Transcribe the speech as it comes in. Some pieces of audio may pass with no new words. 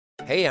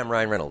Hey, I'm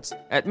Ryan Reynolds.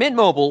 At Mint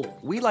Mobile,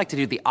 we like to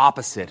do the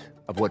opposite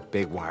of what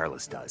Big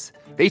Wireless does.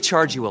 They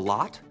charge you a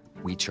lot,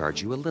 we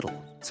charge you a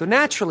little. So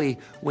naturally,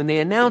 when they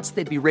announced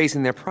they'd be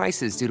raising their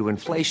prices due to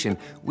inflation,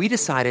 we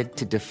decided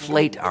to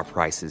deflate our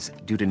prices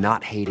due to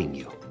not hating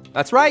you.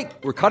 That's right.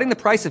 We're cutting the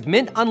price of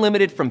Mint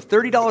Unlimited from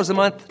 $30 a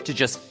month to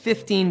just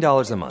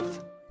 $15 a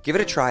month. Give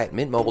it a try at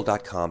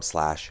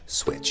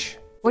mintmobile.com/switch.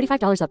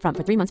 $45 up front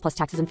for 3 months plus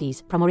taxes and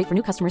fees. Promo rate for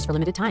new customers for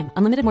limited time.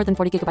 Unlimited more than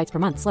 40 gigabytes per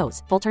month.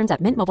 Slows full terms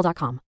at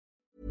mintmobile.com.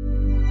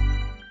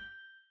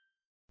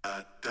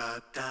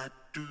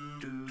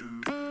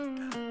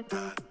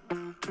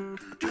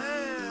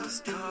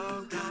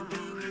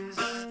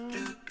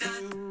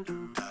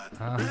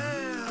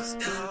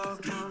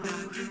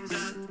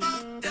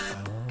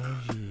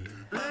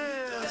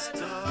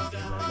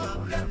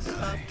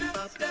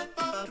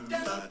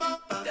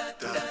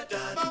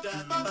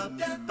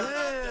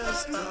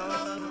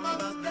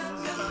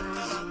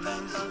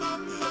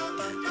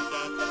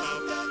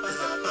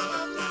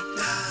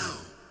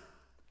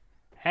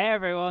 Hey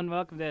everyone,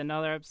 welcome to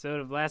another episode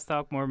of Let's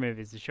Talk More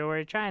Movies, the show where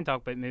we try and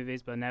talk about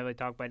movies but never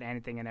talk about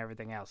anything and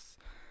everything else.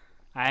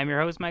 I am your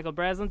host, Michael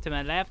Breslin. To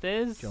my left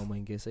is... John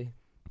Wayne Gacy.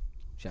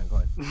 Sean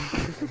Coyne.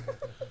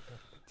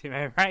 To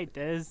my right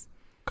is...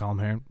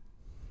 Colm Hearn.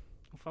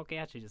 Oh, fuck, he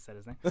actually just said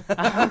his name.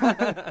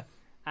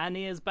 And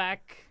he is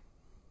back.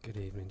 Good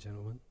evening,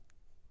 gentlemen.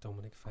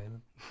 Dominic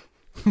Feynman.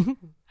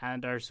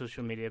 And our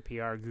social media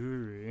PR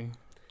guru.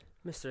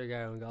 Mr.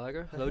 Gary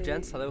Gallagher. Hello,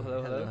 gents. Hello.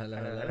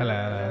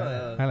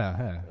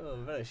 Oh,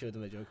 very sure to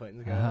make your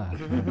acquaintance,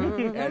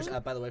 Gary.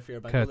 By the way, for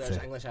your bank,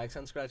 there's English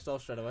accent scratched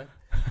off straight away.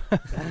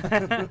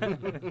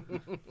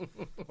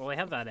 Well, we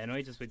have that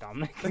anyway, just with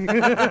Dominic.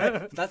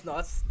 That's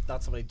not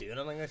somebody doing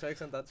an English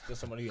accent. That's just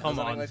somebody who has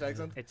an English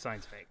accent. It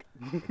sounds fake.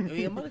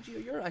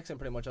 Your accent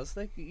pretty much does.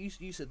 Like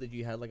you said that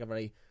you had like a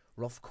very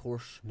rough,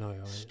 coarse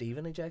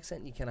Stevenage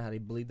accent. And you kind of had to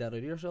bleed that out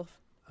of yourself.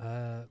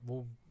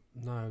 Well,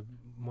 no,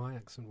 my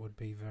accent would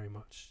be very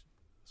much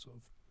sort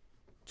of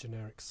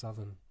generic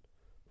Southern,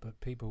 but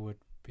people would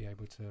be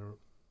able to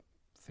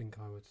think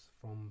I was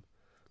from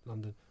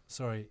London.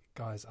 Sorry,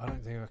 guys, I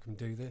don't think I can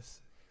do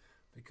this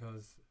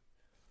because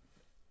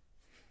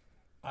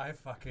I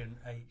fucking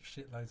ate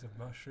shitloads of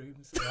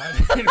mushrooms. And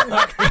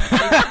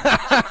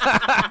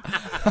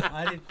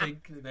I didn't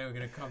think that they were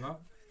going to come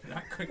up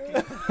that quickly.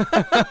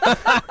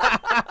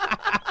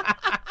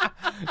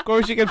 Of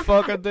course you can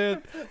fucking do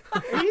it.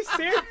 Are you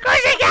serious? Of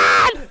course you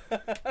can!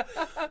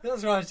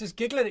 That's right, I was just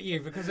giggling at you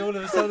because all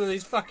of a sudden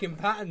these fucking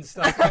patterns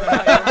start.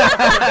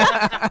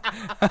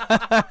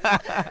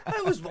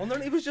 I was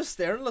wondering, he was just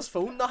staring at his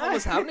phone, nothing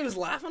was happening, he was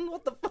laughing,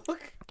 what the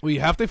fuck? Well, you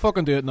have to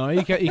fucking do it now.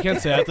 You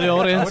can't say it to the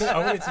audience. I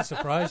wanted to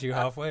surprise you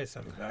halfway, so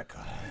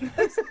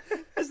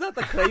Is that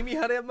the crime you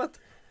had to admit?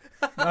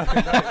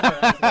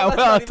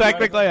 Well,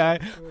 technically, I've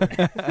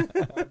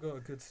got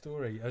a good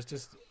story. I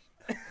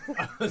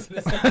was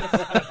listening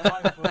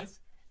to my voice.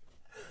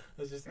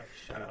 I was just like,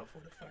 shut up,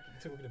 what the fuck are you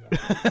talking about?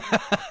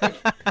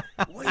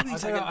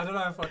 I don't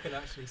know if I can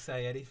actually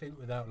say anything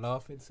without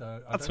laughing,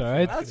 so that's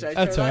alright. That's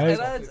right. It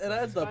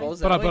adds the buzz.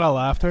 But I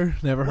laughter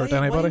never hurt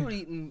anybody.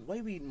 Why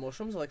are we eating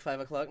mushrooms at like 5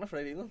 o'clock on a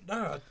Friday evening? No,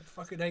 I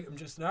fucking ate them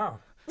just now.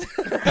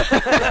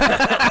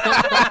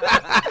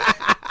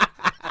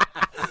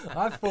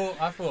 I thought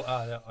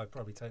I'd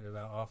probably take me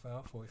about half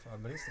hour,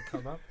 45 minutes to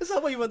come up. Is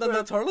that why you went down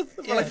the toilet?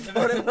 Yeah, like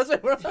 40 minutes?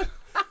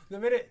 The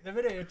minute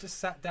I just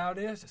sat down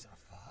here, it's just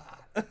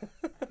fuck.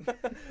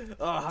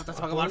 I have to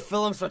talk about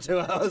films for 2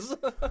 hours.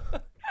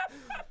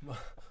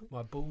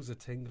 my balls are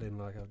tingling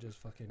like I've just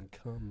fucking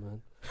come,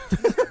 man.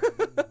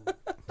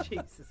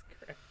 Jesus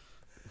Christ.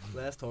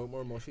 Let's talk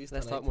more mushies.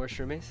 Let's talk more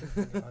shroomies.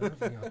 I don't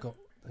think I've got...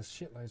 There's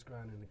shitloads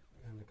ground in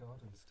the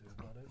garden still,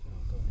 but I don't think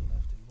I've got any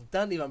left in them.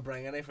 Don't even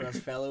bring any for us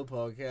fellow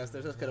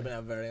podcasters. This could have been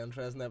a very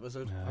interesting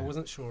episode. I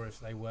wasn't sure if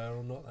they were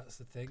or not, that's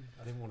the thing.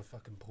 I didn't want to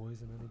fucking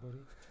poison anybody.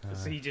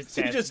 So you just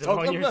So you tested just them took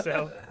on them?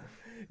 yourself.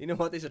 You know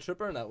what? He's a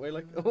trooper in that way.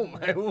 Like, oh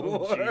my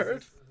word.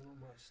 There's not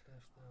much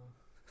left now.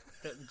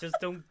 Just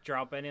don't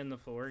drop any on the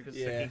floor because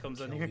Yeah. Sicky comes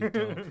in Kill here. me,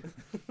 dog.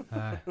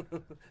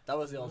 That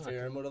was the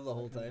ulterior motive the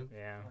whole time.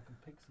 Yeah. I can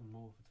pick some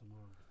more for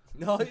tomorrow.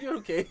 No, you're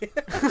okay.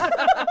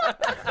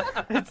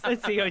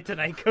 Let's see how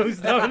tonight goes,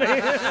 don't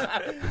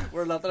it?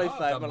 We're literally I've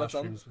 5 done minutes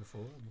on. mushrooms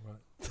before. Right.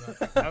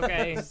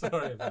 Okay.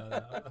 Sorry about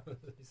that.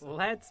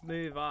 Let's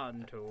move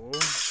on to...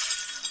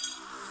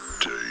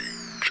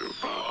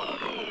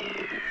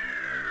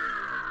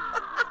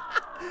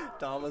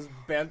 Dom is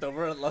bent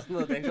over and listening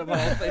to the Danger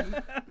Ball thing.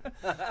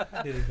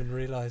 I didn't even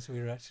realise we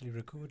were actually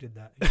recording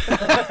that.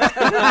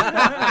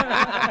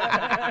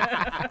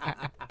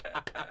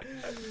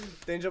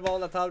 Danger Ball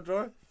in the top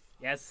drawer.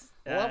 Yes.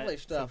 Lovely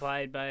stuff.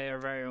 Supplied by our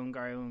very own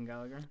Gary Owen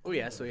Gallagher. Oh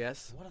yes, oh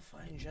yes. What a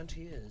fine gent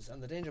he is.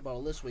 And the Danger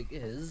Bottle this week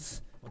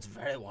is... It's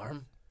very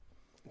warm.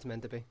 It's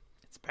meant to be.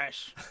 It's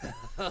fresh.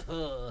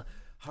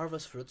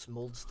 Harvest Fruits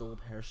Mulled Stole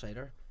Pear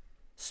Cider.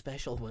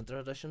 Special Winter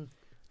Edition.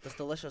 This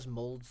delicious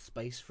mulled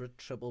spice fruit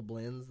triple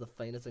blends the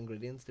finest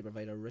ingredients to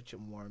provide a rich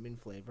and warming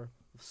flavour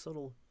with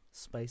subtle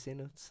spicy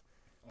notes.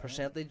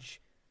 Percentage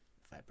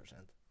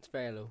It's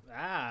very low.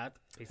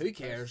 Who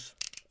cares?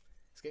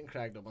 It's getting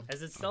cracked up on.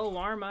 Is it still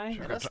warm, eh?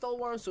 It's still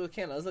warm, so it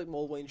kind of is like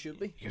mulled wine should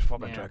be. You just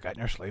fucking Yeah. drink that in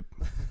your sleep.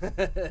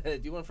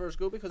 Do you want first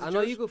go? Because I it's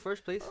know yours? you go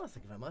first, please. Oh,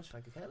 thank you very much.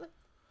 Thank you kindly.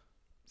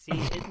 See,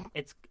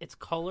 it's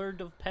coloured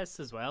of piss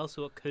as well,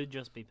 so it could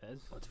just be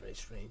piss. Oh, it's very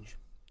strange.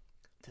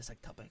 It tastes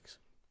like Tuppix.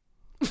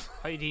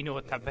 How do you know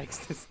what that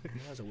makes this?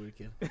 I was a weird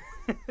kid.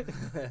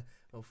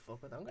 Oh,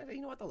 fuck it.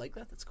 You know what? I like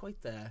that. It's quite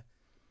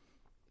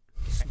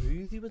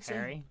smooth, you would say.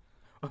 Harry?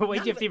 Why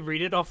do you have to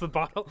read it off the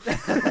bottle?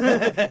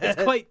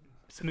 It's quite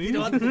smooth. You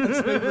know what?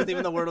 Smooth wasn't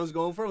even the word I was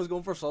going for. I was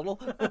going for subtle.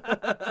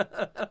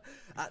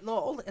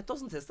 No, it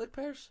doesn't taste like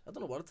pears. I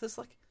don't know what it tastes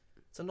like.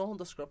 It's a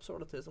nondescript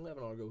sort of taste. I'm going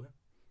to have another go here.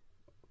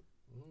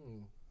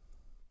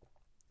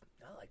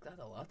 I like that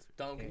a lot.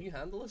 Don, can you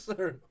handle this?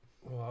 Or?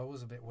 Well, I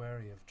was a bit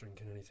wary of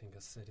drinking anything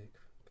acidic,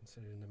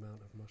 considering the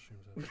amount of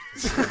mushrooms I've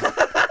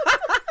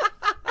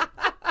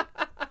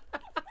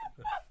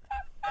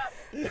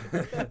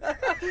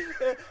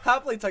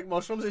Happily take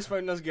mushrooms he's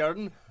found in his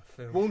garden.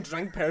 filled. Won't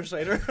drink pear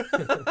cider.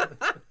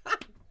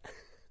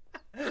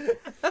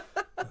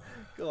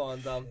 Go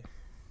on, Dan.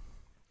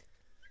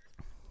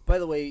 By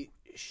the way,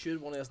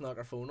 should one of us knock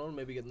our phone on,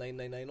 maybe get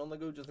 999 on the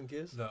go just in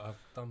case? Look, I've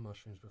done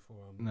mushrooms before.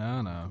 I'm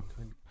No.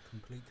 in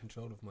complete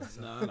control of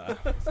myself. No.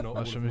 With not all of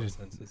my Mushrooms,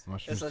 senses.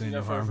 mushrooms It's do not your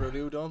no first harm.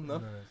 rodeo, Don, no?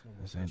 No, it's not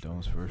my This ain't first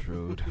Don's first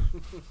road.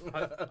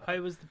 How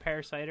was the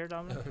pear cider,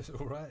 Dominic? It's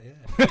alright, yeah.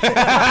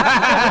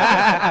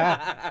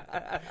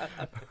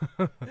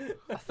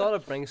 I thought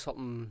I'd bring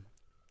something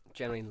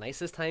generally nice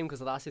this time because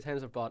the last 2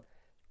 times I've brought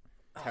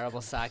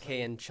terrible sake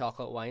and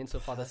chocolate wine so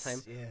far this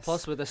time. Yes.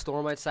 Plus, with the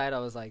storm outside, I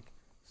was like,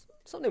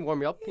 something to warm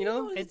me up, you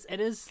know? It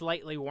is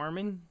slightly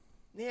warming.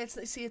 Yeah,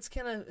 it's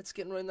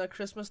getting around that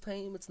Christmas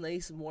time. It's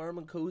nice and warm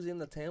and cozy in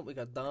the tent. We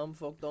got damn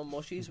fucked on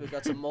mushies. We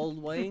got some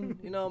mulled wine.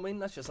 You know what I mean?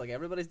 That's just like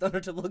everybody's dinner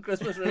table at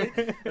Christmas, really.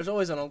 There's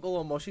always an uncle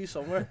on mushies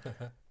somewhere.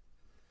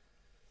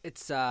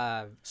 It's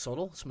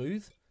Subtle,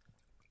 smooth.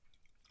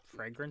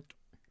 Fragrant.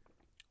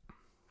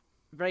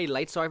 very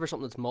light. Sorry for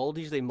something that's mulled.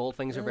 Usually mulled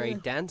things are very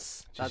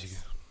dense. Jeez,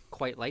 That's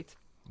quite light.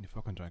 You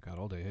fucking drank that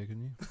all day, hey,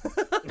 couldn't you?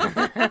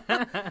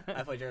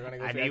 I thought you were going to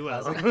go I for knew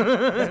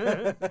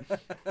that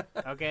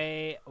classic.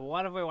 Okay,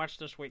 what have we watched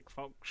this week,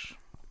 folks?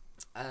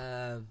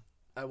 I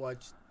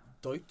watched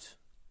Doubt.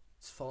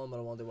 It's a film that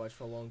I wanted to watch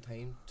for a long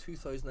time.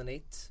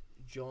 2008,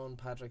 John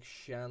Patrick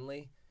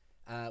Shanley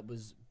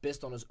was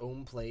based on his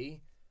own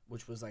play,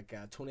 which was like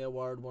a Tony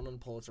Award winning,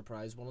 Pulitzer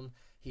Prize winning.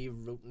 He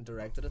wrote and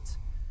directed it.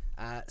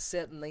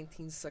 Set in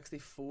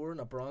 1964 in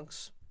a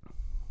Bronx,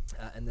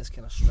 in this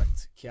kind of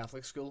strict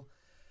Catholic school.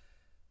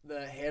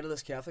 The head of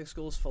this Catholic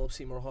school is Philip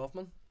Seymour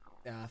Hoffman,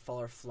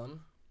 Father Flynn,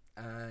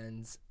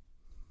 and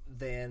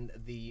then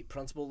the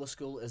principal of the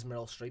school is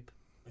Meryl Streep,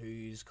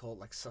 who's called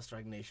like Sister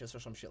Ignatius or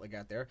some shit like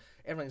that there.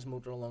 Everything's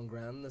motoring along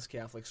grand in this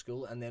Catholic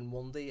school, and then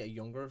one day a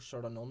younger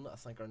sort of nun, I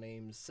think her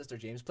name's Sister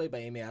James, played by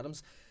Amy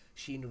Adams,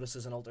 she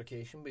notices an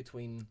altercation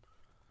between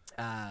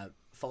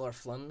Father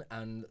Flynn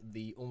and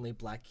the only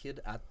black kid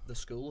at the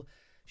school.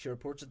 She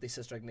reports it to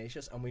Sister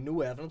Ignatius, and we no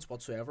evidence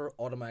whatsoever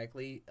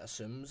automatically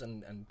assumes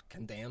and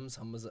condemns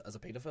him as a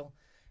paedophile,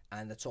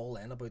 and it's all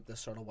in about this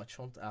sort of witch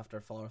hunt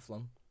after Father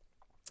Flynn.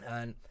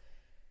 And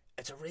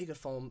it's a really good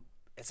film.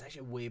 It's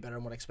actually way better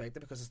than what I expected,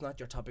 because it's not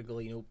your typical,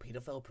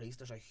 paedophile priest.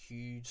 There's a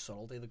huge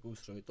subtlety that goes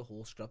throughout the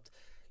whole script.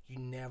 You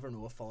never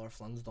know if Father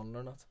Flynn's done it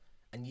or not,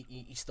 and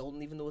you still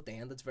don't even know at the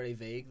end. It's very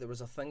vague. There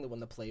was a thing that when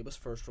the play was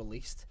first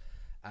released,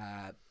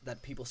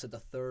 that people said the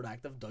third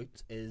act of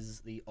Doubt is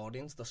the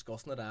audience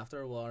discussing it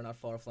after whether or not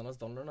Father Flynn has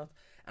done it or not,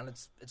 and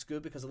it's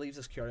good because it leaves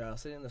this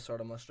curiosity and this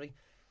sort of mystery,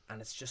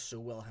 and it's just so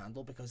well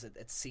handled because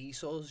it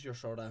seesaws your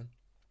sort of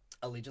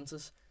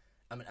allegiances.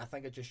 I mean, I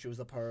think it just shows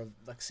the power of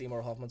like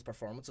Seymour Hoffman's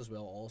performance as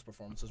well. All his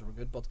performances were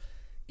good, but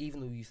even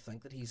though you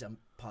think that he's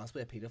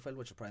possibly a paedophile,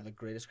 which is probably the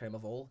greatest crime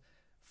of all,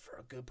 for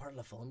a good part of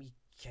the film you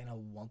kind of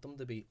want him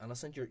to be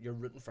innocent. You're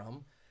rooting for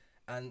him,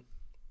 and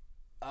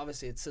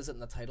obviously it says it in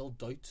the title,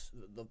 Doubt.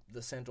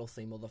 The central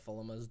theme of the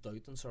film is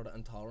doubt and sort of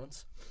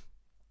intolerance,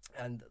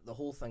 and the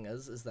whole thing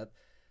is that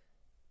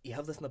you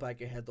have this in the back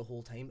of your head the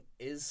whole time.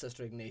 Is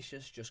Sister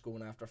Ignatius just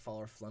going after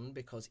Father Flynn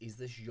because he's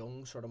this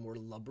young, sort of more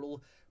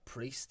liberal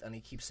priest, and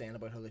he keeps saying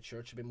about how the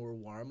church should be more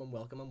warm and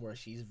welcoming, whereas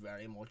she's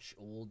very much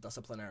old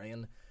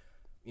disciplinarian,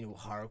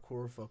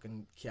 hardcore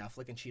fucking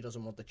Catholic, and she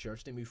doesn't want the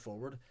church to move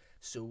forward?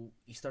 So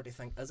you start to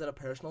think, is it a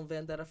personal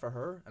vendetta for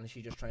her, and is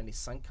she just trying to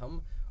sink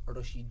him, or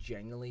does she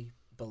genuinely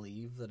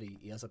believe that he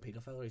is a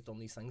paedophile or he's done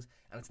these things?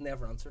 And it's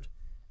never answered,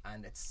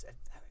 and it's a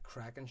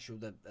cracking show.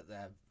 The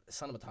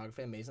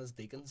cinematography amazing. It's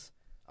Deakins.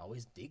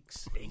 Always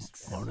Deeks.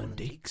 Morning,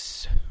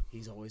 Deeks.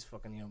 He's always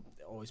fucking,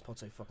 always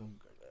puts out fucking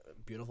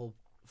beautiful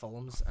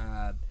films.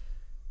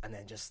 And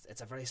then just,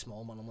 it's a very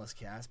small minimalist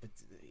cast, but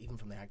even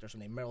from the actors,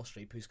 named Meryl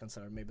Streep, who's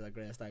considered maybe the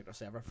greatest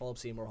actress ever. Philip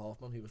Seymour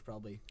Hoffman, who was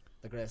probably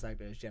the greatest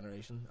actor of his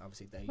generation,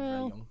 obviously died very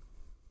young.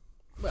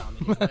 Well, I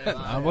mean,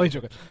 I'm only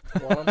joking.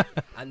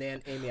 and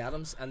then Amy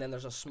Adams, and then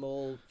there's a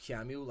small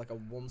cameo, like a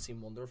one-scene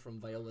wonder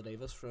from Viola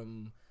Davis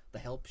from The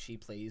Help. She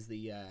plays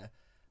the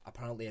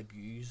apparently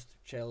abused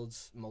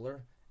child's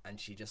mother, and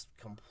she just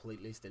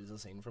completely steals the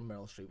scene from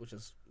Meryl Streep, which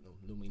is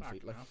no mean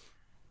feat. Like,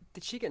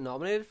 Did she get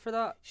nominated for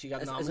that? she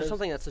got Is nominated. there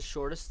something that's the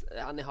shortest?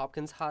 Anthony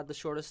Hopkins had the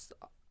shortest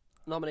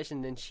nomination,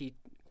 and then she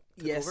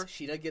took Yes, over?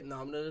 she did get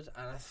nominated,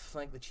 and I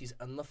think that she's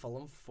in the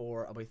film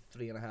for about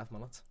 3.5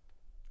 minutes,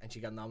 and she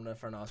got nominated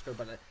for an Oscar.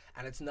 But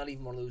and it's not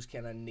even one of those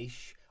kind of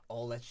niche.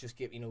 Oh, let's just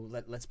give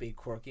let's be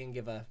quirky and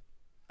give a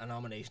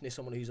nomination to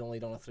someone who's only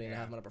done a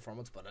 3.5 minute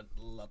performance. But it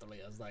literally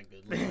is that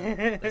good.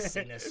 Like, the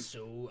scene is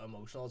so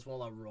emotional. It's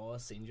one of the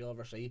rawest scenes you'll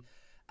ever see.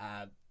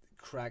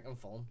 Cracking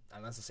film,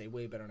 and as I say,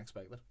 way better than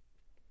expected.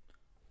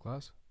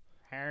 Class.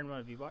 Aaron, what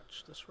have you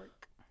watched this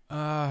week?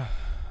 I've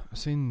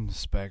seen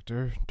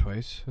Spectre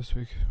twice this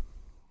week.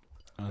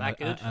 And That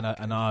good?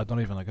 I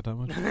don't even like it that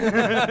much.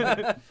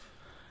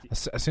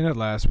 I seen it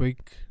last week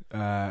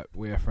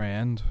with a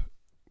friend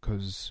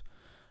because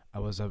I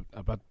was a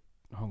bit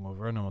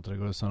hungover and I wanted to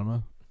go to the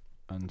cinema,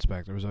 and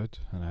Spectre was out,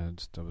 and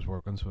I was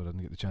working, so I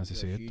didn't get the chance to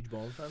see You're a it. huge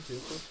Bond fan too,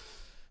 of course.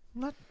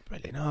 Not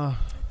really, no.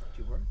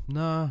 You were.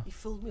 No. You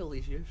fooled me all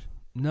these years.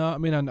 No, I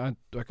mean, I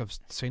I've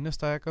seen the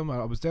stack of them.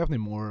 I was definitely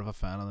more of a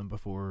fan of them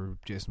before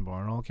Jason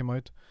Bourne all came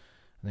out,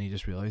 and then you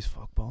just realise,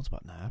 fuck, Bond's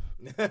about naff,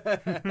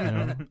 you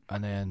know?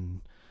 And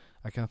then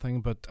I kind of thing.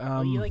 But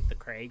Oh, you like the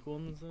Craig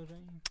ones, though, don't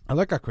you? I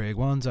like the Craig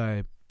ones.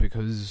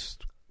 Because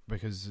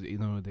you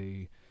know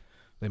they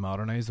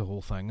modernise the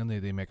whole thing, and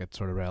they make it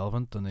sort of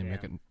relevant, and they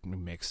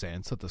make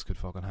sense that this could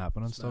fucking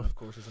happen and Stan, stuff. of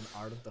course, is an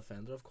ardent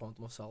defender of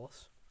Quantum of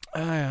Solace.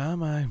 I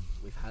am.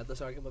 We've had this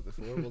argument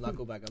before. We'll not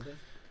go back into it.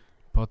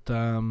 But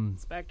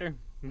Spectre.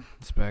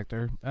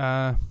 Spectre.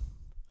 I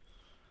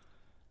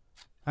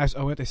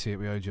went to see it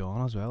with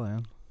John as well,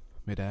 then.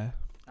 Midday.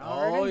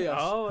 Oh, yes.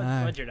 Oh,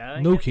 Aye. what'd your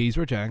dad No think? keys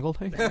were jangled.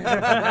 Hey.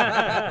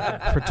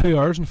 For 2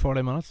 hours and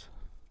 40 minutes.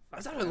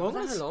 Is that how long it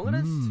Is is? that how long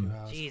it is? Mm. 2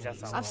 hours, Jeez, that's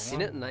 40 a I've long seen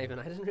one. it, and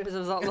I didn't realise it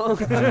was that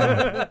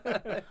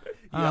long.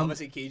 You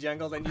obviously key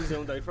jangled and you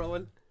zoned out for a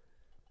while.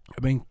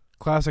 I mean,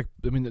 classic.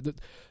 I mean,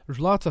 there's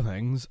lots of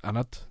things in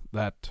it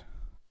that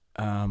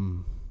I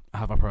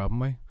have a problem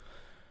with.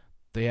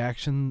 The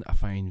action I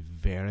find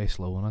very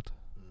slow in it.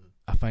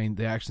 I find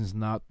the action's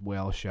not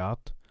well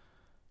shot.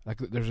 Like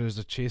there's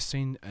a chase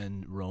scene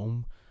in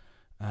Rome,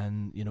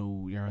 and you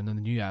know you're in the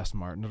new Aston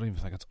Martin. I don't even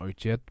think it's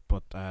out yet,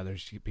 but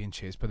there's being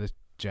chased by this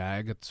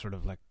Jag. It's sort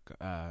of like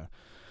a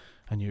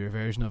newer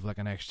version of like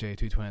an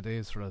XJ220.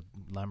 It's sort of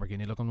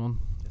Lamborghini looking one.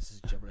 This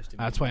is gibberish to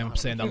me. That's why I'm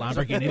saying the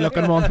Lamborghini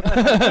looking one.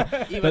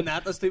 Even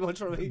that's too much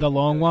for me. The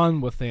long one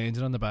with the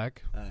engine on the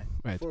back. Aye.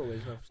 Right. 4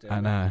 wheels now.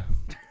 And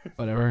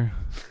whatever.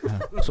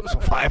 So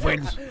 5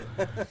 wheels.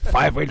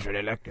 5 wheels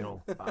really look, you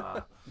know.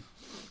 But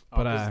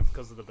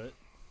because of the bit.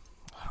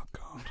 oh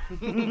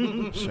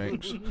god.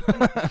 Shakes.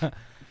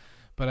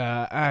 But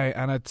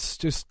and it's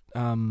just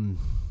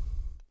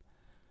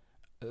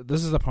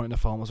this is the point in the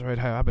film was right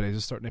how Aberdeen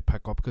is starting to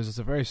pick up because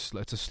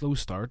it's a slow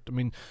start. I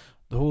mean,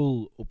 the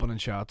whole opening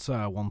shots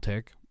one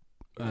take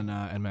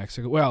in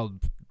Mexico. Well,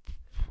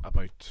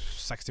 about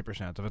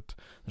 60% of it.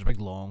 There's a big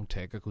long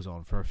take that goes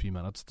on for a few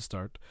minutes to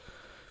start.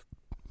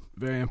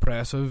 Very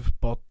impressive,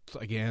 but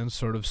again,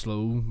 sort of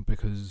slow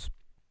because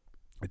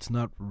it's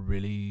not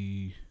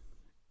really.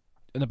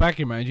 In the back of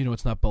your mind, you know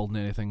it's not building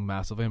anything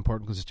massively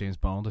important because it's James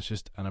Bond. It's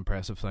just an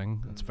impressive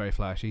thing. It's very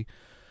flashy.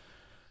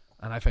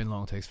 And I find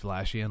long takes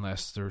flashy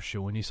unless they're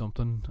showing you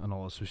something, and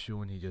all this is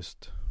showing you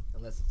just.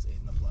 Unless it's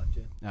eating the plot,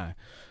 yeah. Aye.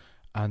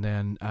 And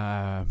then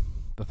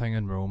the thing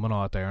in Rome and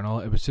all that there and all,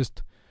 it was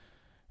just.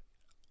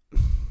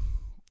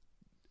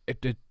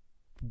 It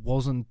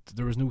wasn't.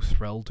 There was no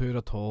thrill to it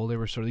at all. They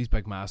were sort of these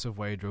big, massive,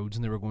 wide roads,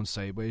 and they were going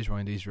sideways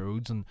around these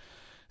roads, and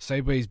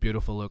sideways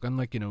beautiful looking,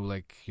 like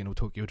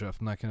Tokyo Drift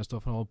and that kind of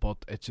stuff and all. But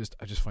I just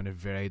found it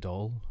very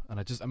dull, and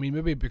I mean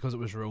maybe because it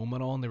was Rome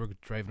and all, and they were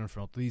driving in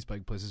front of these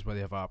big places where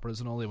they have operas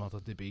and all. They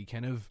wanted to be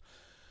kind of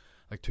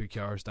like two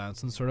cars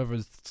dancing, sort of,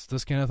 it's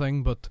this kind of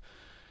thing, but.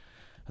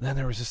 And then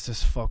there was just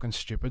this fucking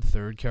stupid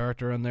third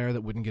character in there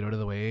that wouldn't get out of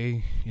the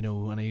way, you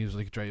know, and he was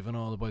like driving,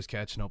 all the boys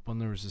catching up, and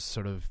there was this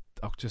sort of,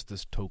 just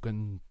this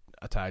token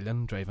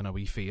Italian driving a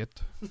wee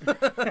Fiat. And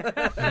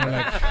you're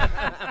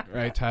like,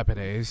 right, happy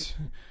days.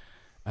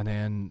 And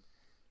then,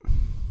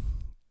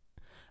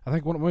 I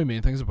think one of my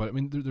main things about it, I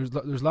mean,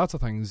 there's lots of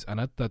things in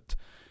it that,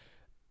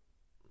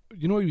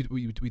 you know,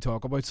 we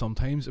talk about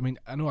sometimes. I mean,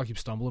 I know I keep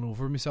stumbling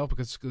over myself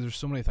because there's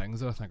so many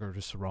things that I think are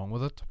just wrong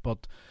with it,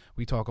 but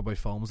we talk about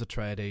films that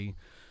try to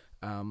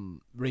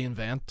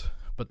reinvent,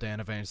 but then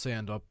eventually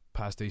end up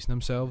pasticing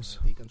themselves.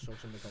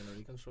 Deconstruction becoming a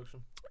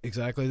reconstruction.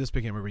 Exactly, this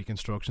became a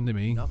reconstruction to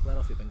me. Knock that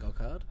off your bingo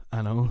card.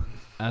 I know.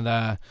 And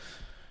I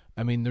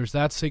mean, there's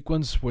that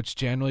sequence which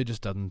generally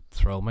just didn't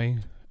thrill me,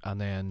 and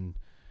then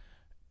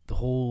the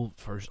whole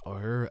first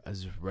hour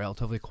is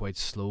relatively quite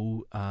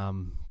slow.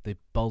 They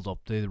build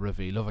up to the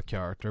reveal of a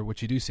character,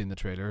 which you do see in the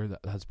trailer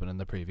that has been in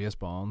the previous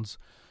Bonds,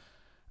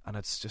 and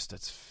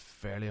it's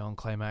fairly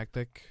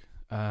unclimactic.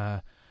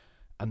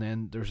 And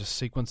then there's a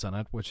sequence in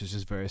it which is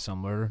just very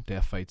similar to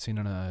a fight scene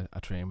in a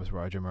train with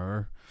Roger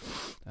Moore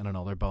and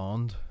another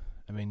Bond.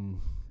 I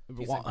mean,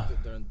 Do you think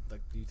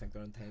that do you think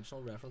they're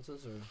intentional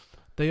references or?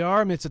 They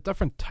are. I mean, it's a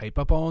different type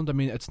of Bond. I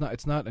mean, it's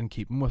not in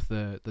keeping with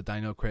the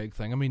Daniel Craig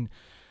thing. I mean,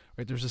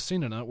 right, there's a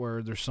scene in it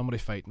where there's somebody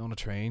fighting on a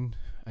train,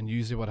 and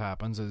usually what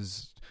happens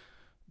is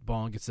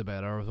Bond gets the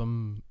better of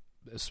them.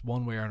 It's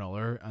one way or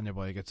another, and your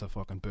boy gets a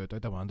fucking boot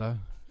out the window,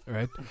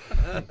 right?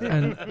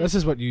 And this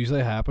is what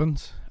usually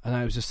happens. And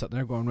I was just sitting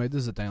there going, right,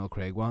 this is a Daniel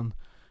Craig one.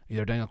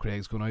 Either Daniel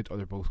Craig's going out or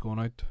they're both going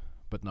out.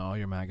 But no,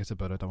 your man gets a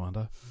boot out the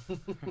window.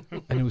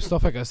 And it was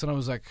stuff like this, and I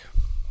was like,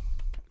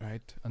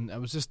 right. And I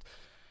was just,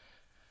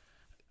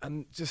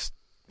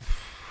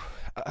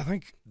 I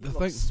think the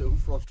thing so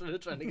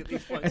frustrated trying to get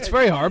these points. it's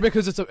very hard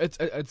because it's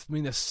I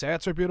mean, the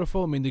sets are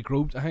beautiful. I mean, I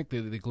think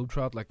they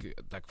globetrot like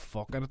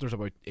fuck in it. There's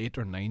about 8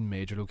 or 9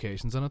 major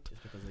locations in it.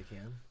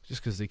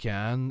 Just because they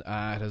can.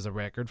 It has a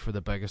record for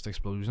the biggest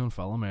explosion in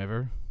film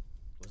ever.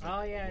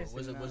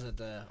 Was it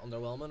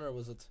underwhelming or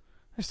was it?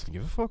 I just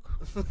didn't give a fuck.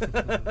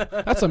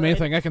 That's the main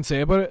thing I can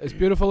say about it. It's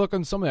beautiful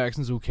looking. Some of the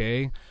action's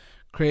okay.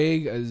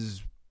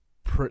 Craig's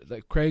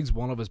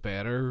one of his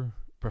better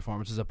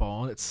performances at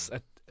Bond.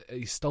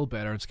 He's still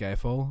better in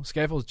Skyfall.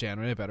 Skyfall's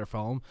generally a better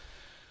film.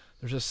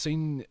 There's a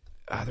scene.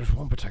 There's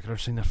one particular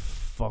scene that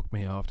fucked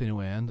me off to no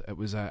end. It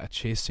was a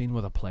chase scene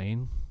with a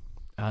plane,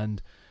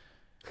 and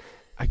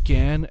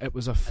again, it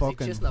was a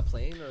fucking. Is he chasing a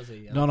plane or is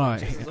he? No.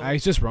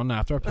 He's just running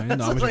after a plane.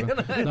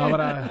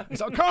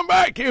 He's like, come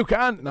back, you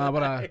can't. No,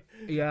 but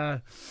yeah.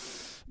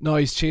 No,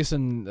 he's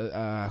chasing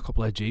a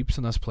couple of jeeps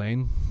in this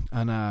plane,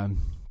 and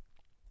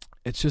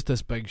it's just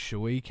this big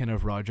showy kind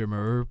of Roger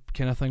Moore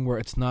kind of thing where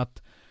it's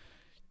not.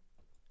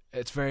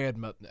 It's very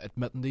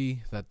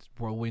admitting that,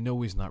 well, we know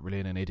he's not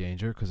really in any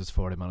danger because it's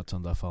 40 minutes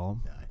into the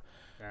film.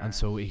 And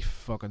so he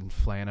fucking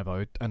flying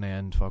about and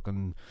then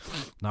fucking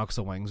knocks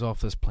the wings off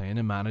this plane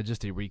and manages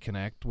to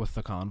reconnect with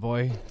the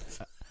convoy.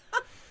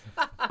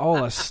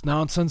 All this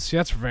nonsense.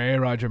 Yeah, it's very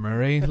Roger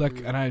Murray.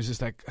 Like, and I was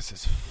just like, this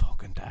is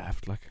fucking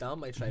daft. Like, Dan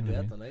might try to do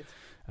it tonight.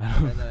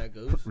 And then it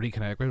goes.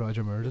 Reconnect with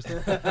Roger Moore. Just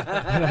is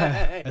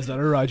that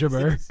a Roger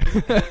Moore?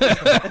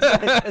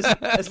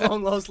 It's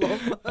long lost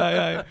love.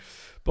 Aye.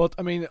 But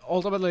I mean,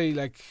 ultimately,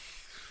 like,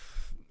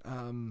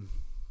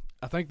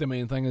 I think the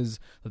main thing is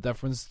the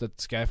difference that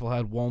Skyfall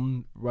had.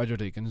 One, Roger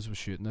Deakins was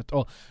shooting it.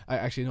 Oh,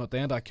 actually, no, at the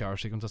end of that car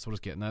sequence, that's what I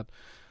was getting at.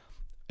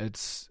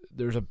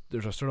 There's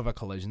a sort of a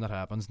collision that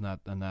happens in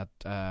that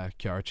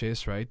car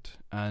chase, right?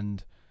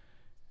 And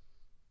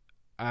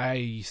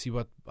I see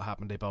what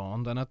happened to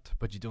Bond in it,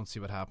 but you don't see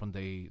what happened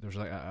to. There's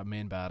like a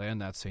main baddie in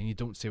that scene. You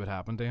don't see what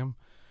happened to him.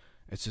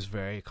 It's just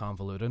very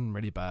convoluted and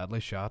really badly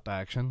shot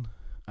action,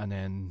 and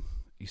then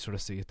you sort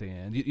of see at the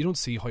end. You don't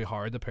see how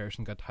hard the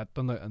person got hit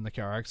in the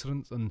car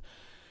accident, and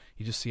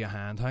you just see a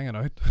hand hanging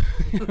out,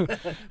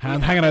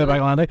 hanging out of the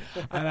back landing,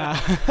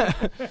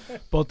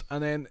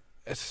 and then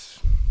it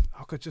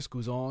just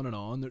goes on and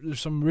on. There's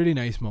some really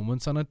nice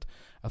moments in it.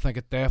 I think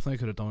it definitely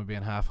could have done with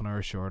being half an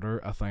hour shorter.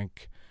 I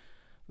think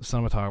the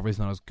cinematography is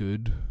not as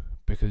good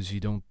because you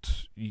don't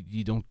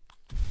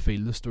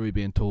feel the story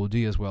being told to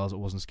you as well as it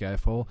was in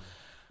Skyfall,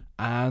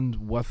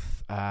 and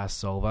with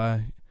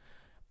Silva.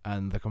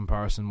 And the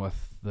comparison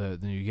with the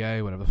new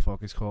guy, whatever the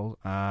fuck he's called,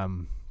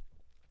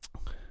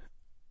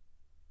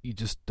 you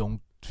just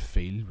don't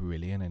feel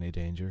really in any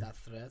danger. That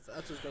threat.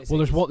 That's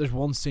what there's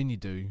one scene you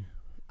do.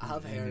 I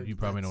have heard. You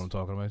probably know what I'm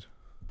talking about.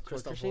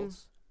 Christoph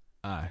Waltz.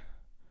 Aye.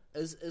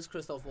 Is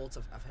Christoph Waltz?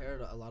 I've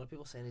heard a lot of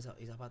people saying he's a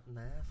bit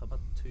naff, a bit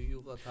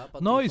too over the top.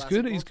 No, he's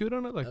good. He's good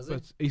on it. Like,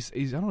 but he's.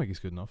 I don't think he's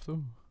good enough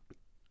though.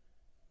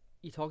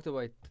 You talked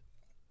about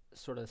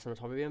sort of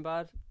cinematography being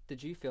bad.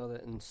 Did you feel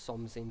that in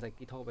some scenes, like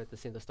you talk about the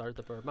scene at the start,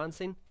 the Birdman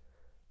scene,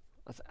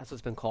 that's what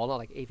it's been called,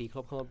 like AV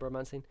Club called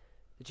Birdman scene.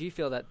 Did you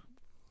feel that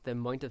the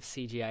amount of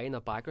CGI in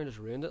the background just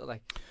ruined it?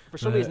 Like for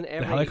some reason,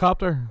 the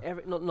helicopter,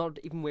 not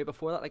even way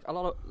before that. Like a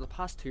lot of the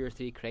past 2 or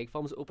 3 Craig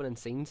films, opening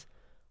scenes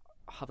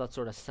have that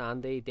sort of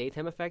sandy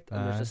daytime effect,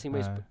 and there's a scene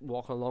where he's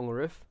walking along the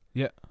roof.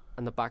 Yeah.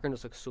 And the background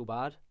just looks so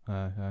bad.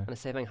 And the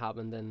same thing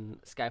happened in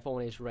Skyfall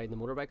when he's riding the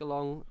motorbike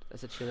along.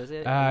 Is it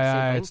Tunisia?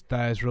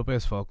 It's rugby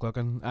as fuck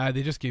looking.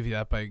 They just give you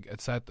that big.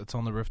 It's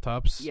on the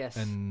rooftops. Yes.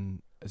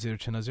 And it's either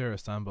Tunisia or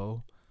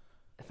Istanbul.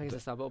 I think it's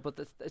Istanbul, but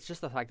it's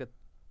just the fact that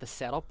the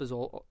setup is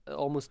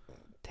almost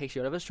takes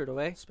you out of it straight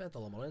away. Spent a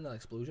lot of money on that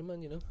explosion,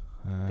 man. You know.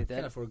 They did.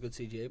 Kind of for a good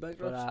CGI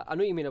backdrop. But I know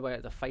what you mean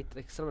about the fight.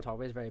 The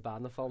cinematography is very bad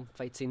in the film.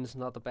 Fight scenes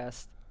not the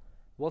best.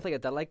 One thing I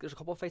did like, there's a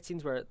couple of fight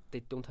scenes where they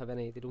don't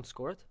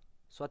score it.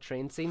 So a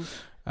train scene,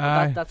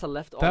 that's a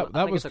lift. I think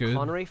was it's a good.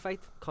 Connery fight.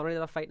 Connery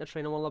did a fight in a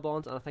train on one of the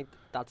Bonds, and I think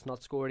that's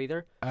not scored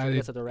either. So they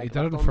did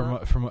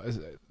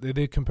it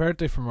they compared it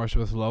to From Russia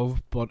with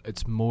Love, but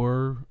it's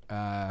more.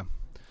 What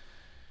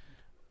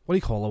do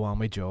you call the one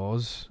with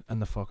Jaws and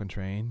the fucking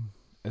train?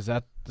 Is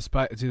that the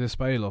Spy? It's either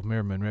Spy Love Me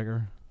or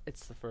Moonraker.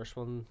 It's the first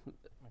one.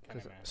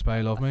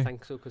 Spy Love Me. I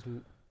think so because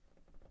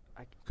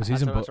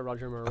he's in both.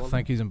 I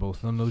think he's in both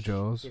of them. No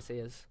Jaws. Yes, he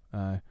is.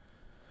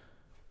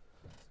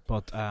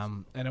 But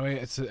anyway,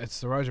 it's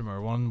the Roger Moore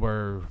one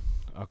where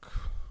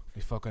he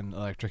fucking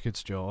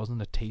electrocutes Jaws in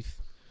the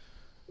teeth.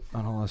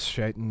 and all this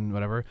shit and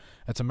whatever.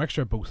 It's a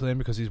mixture of both of them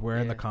because he's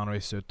wearing the Yeah.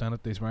 Connery suit in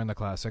it. He's wearing the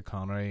classic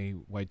Connery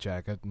white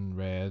jacket and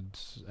red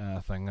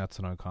thing. That's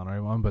an old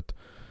Connery one, but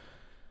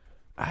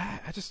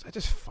I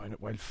just find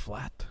it wild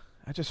flat.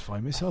 I just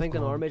find myself. I think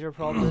another going, major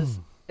problem is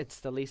it's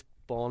the least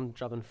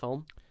Bond-driven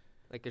film.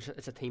 Like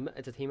it's a team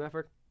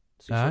effort.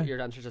 So Aye. your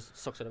answer just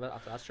sucks out of it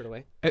after that straight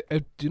away.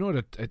 do you know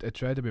what it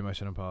tried to be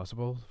Mission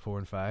Impossible 4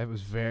 and 5. It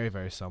was very,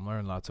 very similar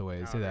in lots of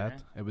ways to Okay.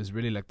 that. It was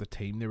really like the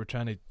team. They were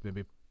trying to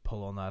maybe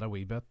pull on that a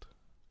wee bit,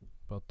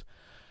 but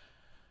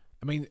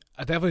I mean,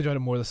 I definitely enjoyed it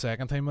more the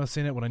second time I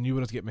seen it when I knew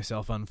what I was getting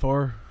myself in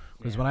for.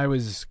 Because when I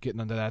was getting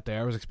into that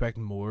there, I was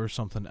expecting more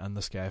something in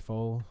the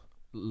Skyfall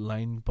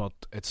line, but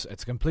it's a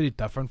completely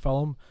different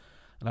film.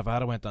 And if I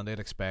had went into it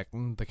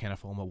expecting the kind of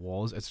film it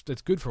was, it's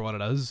good for what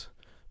it is,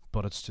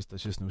 but it's just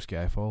no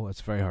Skyfall.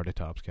 It's very hard to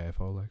top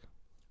Skyfall. Like,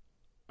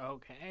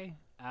 Okay.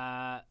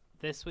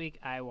 This week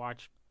I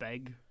watched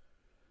Big.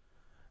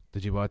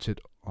 did you watch it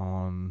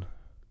on?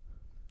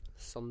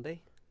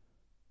 Sunday?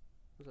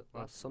 Was it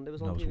What? last Sunday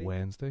was No, on it was TV?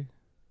 Wednesday.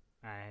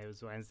 It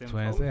was Wednesday. It's on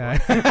Wednesday.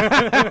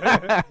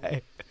 phone.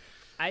 Aye.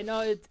 I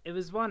know it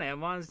was one of them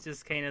ones,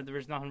 just kind of there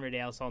was nothing really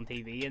else on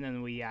TV, and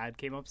then we ad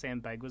came up saying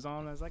Big was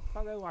on. And I was like,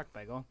 fuck, I'll whack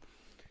Big on.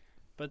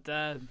 But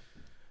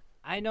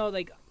I know,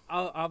 like,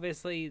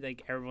 obviously,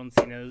 like, everyone's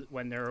seen it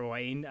when they're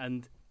away,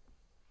 and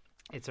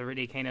it's a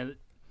really kind of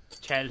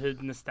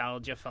childhood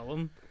nostalgia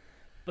film.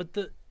 But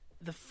the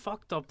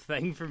fucked up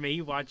thing for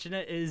me watching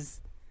it is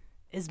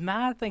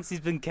Matt thinks he's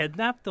been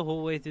kidnapped the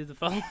whole way through the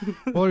film.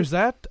 Well, there's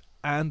that,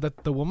 and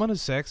that the woman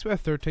has sex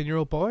with a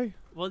 13-year-old boy.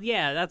 Well,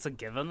 yeah, that's a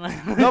given.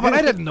 No, but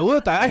I didn't know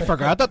that. I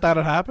forgot that had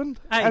happened.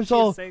 Aye, I'm she has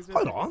so sex with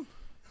hold him. on.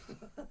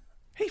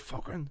 He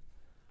fucking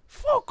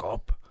fuck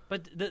up.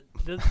 But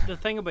the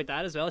thing about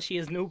that as well, she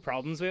has no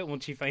problems with it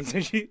once she finds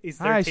out he's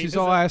 13. Aye, she's is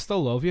all, it? I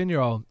still love you, and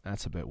you're all,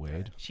 that's a bit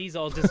weird. She's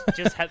all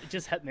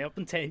just hit me up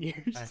in 10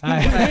 years.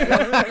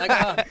 Aye.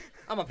 Like,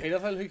 I'm a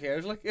paedophile. Who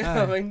cares? Like, you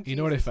know what I mean, You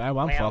know what? I'm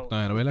Well- fucked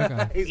now anyway. Like,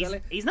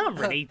 aye. He's not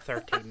really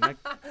 13. Like,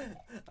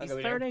 he's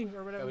Go 30 or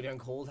Are whatever. we doing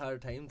cold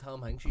hard time?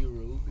 Tom Hanks, you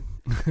rogue.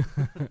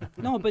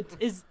 No, but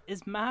is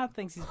Matt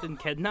thinks he's been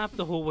kidnapped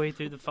the whole way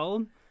through the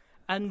film,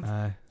 and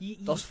Aye.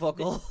 Does fuck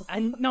all.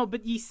 And no,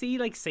 but you see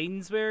like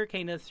scenes where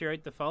kind of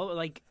throughout the film,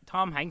 like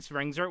Tom Hanks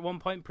rings her at one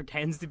point,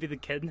 pretends to be the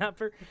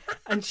kidnapper,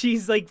 and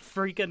she's like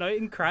freaking out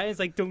and crying. It's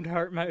like, "Don't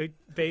hurt my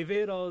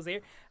baby," and all his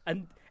ear,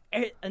 and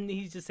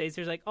he just says,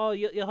 "There's like, oh,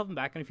 you'll have him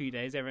back in a few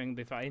days. Everything will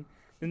be fine."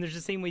 Then there's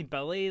a scene with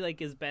Billy, like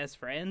his best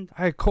friend.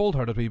 I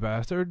cold-hearted wee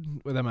bastard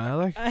with him.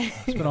 Like,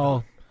 it's been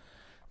all.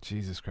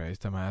 Jesus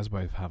Christ, I'm as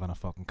about having a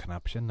fucking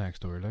conniption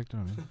next door. Like, do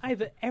you know what I mean?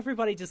 But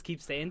everybody just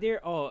keeps saying there,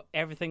 "Oh,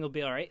 everything will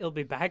be all right. He'll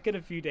be back in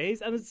a few days,"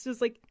 and it's just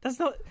like that's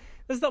not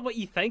what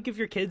you think if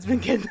your kid's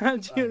been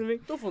kidnapped. You know what I mean?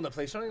 Don't phone the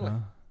police or anything.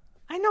 Like.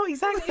 I know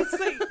exactly. It's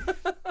like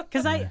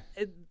because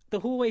the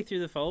whole way through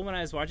the film when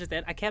I was watching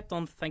it, I kept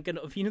on thinking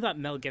of that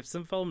Mel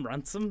Gibson film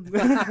Ransom.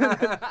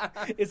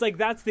 It's like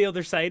that's the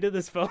other side of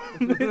this film.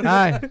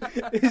 Aye.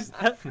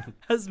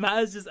 As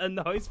Matt is just in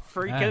the house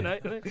freaking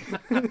out.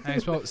 Aye,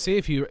 well, see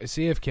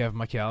if Kevin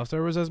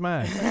McAllister was his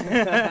man.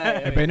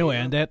 It'd be no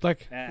end it.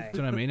 Like, Aye. do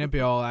you know what I mean? It'd be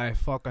all,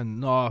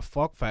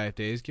 fuck 5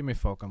 days. Give me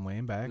fucking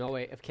Wayne back. No,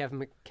 wait, if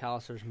Kevin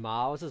McAllister's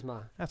ma was his ma.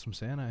 That's what I'm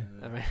saying. Aye.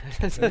 Alright.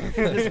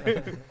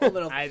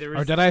 Aye, there Or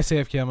was, did I say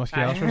if Kevin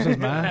McAllister was his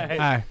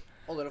man? Aye.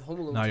 Although if Home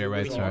Alone No, 2 you're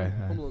right, was sorry, on,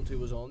 aye. Home Alone 2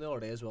 was on the other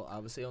day as well,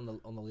 obviously on the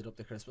lead up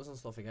to Christmas and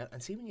stuff like that.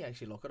 And see when you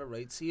actually look at it,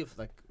 right? See if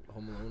like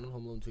Home Alone and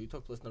Home Alone 2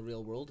 took place in the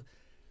real world,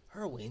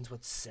 her wings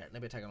would certainly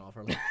be taken off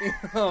her. Like, you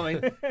know what I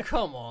mean,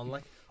 come on,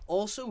 like.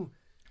 Also,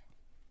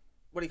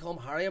 what do you call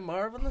them, Harry and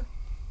Marvin?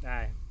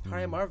 aye.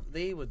 Harry and Marv,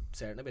 they would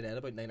certainly be dead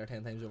about 9 or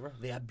 10 times over.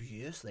 The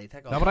abuse they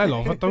take off. No, but I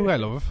love it though. I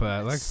love it for that.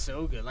 It's Like,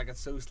 so good, like it's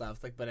so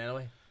slapstick. But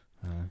anyway,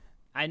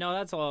 I know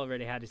that's all I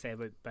really had to say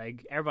about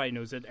Big. Everybody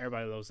knows it.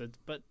 Everybody loves it.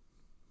 But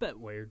bit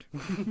weird.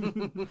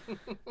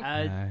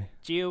 aye.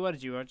 Gio, what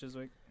did you watch this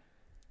week?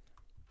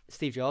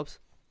 Steve Jobs.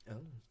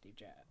 Steve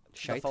Jobs.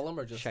 Shite. film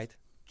or just Shite.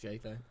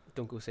 Jake?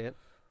 Don't go see it.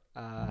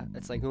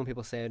 It's like when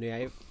people say a new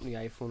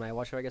iPhone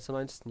iWatch gets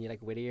announced and you like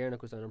wait a year and it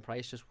goes down in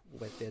price. Just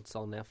wait till it's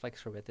on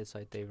Netflix or wait till it's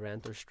out they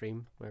rent or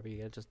stream wherever you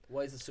get it. Just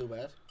Why is it so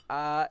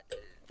bad?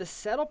 the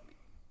setup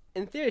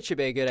in theory it should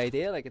be a good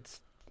idea. Like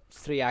it's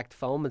 3-act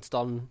film. It's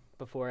done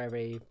before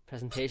every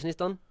presentation is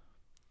done.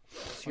 So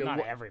Well, you're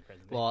not wa- every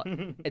presentation. Well,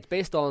 it's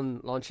based on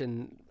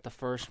launching the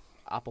first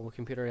Apple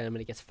computer, and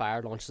when he gets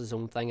fired, launches his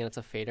own thing, and it's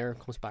a failure.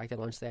 Comes back to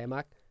launch the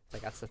iMac. It's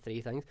like that's the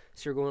 3 things.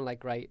 So you're going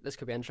like, right, this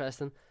could be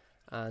interesting.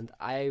 And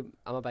I'm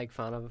a big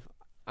fan of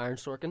Aaron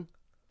Sorkin,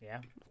 Yeah.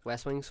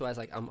 West Wing. So I was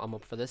like, I'm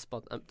up for this.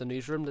 But the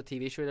Newsroom, the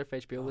TV show there for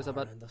HBO, was a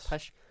bit horrendous.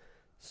 pish.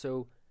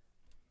 So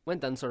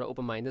went in sort of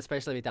open minded,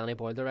 especially with Danny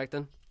Boyle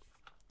directing,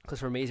 because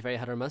for me he's very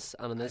hit or miss,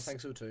 and in I this think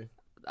so too.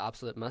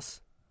 absolute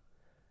miss.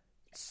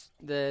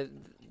 The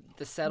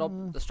setup,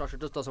 the structure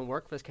just doesn't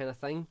work for this kind of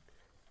thing.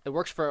 It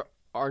works for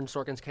Aaron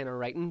Sorkin's kind of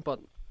writing, but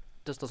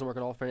just doesn't work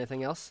at all for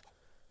anything else.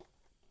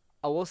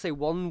 I will say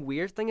one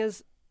weird thing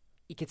is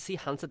you could see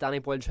hints of Danny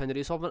Boyle trying to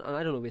do something, and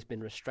I don't know if he's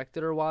been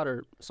restricted or what,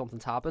 or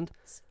something's happened.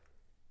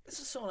 This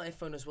is something I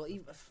found as well.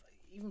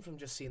 Even from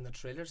just seeing the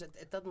trailers,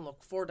 it didn't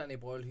look, for Danny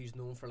Boyle, who's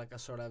known for like a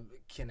sort of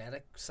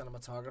kinetic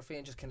cinematography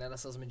and just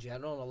kineticism in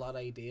general and a lot of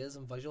ideas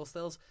and visual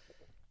stills.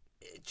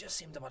 It just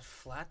seemed a bit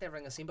flat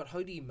everything I seen. But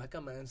how do you make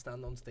a man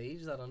stand on stage?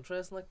 Is that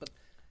interesting? Like, but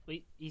Well,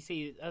 you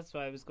see, that's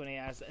what I was going to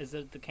ask. Is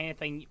it the kind of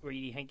thing where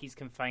you think he's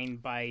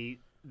confined by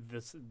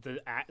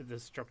the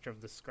structure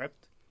of the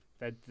script,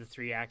 the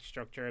 3-act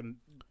structure, and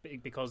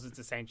because it's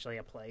essentially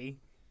a play,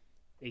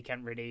 he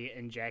can't really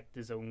inject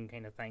his own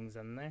kind of things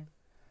in there?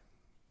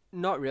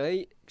 Not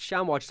really.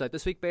 Sham watched out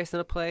this week based on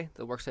a play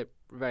that works out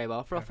very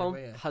well for a film.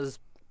 Perfectly, yeah. Has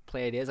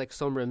play ideas, like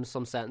some rooms,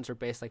 some settings are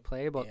based like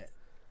play, but yeah.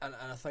 And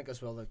I think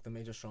as well, like the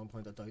major strong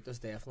point of Doubt is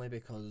definitely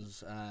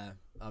because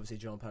obviously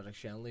John Patrick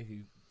Shanley, who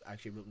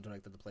actually wrote and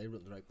directed the play,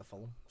 wrote and directed the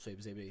film, so he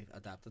was able to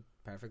adapt it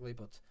perfectly.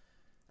 But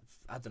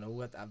I don't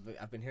know,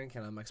 I've been hearing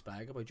kind of mixed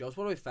bag about Jaws.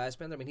 What about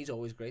Fassbender? I mean, he's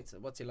always great.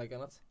 What's he like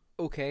in it?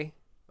 okay.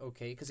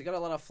 Okay, because he got a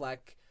lot of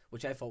flack,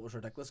 which I thought was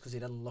ridiculous because he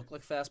didn't look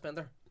like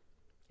Fassbender.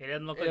 He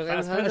didn't look Yeah, like okay.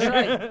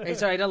 Fassbender.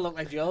 Sorry, he didn't look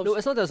like Jaws. No,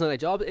 it's not that it's not a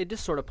job. It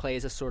just sort of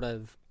plays a sort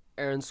of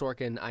Aaron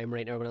Sorkin, I'm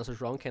right and everyone else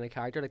is wrong kind of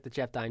character, like the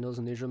Jeff Daniels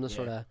in Newsroom, the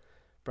sort of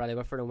Bradley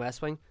Whitford in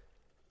West Wing.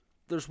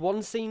 There's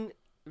one scene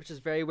which is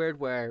very weird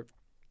where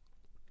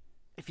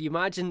if you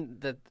imagine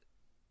that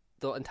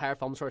the entire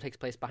film sort of takes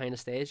place behind a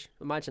stage,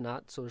 imagine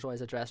that, so there's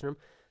always a dressing room.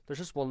 There's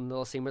just one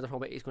little scene where they're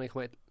talking about he's going to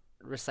come out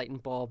reciting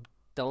Bob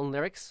Dylan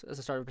lyrics as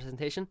a start of a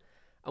presentation,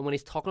 and when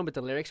he's talking about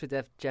the lyrics with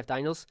Jeff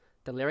Daniels,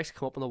 the lyrics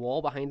come up on the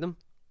wall behind them,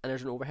 and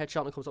there's an overhead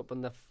shot and it comes up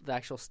on the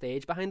actual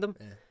stage behind them,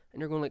 and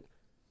you're going like,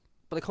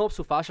 but they come up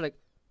so fast, you're like,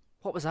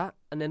 what was that?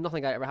 And then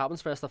nothing ever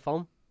happens for the rest of the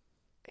film,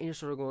 and you're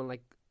sort of going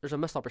like, there's a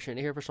missed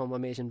opportunity here for some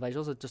amazing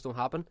visuals that just don't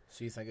happen.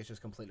 So you think it's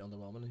just completely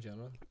underwhelming in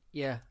general?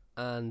 Yeah,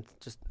 and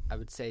just I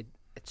would say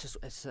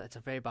it's a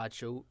very bad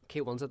show.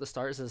 Kate Winslet at the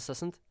start is an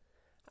assistant,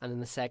 and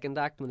in the second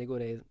act when they go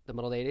to the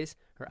middle 80s,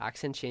 her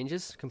accent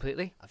changes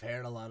completely. I've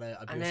heard a lot of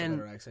abuse And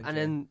about her accent. and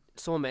then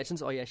someone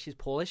mentions, oh yeah, she's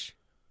Polish,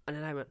 and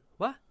then I went,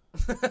 what?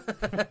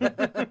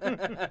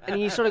 And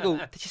you sort of go,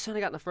 did she sound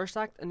like that in the first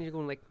act? And you're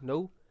going like,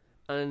 no.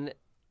 And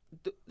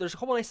there's a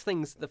couple of nice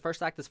things. The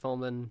first act is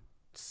filmed in,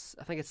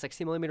 I think it's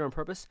 60mm on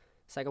purpose.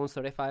 Second one's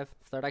 35.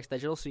 Third act's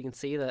digital, so you can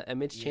see the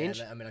image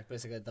change. I mean, like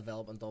basically a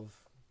development of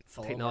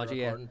film Technology, or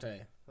yeah. recording to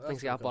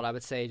Things like that, but I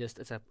would say just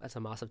it's a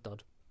massive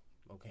dud.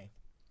 Okay.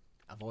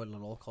 Avoid it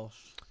at all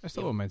costs. I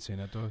still wouldn't mind seeing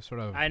it though.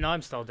 Sort of. I know,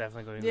 I'm still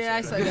definitely going to Yeah,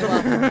 I see say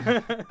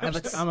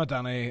it. I'm a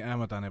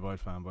Danny Boyle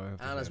fanboy.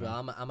 And as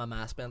well, I'm a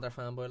Massbender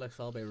fanboy, like,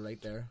 so I'll be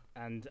right there.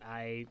 And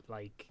I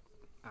like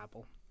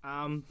Apple.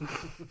 I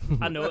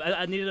know,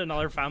 I needed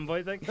another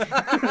fanboy thing.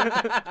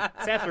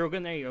 Seth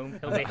Rogen, there you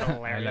go. He'll be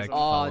hilarious. like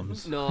Oh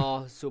films.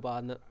 no, so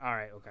bad. Isn't it?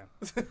 Alright,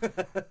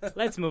 okay.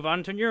 Let's move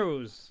on to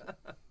news.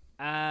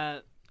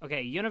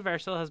 Okay,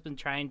 Universal has been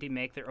trying to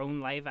make their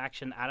own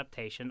live-action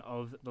adaptation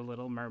of The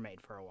Little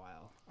Mermaid for a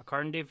while.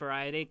 According to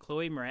Variety,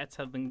 Chloe Moretz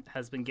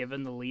has been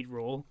given the lead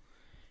role.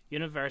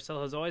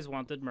 Universal has always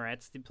wanted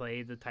Moretz to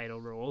play the title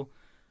role,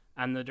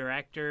 and the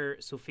director,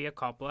 Sofia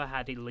Coppola,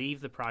 had to leave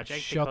the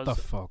project Shut the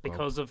fuck up.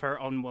 because of her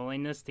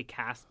unwillingness to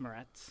cast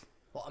Moretz.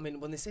 Well, I mean,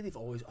 when they say they've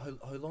always...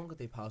 How long could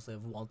they possibly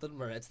have wanted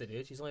Moretz to do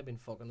it? She's only been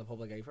fucking the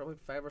public eye for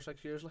about 5 or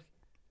 6 years, like.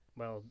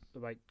 Well,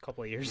 about a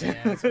couple of years.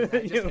 Yeah, so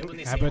I just, when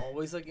they Yeah, say but-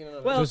 always, like, you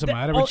know... Well, Doesn't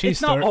matter, when she's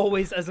it's not 30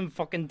 always as in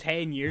fucking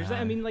 10 years.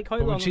 I mean, like, how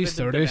But long when she's have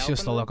they 30, been she'll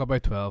still developing look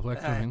about 12.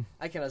 Like, I mean.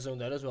 I kind of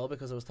zoned out as well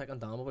because I was taking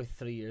down about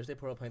 3 years. They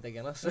pour a pint of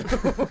Guinness.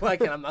 I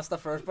kind of missed the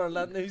first part of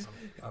that news.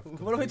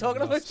 What are we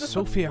talking about?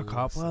 Sophia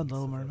Coppola,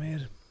 Little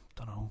Mermaid.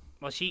 Don't know.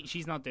 Well,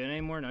 she's not doing it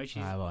anymore now.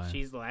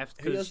 She's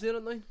left. Who else 'cause, doing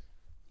it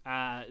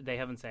now? they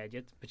haven't said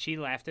yet, but she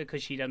left it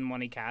because she didn't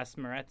want to cast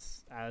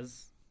Moretz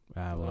as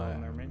Well, Little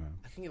Mermaid.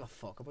 I can't give a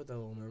fuck about the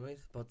Little Mermaid,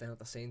 but then at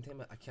the same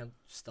time, I can't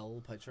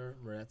still picture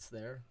Moretz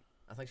there.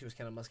 I think she was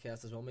kind of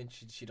miscast as well. I mean,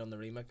 she done the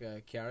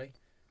remake Carrie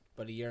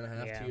about a year and a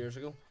half, 2 years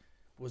ago.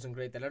 Wasn't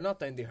great. They're not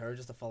down to her,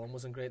 just the film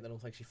wasn't great. I don't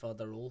think she filled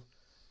the role.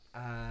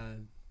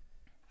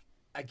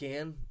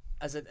 Again,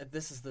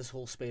 this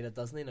whole spate at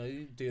Disney now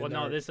doing. Well,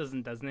 no, this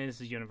isn't Disney.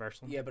 This is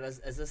Universal. Yeah, but is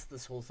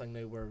this whole thing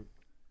now where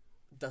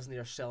Disney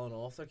are selling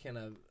off their kind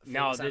of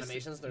No, famous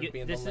animations? They're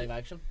being this done live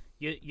action.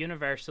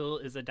 Universal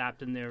is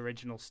adapting the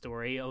original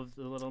story of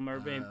The Little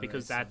Mermaid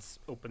because right, so- that's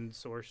open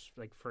source,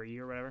 like free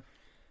or whatever.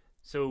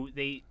 So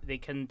they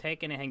can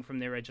take anything from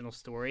the original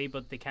story,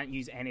 but they can't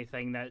use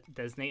anything that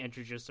Disney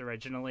introduced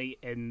originally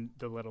in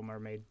The Little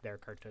Mermaid, their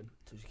cartoon.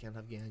 So you can't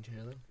have Gay and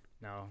Jenna then?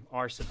 No,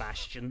 or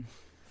Sebastian.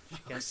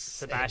 Fuck's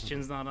sake.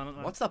 Sebastian's not on it.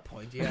 What's the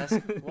point, you ask?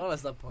 What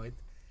is the point?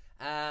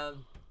 I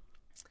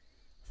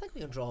think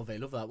we can draw a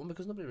veil over that one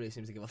because nobody really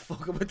seems to give a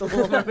fuck about the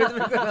Little Mermaid, to be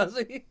quite honest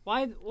with you.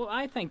 Why? Well,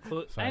 I think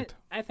Fact.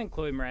 I think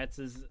Chloe Moretz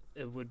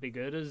would be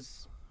good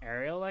as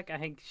Ariel. Like, I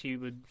think she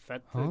would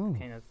fit the Oh.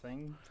 kind of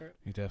thing for it.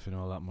 You definitely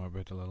know a lot more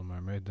about the Little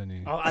Mermaid than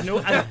you. Oh, I know.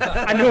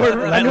 I know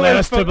her. I know Let her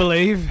us to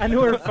believe. I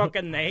know her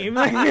fucking name.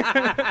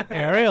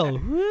 Ariel.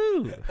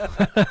 Woo.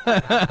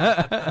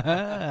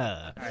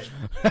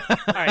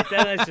 Alright,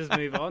 then let's just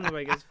move on.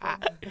 Nobody gives a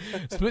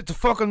fuck. To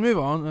fucking move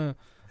on.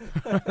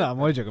 I'm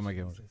only joking, my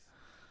game.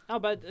 Oh,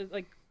 but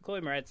like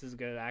Chloe Moretz is a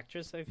good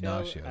actress. I feel.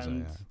 No, she is.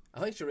 and I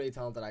think she's a really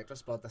talented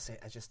actress, but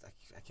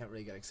I can't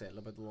really get excited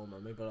about the Little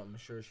Mermaid. But I'm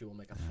sure she will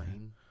make a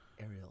fine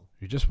Ariel.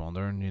 You're just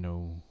wondering,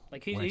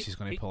 like when she's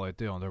going to pull out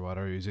the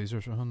underwater Uzis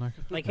or something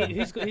like.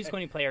 who's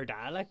going to play her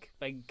dad? Like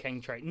King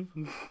Triton.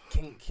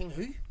 King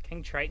who?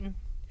 King Triton.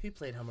 Who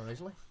played him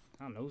originally?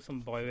 I don't know, some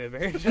boy with a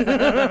beard.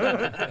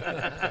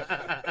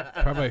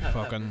 Probably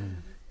fucking,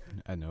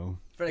 I know,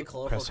 Very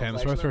colourful. Chris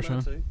Hemsworth or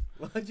something.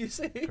 What did you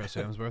say? Chris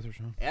Hemsworth or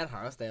something. Ed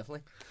Harris,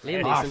 definitely.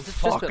 Liam Ah, Neeson. Just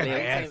fucking put Liam.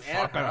 Ed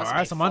fucking Harris.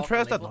 I'm fucking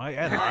interested unbelievable. now.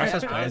 Ed Harris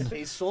is playing.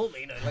 He sold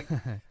me now. Like,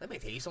 let me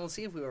tell you something.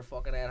 See if we were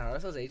fucking Ed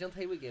Harris as agent,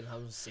 hey, we could have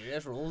some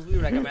serious roles. We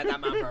recommend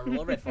that man for a role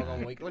every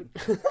fucking week. Like.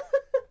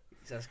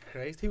 Jesus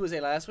Christ. Who was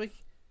he last week?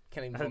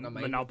 Can't even fucking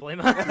mind. Monopoly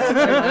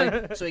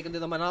Man. So he can do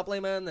the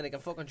Monopoly Man, then he can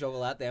fucking juggle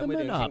that. Then we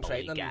do King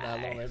Triton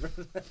and Long River.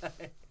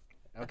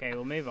 Okay,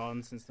 we'll move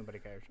on since nobody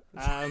cares.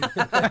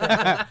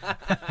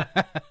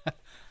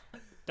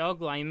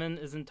 Doug Liman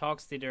is in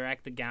talks to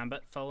direct the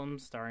Gambit film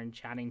starring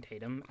Channing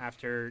Tatum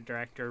after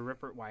director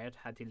Rupert Wyatt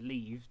had to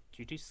leave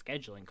due to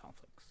scheduling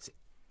conflicts.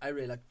 I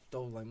really like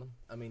Doug Liman.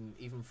 I mean,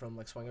 even from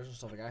like Swingers and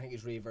stuff like that, I think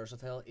he's really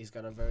versatile. He's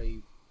got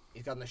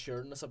an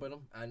assuredness about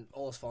him, and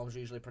all his films are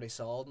usually pretty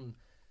solid and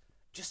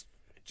just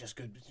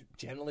good,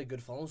 generally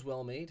good films,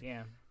 well made.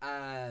 Yeah.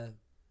 I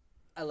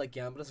like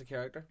Gambit as a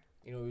character.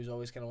 You know, he was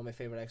always kind of one of my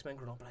favourite X-Men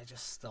growing up, but I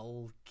just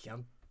still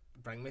can't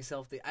bring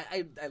myself to...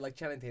 I like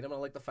Channing Tatum, and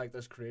I like the fact that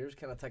his career's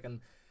kind of taken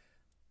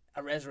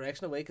a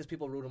resurrection away, because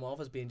people wrote him off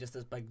as being just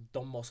this big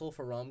dumb muscle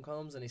for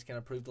rom-coms, and he's kind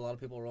of proved a lot of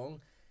people wrong.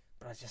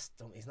 But I just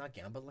don't... He's not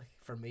Gambit, like,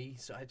 for me,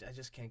 so I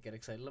just can't get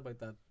excited about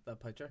that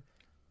picture.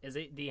 Do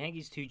you think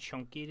he's too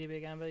chunky to be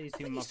Gambit? He's I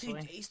too think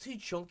muscly? he's too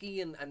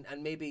chunky, and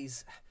maybe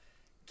he's...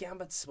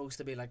 Gambit's supposed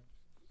to be, like,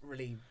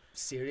 really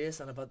serious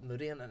and a bit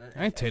moody, and I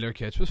think Taylor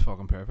Kitsch was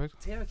fucking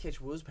perfect. Taylor Kitsch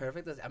was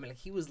perfect. I mean, like,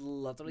 he was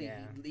literally,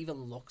 Yeah. he even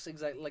looks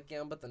exactly like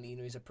Gambit, and you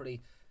know, he's a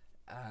pretty,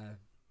 I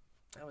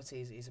would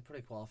say he's a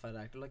pretty qualified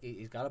actor. Like,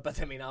 he's got it, but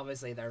I mean,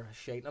 obviously they're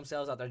shitting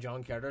themselves at their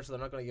John Carter, so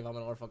they're not going to give him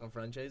another fucking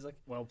franchise. Like,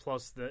 Well,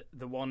 plus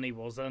the one he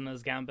was in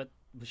as Gambit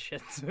was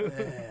shit.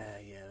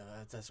 yeah,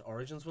 that's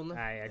Origins, wasn't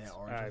it?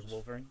 Origins was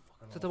Wolverine.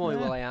 fucking Is that the awful. one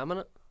with Will.i.am in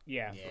it?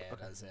 Yeah. Yeah,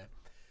 that's it.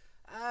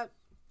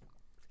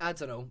 I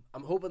don't know.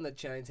 I'm hoping that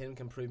Channing Tatum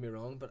can prove me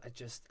wrong, but I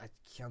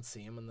can't see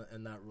him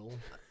in that role.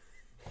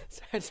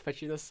 So I just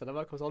picture the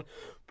cinema comes on.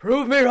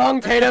 Prove me wrong,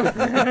 Tatum.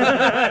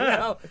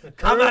 No,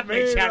 come at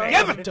me, Channing.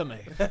 Give it to me.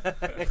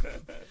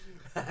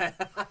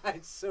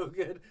 It's so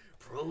good.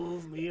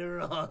 Prove me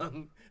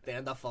wrong. The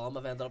end of the film,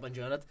 I've ended up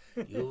enjoying it.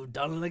 You've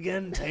done it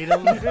again,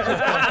 Tatum. God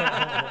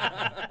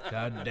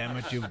damn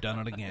it, you've done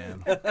it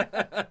again.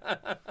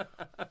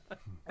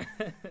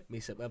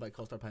 Me sit by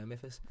custard pie in my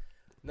face.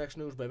 Next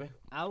news, baby.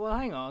 Well,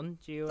 hang on.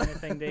 Do you have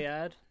anything to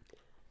add?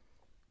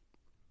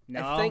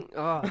 No. I think.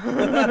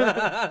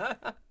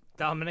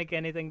 Dominic,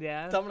 anything to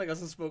add? Dominic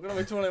hasn't spoken in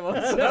about 20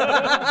 months.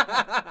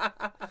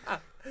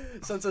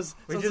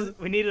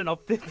 We need an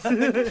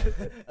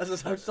update. As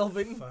his heart still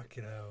beating.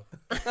 Fucking hell.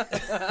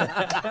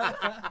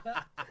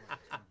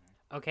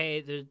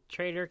 Okay, the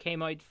trailer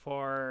came out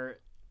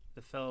for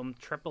the film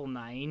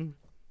 999,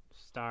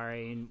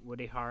 starring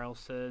Woody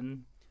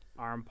Harrelson,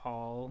 Aaron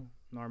Paul,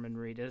 Norman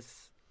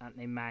Reedus,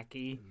 Anthony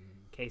Mackie,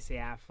 Casey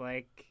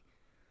Affleck,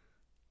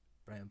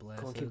 Brian Bless.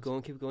 Go on,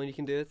 keep going. You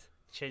can do it.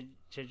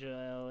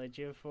 Chiwetel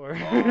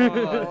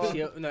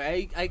Ejiofor. No,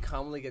 I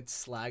commonly get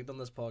slagged on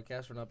this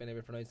podcast for not being able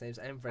to pronounce names.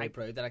 I'm very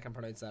proud that I can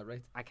pronounce that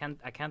right. I can't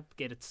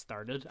get it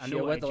started. I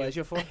know Chiwetel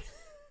Ejiofor.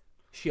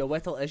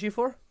 Chiwetel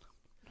Ejiofor.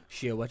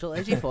 Chiwetel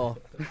Ejiofor.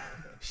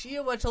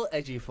 Chiwetel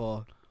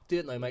Ejiofor. Do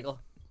it now, Michael.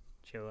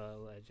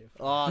 Chiwetel Ejiofor.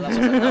 Oh,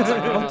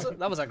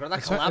 that was a good. That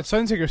It collapsed.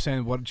 sounds like you're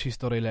saying, what did she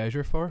study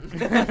leisure for?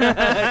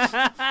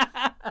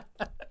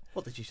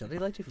 What did you study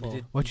leisure for?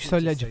 What'd you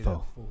study leisure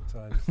for? 4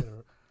 times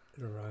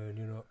in a row, and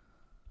you're not.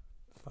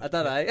 I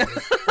don't know.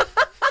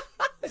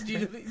 Do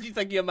you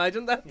think you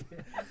imagined that?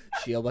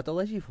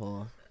 Chiwetel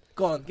Ejiofor.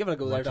 Go on, give it a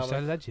go there, What'd you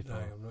study Dominic. leisure No,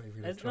 for? I'm not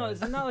even going to No, try.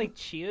 isn't that like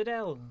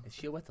Chiwetel? It's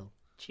Chiwetel.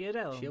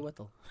 Chiwetel.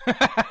 Chiwetel.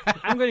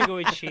 I'm going to go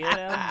with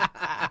Chiwetel.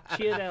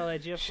 Chiwetel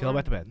Ejiofor. She'll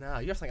wet the bed. Nah,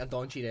 you're thinking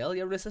Don Cheadle,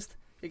 you racist.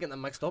 You're getting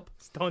them mixed up.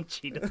 It's Don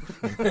Cheadle.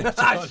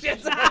 Ah,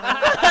 shit!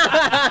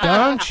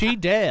 Don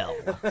Cheadle.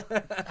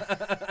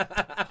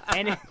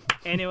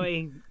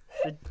 Anyway,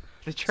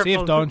 the triple... See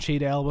if Don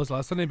Cheadle was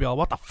listening, he'd be all,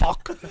 what the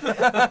fuck?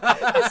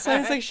 It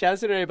sounds like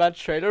Shazzy in a bad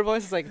trailer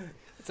voice. It's like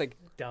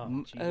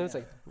Don and it's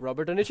like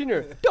Robert Downey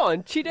Jr.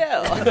 Don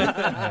Cheadle.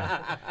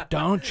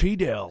 Don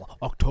Cheadle,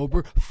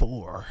 October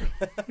 4.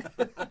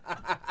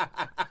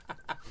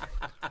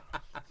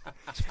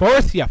 It's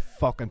 4th, you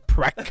fucking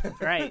prick.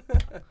 Right.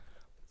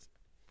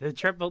 The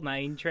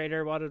 999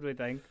 trailer, what did we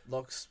think?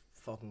 Looks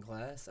fucking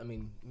class. I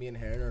mean, me and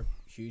Heron are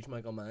huge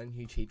Michael Mann,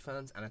 huge Heat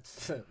fans, and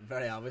it's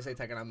very obviously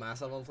taking a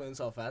massive influence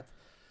off that.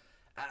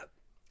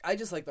 I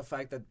just like the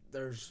fact that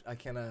there's a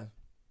kind of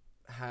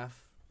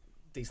half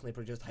decently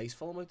produced heist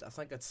film out. I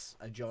think it's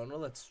a genre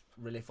that's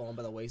really fallen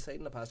by the wayside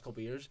in the past couple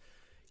of years.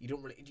 You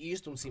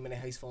just don't see many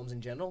heist films in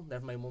general,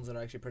 never mind ones that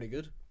are actually pretty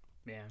good.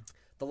 Yeah.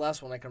 The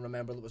last one I can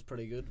remember that was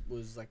pretty good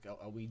was like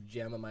a wee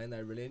gem of mine that I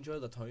really enjoy,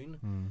 The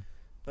Town.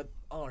 But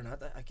other than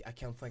that, I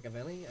can't think of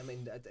any. I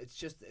mean, it's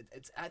just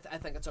I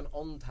think it's an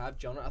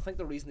untapped genre. I think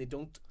the reason they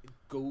don't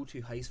go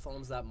to heist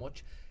films that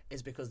much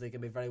is because they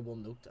can be very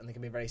one note and they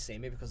can be very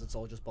samey because it's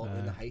all just built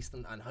in the heist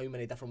and how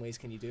many different ways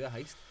can you do a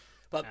heist.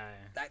 But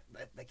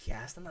the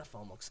cast in that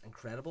film looks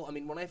incredible. I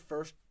mean, when I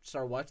first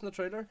started watching the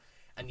trailer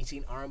and you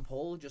seen Aaron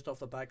Paul just off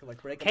the back of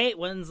like breaking. Kate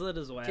Winslet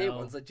as well. Kate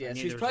Winslet, yeah, I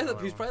knew she's there was probably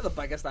another he's probably the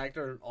biggest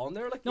actor on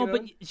there. Like, No, you know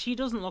but what I mean? she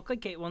doesn't look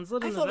like Kate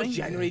Winslet. I in thought the it was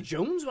thing. January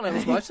Jones when I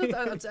was watching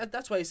it.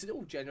 That's why I said,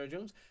 "Oh, January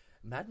Jones,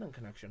 Madman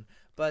connection."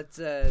 But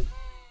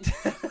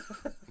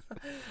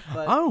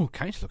Oh,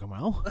 Kate's looking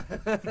well.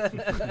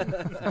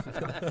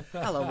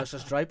 hello, Mr.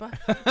 Striper.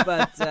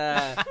 But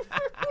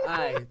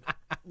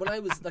when I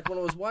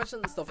was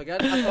watching stuff again,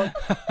 I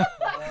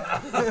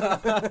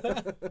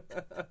thought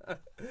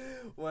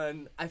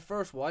when I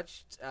first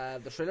watched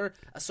the trailer,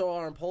 I saw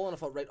Aaron Paul and I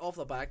thought right off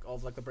the back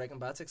of like the Breaking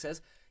Bad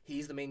success,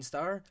 he's the main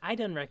star. I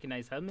didn't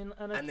recognize him in it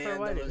And for a then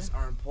while. there was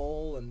Aaron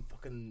Paul and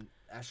fucking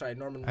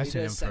Norman I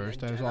seen him Reedus and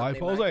first. I was Anthony like,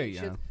 Paul's Mackie like, and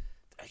shit.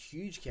 yeah. A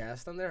huge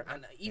cast in there,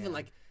 and even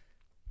like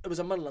it was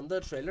a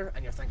Melinda trailer,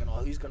 and you're thinking,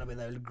 oh, who's going to be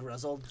the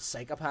grizzled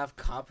psychopath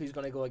cop who's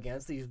going to go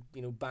against these,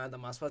 band of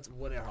misfits?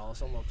 Woody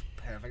Harrelson looks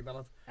perfect in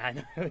it. I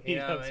know, he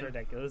Yeah, looks man.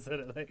 ridiculous in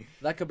it. Like.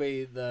 That could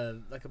be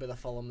the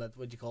film that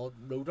would you call it?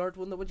 Road Art,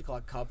 wouldn't it? Would you call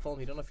it cop film?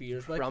 He done a few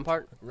years back.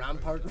 Rampart.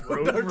 Rampart.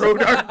 Road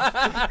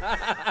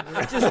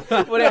art. Just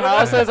Woody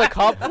Harrelson as a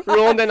cop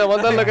rolling down the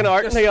window looking at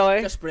art in the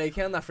alley. Just spray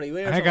can that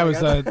freeway. Or I think I was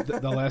something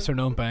like the lesser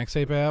known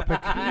Banksy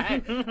biopic.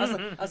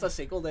 that. That's the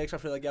sequel to Extra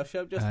for the Gift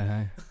Shop. Just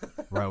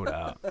Road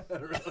out.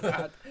 Road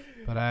Art.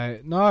 But I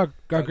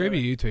agree with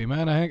you too,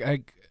 man. I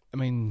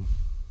mean,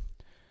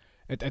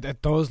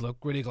 it does look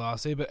really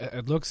glossy, but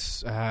it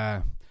looks.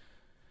 I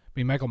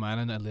mean, Michael Mann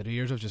in later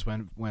years have just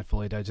went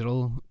fully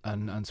digital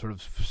and sort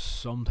of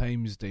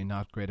sometimes they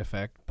not great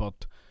effect,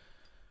 but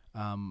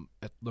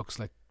it looks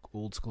like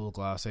old school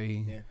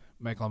glossy. Yeah.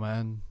 Michael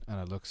Mann,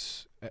 and it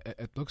looks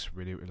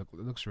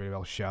really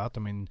well shot. I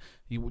mean,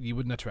 you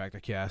wouldn't attract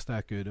a cast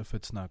that good if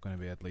it's not going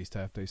to be at least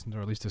half decent,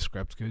 or at least the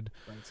script's good.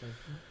 Right, so.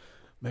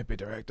 Maybe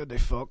directed they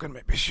fucking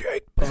maybe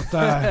shit, but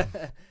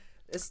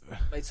This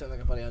might sound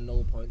like a very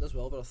null point as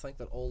well, but I think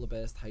that all the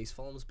best heist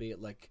films, be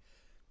it like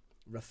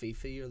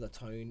Rafifi or The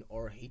Town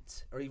or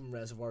Heat or even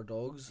Reservoir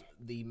Dogs,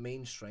 the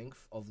main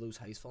strength of those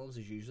heist films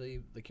is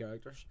usually the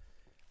characters.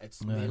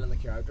 It's nailing the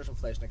characters and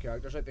fleshing the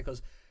characters out,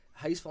 because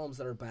heist films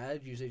that are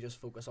bad usually just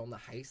focus on the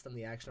heist and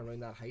the action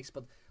around that heist,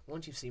 but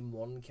once you've seen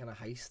one kind of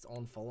heist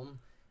on film,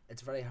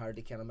 it's very hard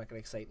to kind of make it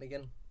exciting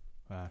again.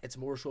 It's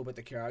more so about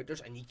the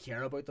characters, and you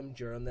care about them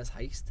during this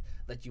heist,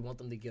 that you want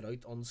them to get out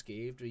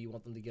unscathed, or you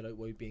want them to get out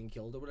without being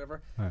killed or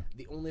whatever.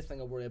 The only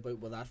thing I worry about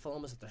with that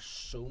film is that there's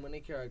so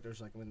many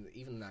characters. Like, I mean,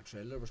 even in that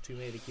trailer, there was too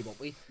many to keep up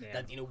with.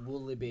 That,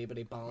 will they be able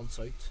to balance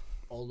out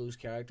all those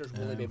characters?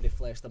 Will they be able to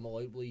flesh them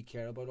all out? Will you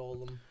care about all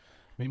of them?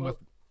 I mean,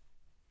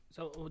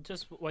 So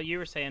just what you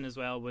were saying as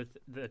well with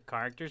the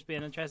characters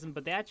being interesting,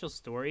 but the actual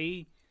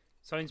story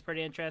sounds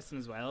pretty interesting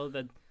as well.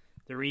 That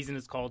the reason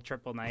it's called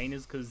 999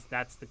 is because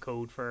that's the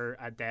code for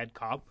a dead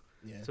cop.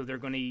 Yeah. So they're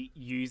going to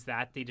use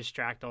that to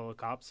distract all the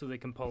cops so they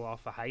can pull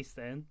off a heist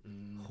then.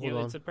 Hold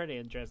on. It's a pretty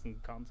interesting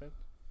concept.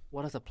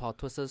 What if the plot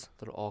twist is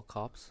they're all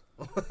cops?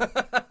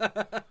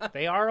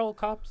 They are all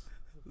cops.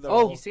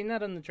 Oh. You seen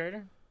that in the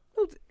trailer?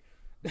 No,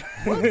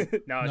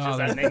 No, it's just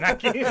that name.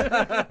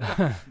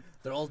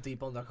 They're all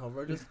deep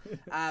undercover. Just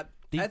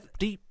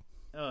deep.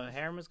 Oh,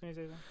 Harem was going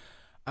to say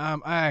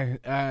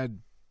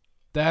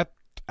that?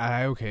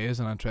 Okay is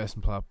an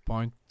interesting plot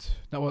point.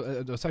 No, well,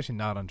 it's actually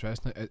not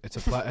interesting. It's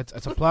a plot.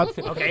 It's a plot.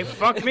 Okay,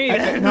 fuck me.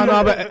 No,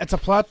 but it's a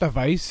plot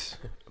device.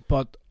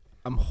 But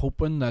I'm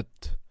hoping that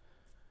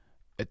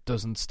it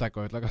doesn't stick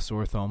out like a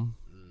sore thumb.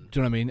 Do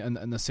you know what I mean?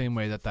 In the same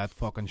way that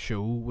fucking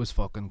show was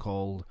fucking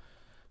called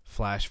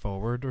Flash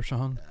Forward or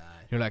something.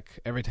 You're like,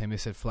 every time they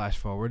said flash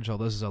forward, so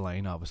this is a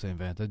line obviously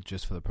invented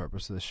just for the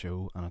purpose of the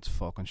show, and it's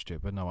fucking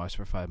stupid. And I watched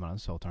for 5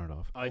 minutes, so I'll turn it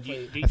off. Oh,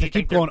 do If they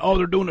keep going,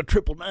 they're doing a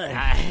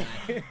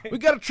 999. We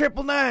got a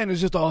 999.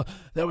 It's just all,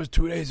 that was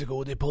 2 days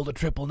ago, they pulled a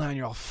 999.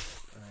 You're all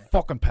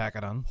fucking pack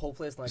it on.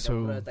 hopefully it's like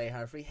So- a Die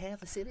Hard free.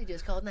 Half the city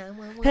just called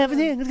 911.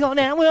 Everything's going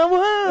down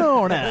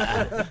well.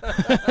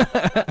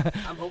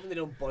 I'm hoping they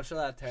don't butcher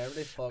that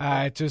terribly. Fuck.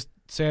 I just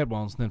say it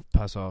once and then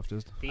pass off.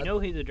 Just Do you know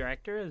who the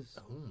director is?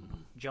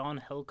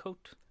 John Hillcoat.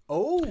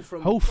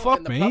 From Oh, fuck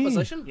fucking The me.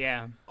 Proposition?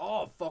 Yeah.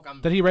 Oh fuck!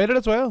 did he write it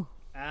as well?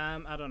 I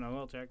don't know.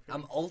 I'll check.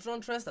 I'm ultra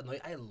interested. Now,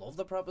 I love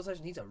The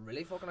Proposition. He's a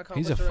really fucking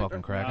accomplished He's a director.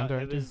 fucking cracking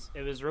director.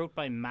 It was wrote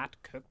by Matt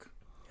Cook.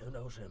 Who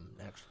knows him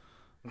next?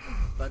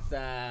 But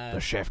The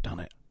chef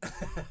done it.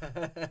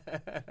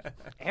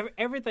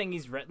 Everything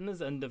he's written is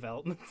in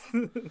development.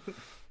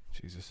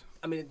 Jesus.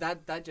 I mean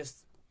that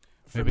just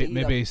for Maybe me,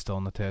 maybe he's still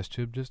in the test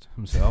tube just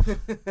himself.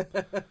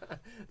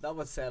 that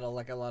would settle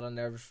like a lot of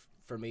nerves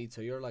for me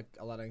too, or like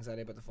a lot of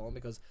anxiety about the film,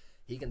 because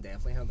he can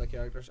definitely handle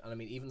characters. And I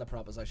mean, even The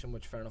Proposition,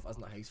 which fair enough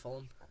isn't a heist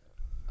film,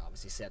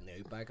 obviously set in the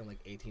outback in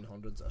like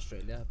 1800s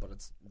Australia, but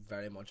it's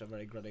very much a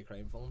very gritty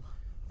crime film.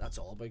 That's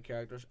all about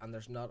characters, and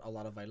there's not a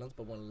lot of violence,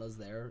 but when it is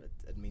there,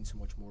 it means so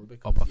much more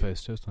because Up a you-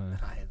 face, just Aye,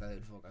 that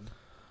fucking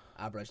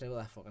Aboriginal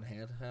with that fucking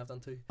head I have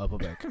done too. up a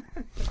back.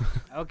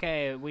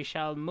 Okay, we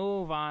shall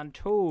move on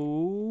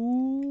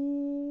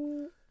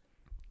to.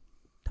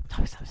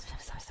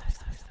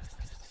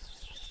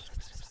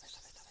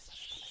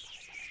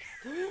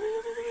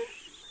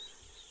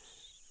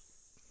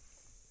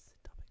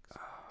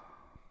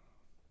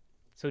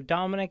 So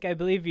Dominic, I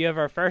believe you have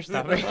our first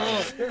topic.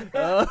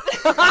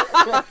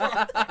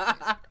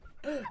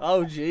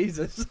 Oh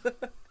Jesus,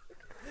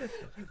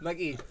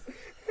 Mickey,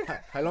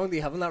 how long do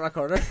you have in that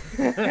recorder?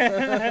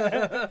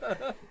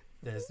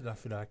 There's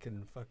nothing I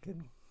can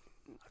fucking.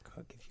 I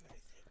can't give you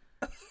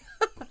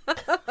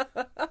anything.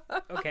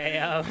 Okay,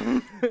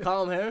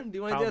 Calm here. Do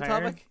you want to do a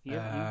Colin, topic?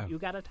 you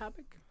got a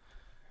topic?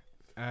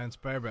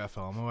 Inspired by a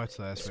film I watched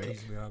last week.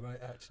 Excuse me, I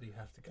might actually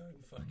have to go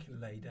and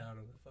fucking lay down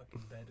on the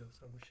fucking bed or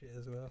some shit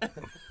as well.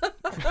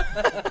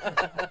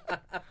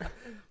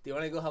 Do you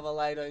want to go have a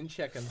lie down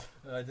chicken?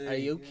 I do. Are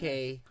you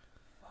okay?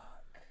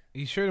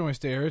 You sure don't want to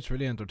stay here? It's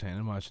really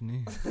entertaining watching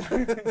you.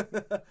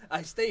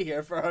 I stay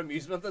here for our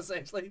amusement,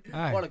 essentially.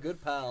 Aye. What a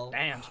good pal.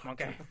 Damn,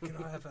 monkey.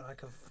 Can I have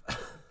like a?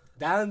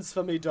 Dance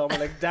for me,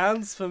 Dominic.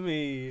 Dance for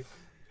me.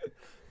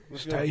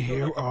 Stay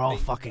here or I'll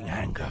fucking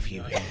handcuff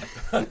you here.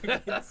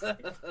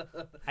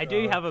 I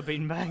do have a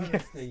beanbag.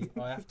 Honestly,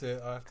 I have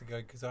to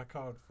go because I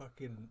can't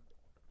fucking.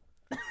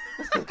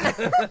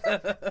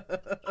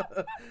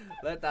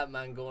 Let that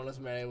man go on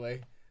his merry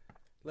way.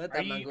 Let Are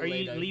that man you go are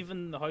lay you down.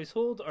 leaving the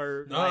household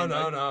or No, lying no,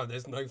 down? no.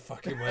 There's no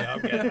fucking way I'm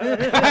getting.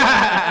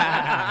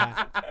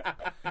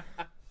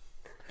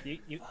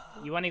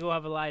 You want to go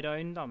have a lie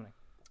down, Dominic?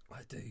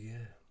 I do,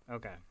 yeah.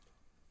 Okay.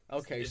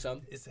 Okay,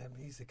 son. Is there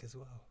music as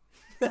well?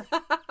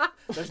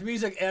 There's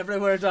music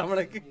everywhere,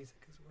 Dominic. Music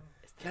as well.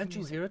 Can't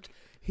you hear it?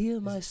 Hear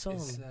my song.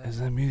 Is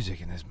there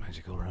music in this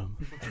magical room?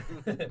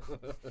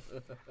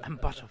 And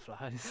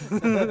butterflies.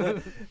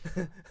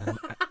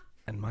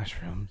 And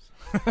mushrooms.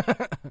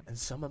 And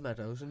summer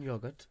meadows and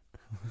yogurt.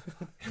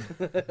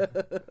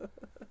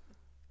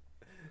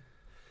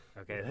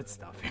 Okay, let's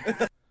stop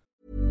here.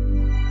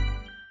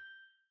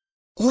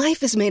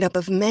 Life is made up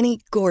of many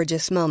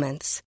gorgeous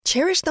moments.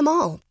 Cherish them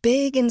all,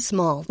 big and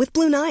small, with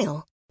Blue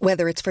Nile.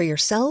 Whether it's for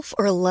yourself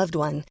or a loved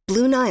one,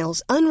 Blue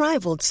Nile's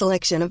unrivaled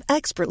selection of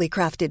expertly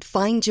crafted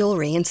fine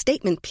jewelry and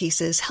statement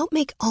pieces help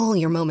make all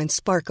your moments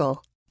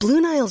sparkle.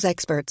 Blue Nile's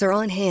experts are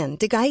on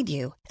hand to guide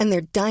you, and their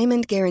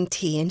diamond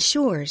guarantee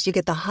ensures you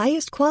get the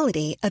highest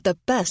quality at the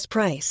best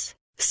price.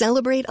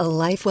 Celebrate a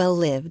life well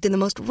lived in the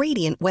most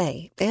radiant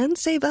way and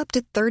save up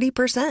to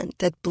 30%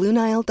 at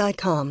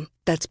BlueNile.com.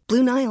 That's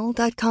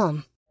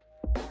BlueNile.com.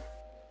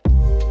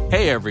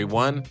 Hey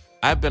everyone,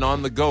 I've been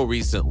on the go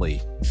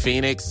recently.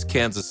 Phoenix,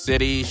 Kansas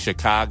City,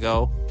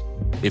 Chicago.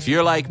 If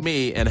you're like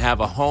me and have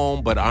a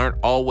home but aren't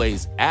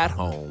always at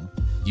home,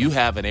 you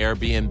have an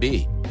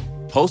Airbnb.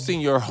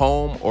 Hosting your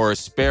home or a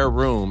spare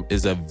room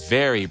is a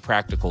very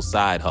practical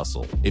side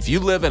hustle. If you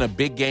live in a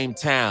big game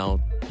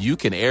town, you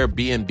can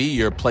Airbnb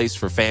your place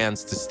for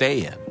fans to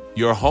stay in.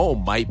 Your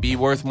home might be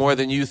worth more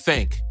than you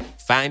think.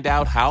 Find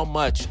out how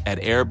much at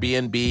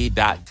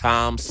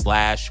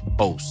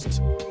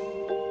airbnb.com/host.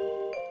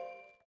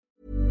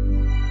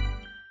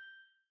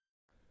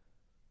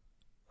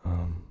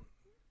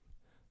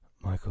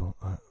 Michael,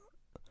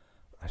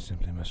 I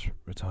simply must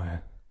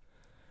retire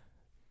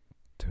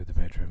to the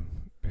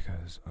bedroom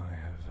because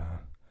I've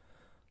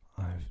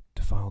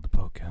defiled the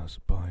podcast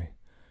by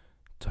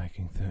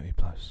taking 30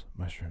 plus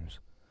mushrooms.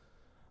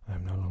 I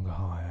am no longer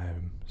high, I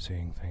am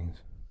seeing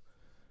things.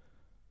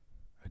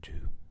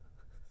 Adieu.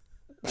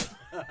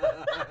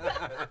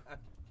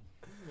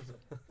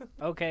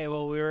 Okay,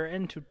 well, we were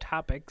into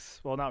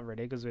topics. Well, not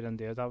really, because we didn't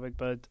do a topic,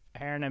 but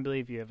Aaron, I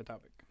believe you have a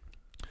topic.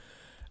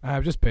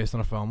 Just based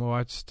on a film I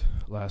watched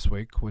last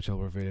week, which I'll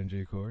reveal in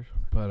due course.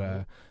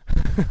 But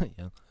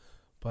yeah.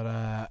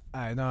 But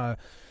I know.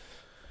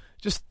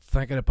 Just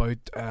thinking about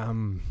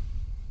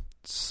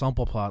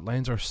simple plot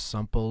lines or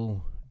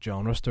simple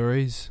genre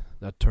stories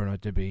that turn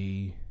out to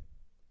be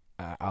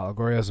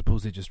allegory as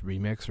opposed to just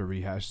remakes or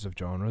rehashes of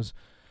genres.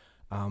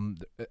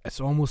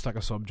 It's almost like a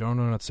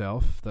subgenre in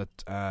itself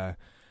that a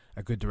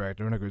good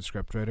director and a good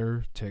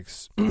scriptwriter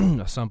takes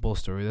a simple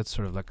story that's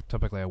sort of like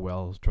typically a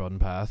well-trodden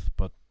path,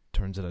 but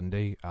turns it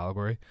into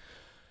allegory.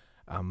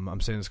 I'm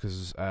saying this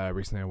because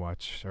recently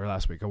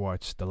last week I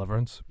watched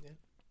Deliverance,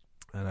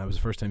 and it was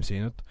the first time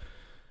seeing it.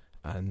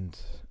 And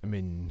I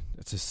mean,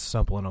 it's a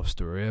simple enough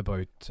story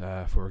about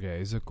 4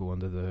 guys that go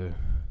into the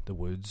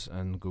woods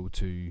and go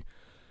to.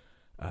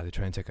 They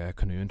try and take a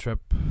canoeing trip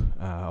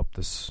up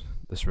this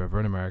river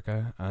in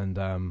America, and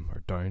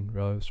or down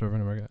really this river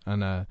in America,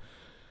 and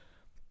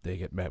they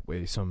get met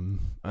with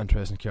some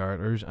interesting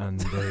characters,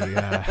 and they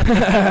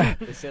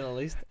To say the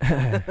least.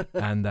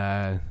 and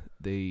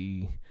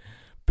they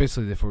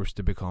basically they're forced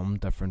to become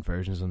different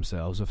versions of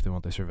themselves if they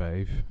want to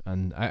survive.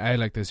 And I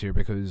like this here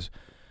because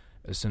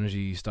as soon as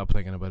you stop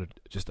thinking about it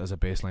just as a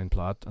baseline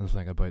plot and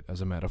think about it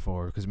as a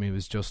metaphor, because I mean it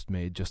was just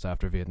made just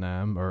after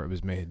Vietnam, or it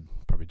was made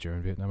probably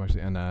during Vietnam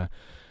actually, and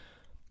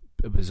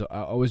it was,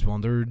 I always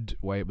wondered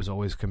why it was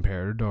always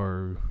compared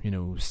or, you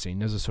know,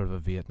 seen as a sort of a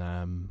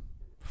Vietnam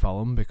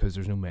film, because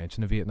there's no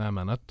mention of Vietnam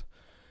in it.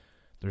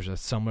 There's a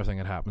similar thing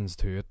that happens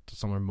to it, a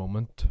similar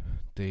moment,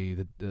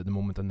 the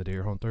moment in The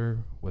Deer Hunter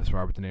with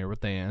Robert De Niro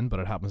at the end, but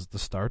it happens at the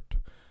start.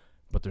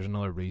 But there's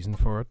another reason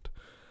for it,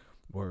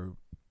 where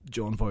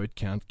John Voight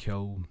can't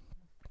kill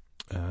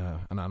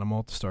an animal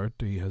at the start.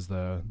 He has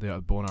the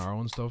bow and arrow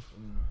and stuff.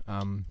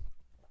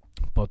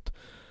 But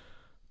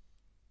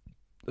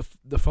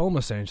the film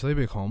essentially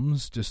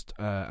becomes just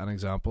an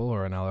example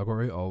or an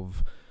allegory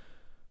of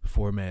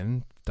four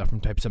men,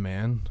 different types of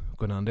men,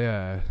 going into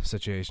a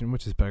situation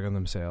which is bigger than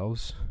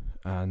themselves,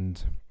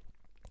 and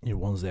you know,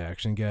 one's the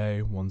action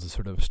guy, one's the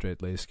sort of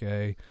straight-laced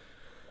guy,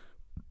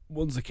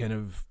 one's the kind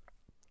of,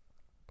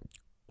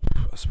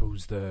 I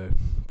suppose, the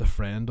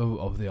friend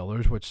of the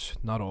others, which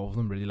not all of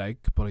them really like,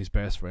 but he's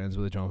best friends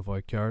with the John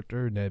Voight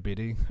character, Ned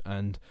Beatty,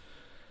 and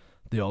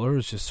the other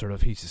is just sort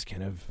of, he's just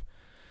kind of,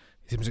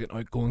 he seems like an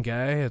outgoing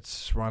guy.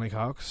 It's Ronnie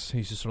Cox.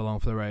 He's just sort of along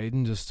for the ride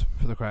and just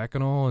for the crack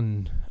and all,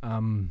 and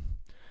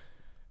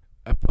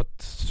but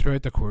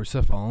throughout the course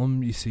of the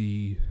film, you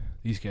see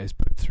these guys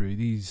put through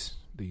these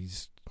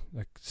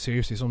like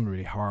seriously some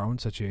really harrowing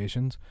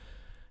situations,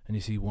 and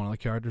you see one of the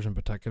characters in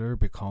particular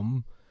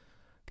become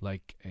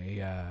like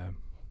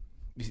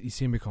you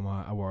see him become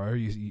a warrior.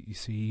 You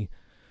see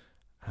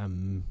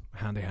hand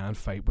to hand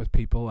fight with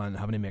people and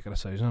having to make a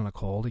decision on a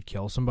call to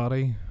kill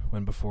somebody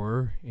when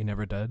before he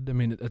never did. I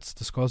mean, it's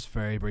discussed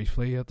very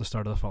briefly at the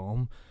start of the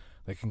film,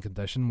 like in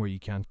Condition, where you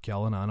can't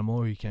kill an animal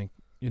or you can't,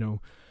 you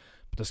know,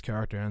 but this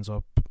character ends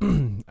up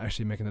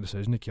actually making the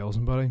decision to kill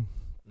somebody.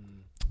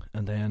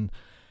 And then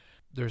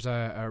there's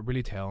a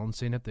really telling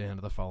scene at the end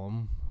of the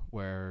film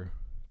where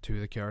two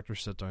of the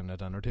characters sit down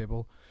at a dinner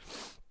table.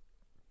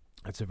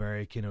 It's a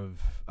very kind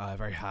of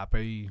very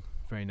happy,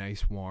 very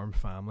nice, warm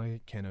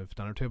family kind of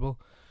dinner table,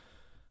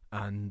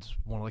 and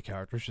one of the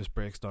characters just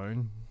breaks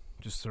down,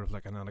 just sort of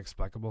like an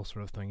inexplicable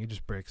sort of thing. He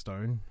just breaks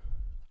down,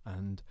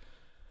 and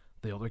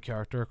the other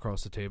character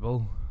across the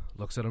table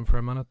looks at him for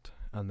a minute,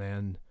 and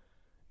then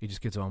he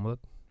just gets on with it.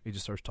 He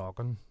just starts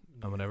talking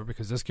and whatever,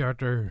 because this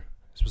character,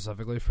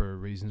 specifically for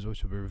reasons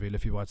which will be revealed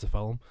if you watch the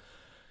film,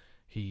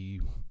 he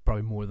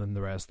probably more than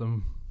the rest of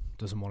them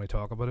doesn't want to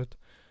talk about it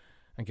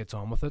and gets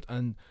on with it.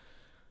 And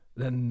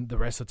then the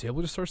rest of the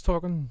table just starts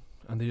talking,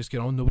 and they just get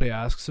on. Nobody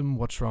asks him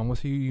what's wrong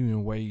with you, you know,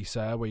 why you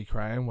sad, why you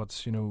crying,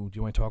 what's, you know, do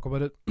you want to talk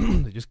about it?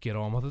 They just get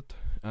on with it.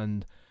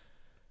 And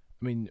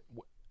I mean,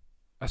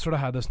 I sort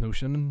of had this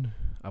notion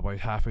about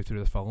halfway through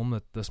the film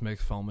that this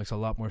film makes a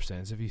lot more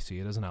sense if you see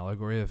it as an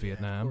allegory of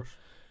Vietnam. Of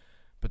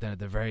but then at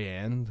the very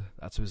end,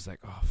 that's what it's like,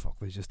 oh fuck,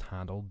 they just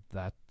handled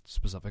that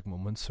specific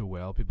moment so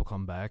well. People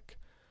come back,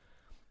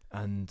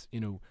 and you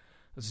know,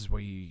 this is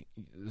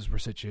where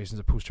situations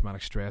of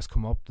post-traumatic stress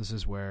come up. This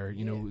is where,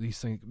 you know, these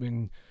things, I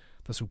mean,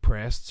 this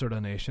oppressed sort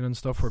of nation and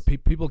stuff, where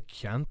people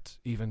can't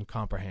even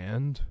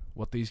comprehend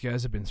what these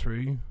guys have been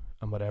through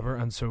and whatever,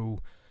 and so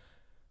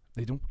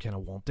they don't kind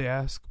of want to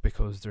ask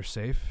because they're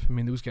safe. I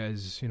mean, those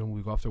guys, you know,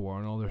 we go off to war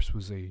and all, they're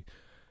supposed to,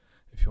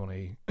 if you want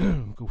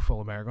to go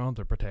full American,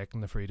 they're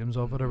protecting the freedoms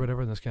of it or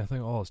whatever, and this kind of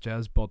thing, all it's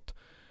jazz, but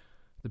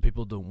the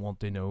people don't want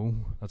to know.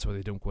 That's why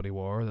they don't go to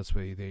war. That's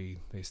why they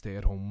stay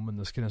at home and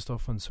this kind of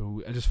stuff. And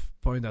so I just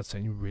found that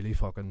scene really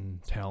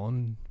fucking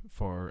telling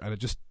and it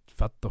just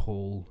fit the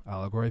whole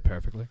allegory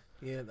perfectly.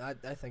 Yeah,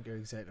 I think you're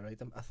exactly right.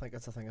 I think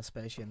it's a thing,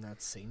 especially in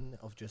that scene,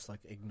 of just like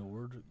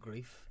ignored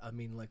grief. I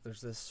mean, like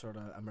there's this sort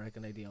of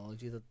American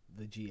ideology that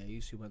the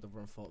GIs who went over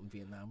and fought in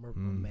Vietnam were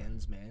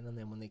men's men, and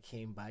then when they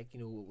came back, you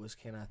know, it was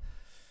kind of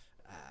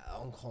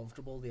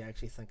uncomfortable. They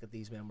actually think that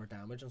these men were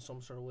damaged in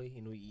some sort of way.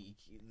 You know,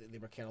 they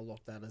were kind of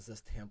looked at as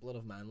this template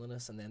of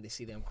manliness, and then they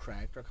see them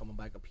cracked or coming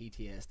back with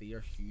PTSD or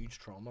huge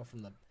trauma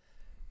from the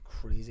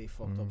crazy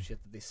fucked up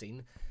shit that they've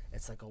seen.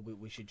 It's like, oh,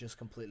 we should just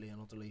completely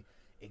and utterly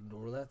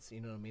ignore that,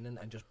 you know what I mean,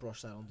 and just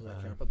brush that under the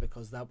carpet,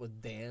 because that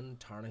would then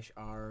tarnish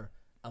our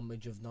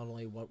image of not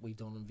only what we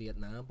done in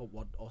Vietnam, but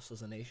what us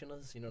as a nation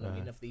is, you know what I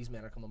mean. If these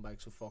men are coming back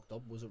so fucked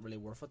up, was it really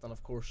worth it? And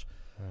of course,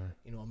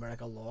 you know,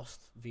 America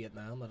lost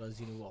Vietnam. That is,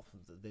 you know, well,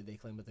 they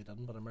claim that they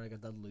didn't, but America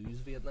did lose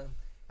Vietnam,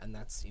 and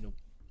that's, you know,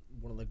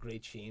 one of the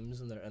great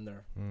shames in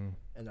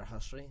their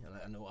history. And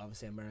I know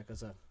obviously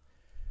America's a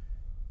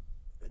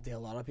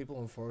lot of people,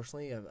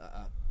 unfortunately,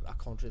 a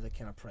country that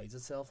kind of prides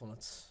itself on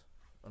its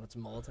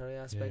military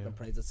aspect, and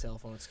prides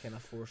itself on its kind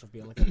of force of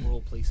being like a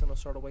world police in a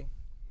sort of way.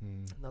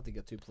 Not to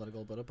get too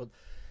political about it, but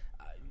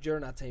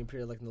during that time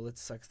period, like in the late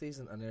 60s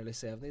and early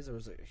 70s, there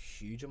was a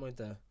huge amount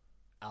of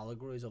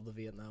allegories of the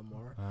Vietnam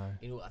War.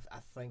 You know, I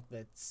think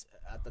that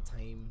at the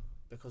time,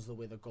 because of the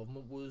way the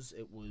government was,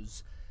 it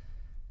was,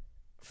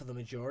 for the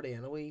majority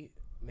anyway,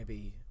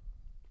 maybe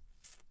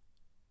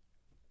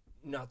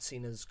not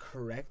seen as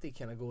correct. They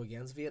kind of go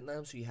against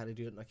Vietnam, so you had to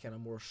do it in a kind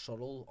of more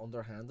subtle,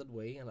 underhanded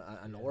way. And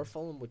another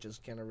film, which is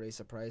kind of really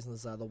surprising,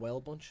 is The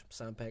Wild Bunch,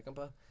 Sam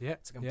Peckinpah. Yeah,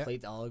 It's a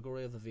complete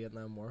allegory of the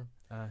Vietnam War.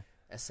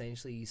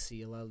 Essentially, you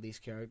see a lot of these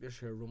characters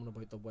who are roaming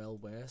about the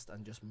Wild West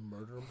and just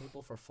murdering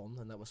people for fun,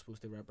 and that was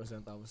supposed to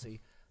represent,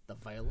 obviously, the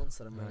violence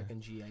that American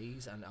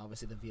GIs and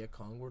obviously the Viet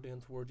Cong were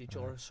doing towards each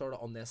other, sort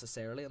of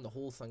unnecessarily. And the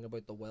whole thing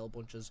about the Wild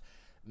Bunch's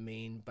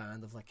main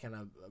band of like kind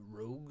of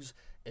rogues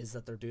is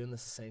that they're doing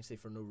this essentially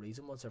for no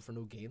reason whatsoever, for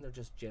no gain. They're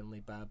just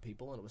generally bad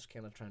people, and it was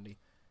kind of trying to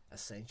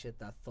accentuate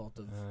that thought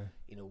of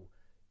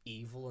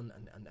evil and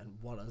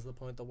what is the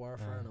point of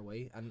warfare in a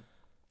way. And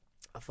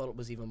I thought it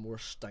was even more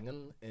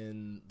stinging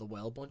in The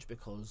Wild Bunch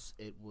because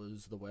it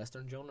was the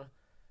Western genre,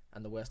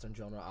 and the Western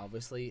genre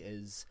obviously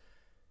is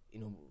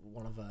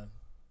one of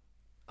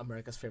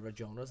America's favorite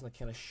genres, and it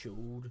kind of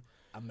showed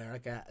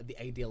America, the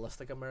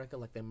idealistic America,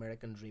 like the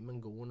American dream,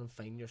 and going and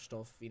find your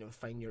stuff,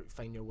 find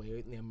your way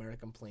out in the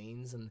American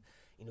plains, and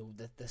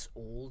that this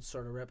old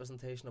sort of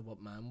representation of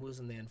what man was,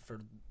 and then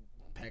for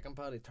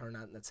Peckinpah to turn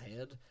that in its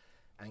head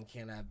and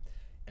kind of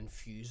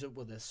infuse it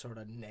with this sort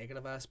of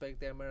negative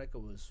aspect of America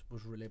was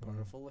really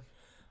powerful. Like.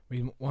 I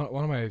mean,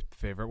 one of my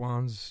favourite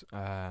ones,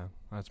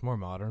 it's more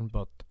modern,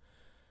 but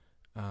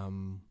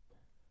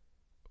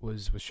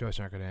was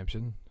Shawshank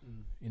Redemption,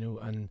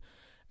 and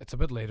it's a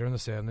bit later in the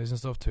 70s and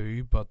stuff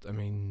too, but I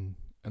mean,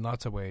 in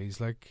lots of ways,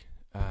 like,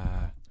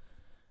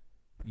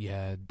 you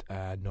had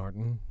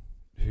Norton,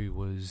 who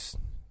was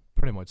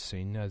pretty much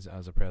seen as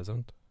a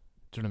president.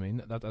 Do you know what I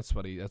mean? That's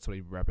what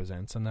he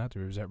represents in that. He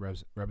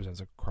represents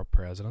a corrupt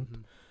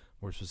president,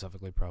 more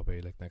specifically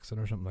probably like Nixon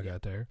or something like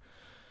that there.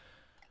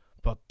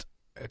 But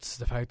it's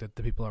the fact that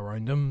the people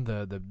around him,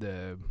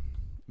 the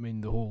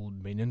whole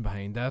meaning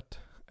behind that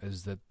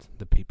is that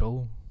the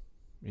people,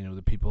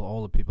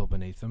 all the people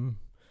beneath them,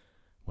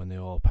 when they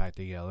all pack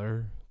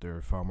together,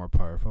 they're far more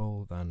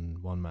powerful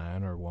than one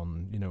man or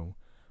one,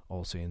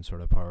 all-seeing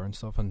sort of power and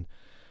stuff. And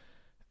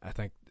I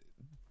think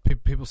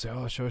people say,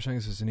 oh, Shawshank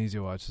is an easy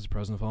watch, it's a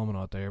present film and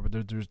out there,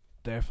 but there's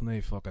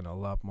definitely fucking a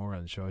lot more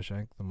in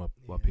Shawshank than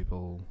what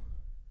people...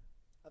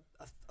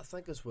 I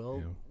think as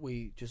well,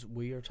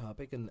 your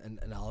topic and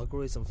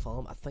allegories in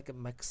film, I think it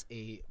makes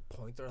a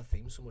point or a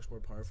theme so much more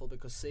powerful,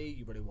 because say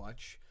you were to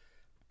watch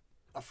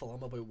a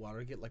film about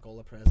Watergate, like All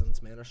the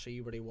President's Men, or say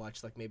you were to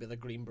watch like maybe The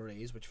Green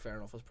Berets, which fair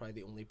enough was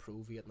probably the only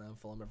pro-Vietnam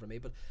film ever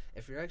made, but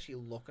if you're actually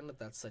looking at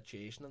that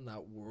situation in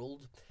that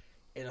world,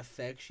 it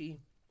affects you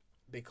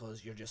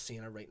because you're just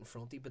seeing it right in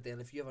front of you. But then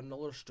if you have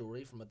another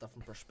story from a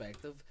different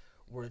perspective,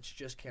 where it's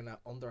just kind of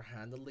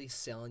underhandedly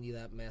selling you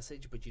that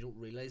message, but you don't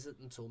realise it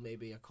until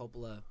maybe a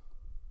couple of,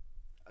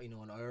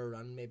 an hour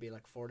run, maybe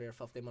like 40 or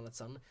 50 minutes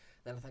in,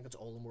 then I think it's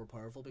all the more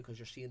powerful, because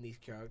you're seeing these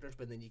characters,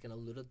 but then you can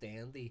allude at the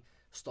end the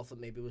stuff that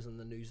maybe was in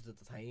the news at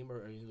the time,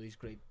 or these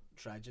great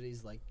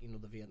tragedies like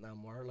the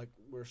Vietnam War, like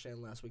we were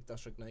saying last week,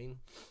 District 9.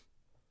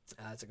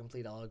 It's a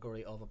complete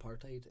allegory of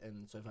apartheid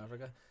in South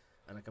Africa,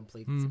 and a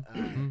complete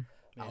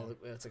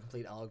it's a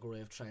complete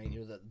allegory of trying,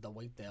 the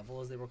white devil,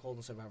 as they were called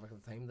in South Africa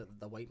at the time,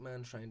 the white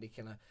man trying to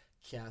kind of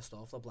cast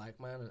off the black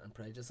man and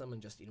prejudice him,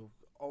 and just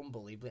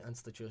unbelievably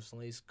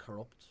institutionalized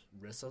corrupt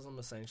racism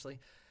essentially.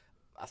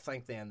 I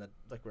think then that,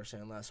 like we were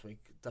saying last week,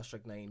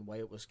 District 9, why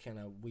it was kind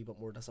of a wee bit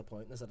more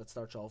disappointing is that it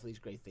starts off with these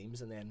great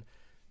themes, and then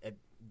it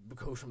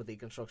goes from a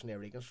deconstruction to a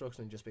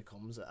reconstruction and just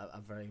becomes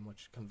a very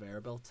much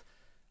conveyor belt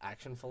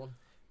action film.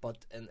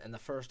 But in the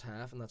first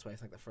half, and that's why I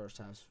think the first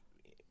half's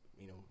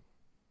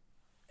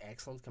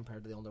excellent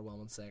compared to the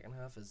underwhelming second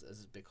half,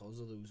 is because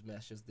of those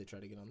messages they try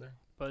to get on there.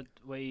 But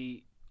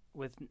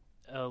with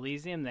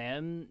Elysium,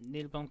 then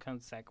Neil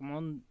Blomkamp's second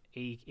one,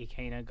 he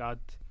kind of got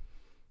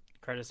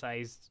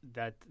criticized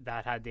that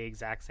had the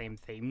exact same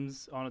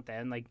themes on it.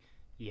 Then, like,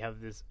 you have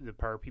the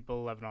poor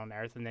people living on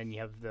Earth, and then you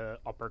have the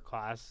upper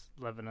class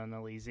living in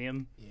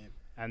Elysium,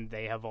 and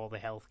they have all the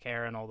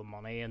healthcare and all the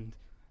money, and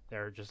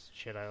they're just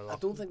shit out of luck. I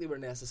don't think they were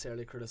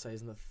necessarily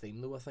criticising the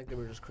theme, though. I think they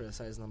were just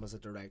criticising him as a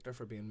director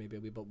for being maybe a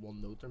wee bit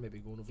one note, or maybe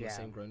going over the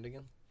same ground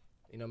again.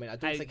 I mean, I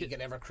don't think you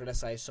can ever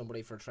criticise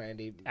somebody for trying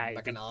to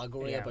like an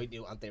allegory about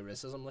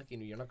anti-racism. Like,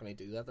 you're not going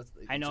to do that.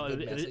 I know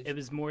it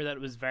was more that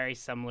it was very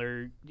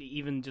similar.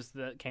 Even just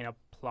the kind of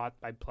plot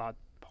by plot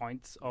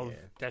points of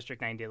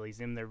District 9 to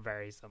Elysium, they're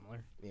very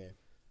similar. Yeah.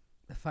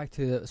 The fact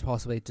too that it was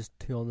possibly just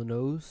too on the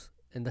nose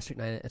in District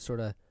 9,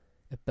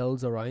 it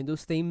builds around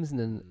those themes, and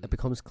then it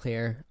becomes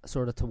clear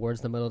sort of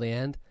towards the middle of the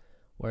end.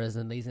 Whereas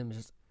in Elysium, it's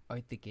just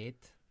out the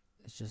gate.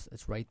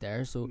 It's right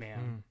there. So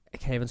it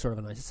can't even sort of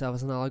announce itself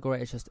as an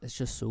allegory. It's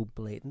just so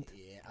blatant.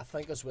 Yeah, I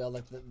think as well,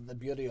 like the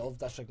beauty of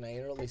District 9,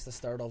 or at least the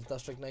start of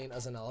District 9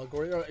 as an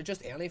allegory, or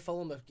just any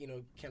film that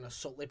kind of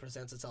subtly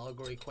presents its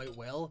allegory quite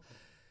well,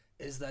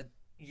 is that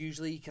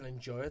usually you can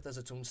enjoy it as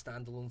its own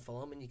standalone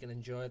film, and you can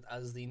enjoy it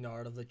as the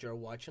narrative that you're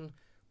watching.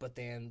 But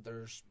then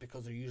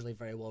because they're usually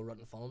very well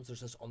written films,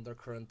 there's this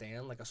undercurrent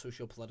then, like a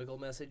socio-political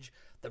message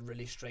that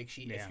really strikes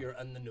you if you're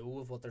in the know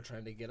of what they're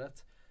trying to get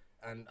at.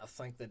 And I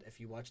think that if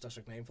you watch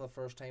District 9 for the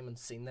first time and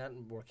seen that,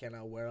 and were kind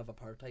of aware of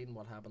apartheid and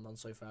what happened in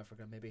South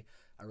Africa maybe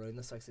around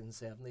the 60s and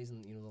 70s,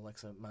 and the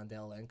likes of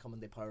Mandela then coming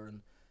to power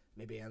and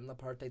maybe end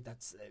apartheid,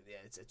 that's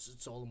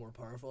it's all the more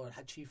powerful. It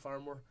had Chief far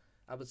more,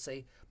 I would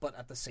say, but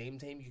at the same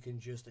time you can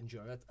just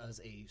enjoy it as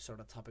a sort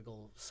of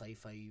typical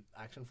sci-fi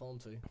action film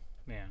too.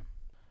 Yeah.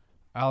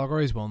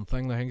 Allegory is one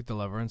thing. I think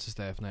Deliverance is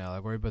definitely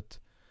allegory, but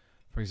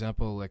for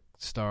example, like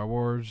Star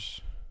Wars,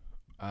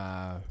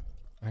 I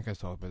think I've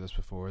talked about this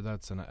before.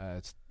 That's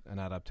it's an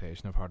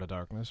adaptation of Heart of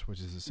Darkness, which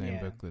is the same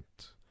book that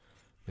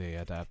they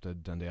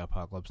adapted in the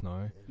Apocalypse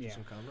Now. Yeah.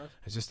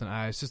 It's just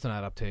an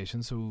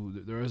adaptation, so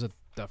there is a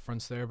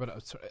difference there.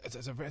 But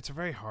it's a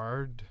very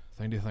hard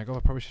thing to think of.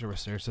 I probably should have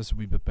researched this a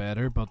wee bit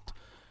better, but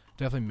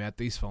definitely met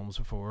these films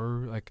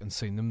before, like, and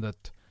seen them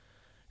that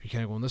you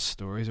kind of going, this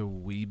story is a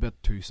wee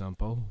bit too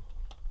simple.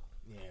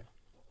 Yeah.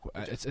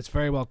 It's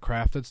very well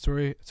crafted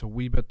story. It's a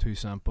wee bit too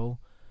simple,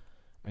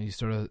 and you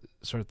start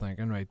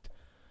thinking, right,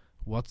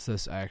 what's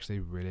this actually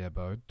really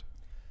about?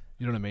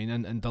 You know what I mean?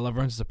 And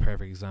Deliverance is a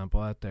perfect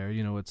example out there.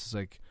 You know, it's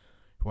like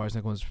you're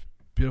watching this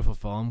beautiful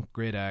film,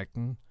 great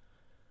acting,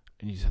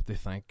 and you just have to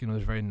think. You know,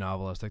 there's very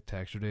novelistic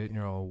texture to it, and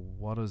you're all,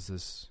 what is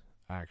this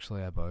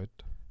actually about?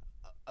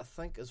 I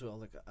think as well,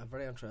 like a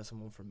very interesting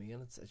one for me,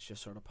 and it's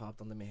just sort of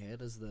popped into my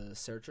head, is The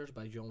Searchers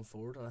by John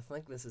Ford, and I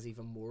think this is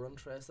even more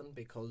interesting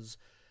because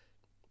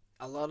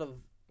a lot of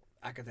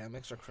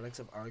academics or critics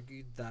have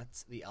argued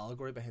that the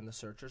allegory behind The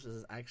Searchers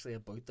is actually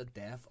about the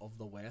death of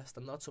the West,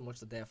 and not so much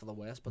the death of the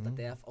West, but the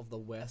death of the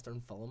Western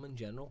film in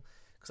general.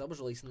 Because that was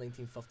released in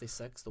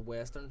 1956. The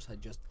Westerns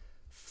had just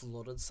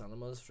flooded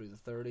cinemas through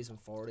the 30s and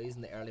 40s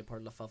and the early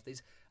part of the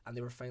 50s, and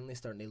they were finally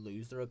starting to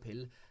lose their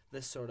appeal.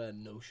 This sort of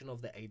notion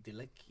of the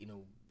idyllic,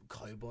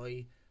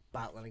 cowboy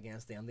battling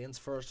against the Indians.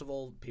 First of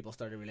all, people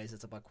started to realise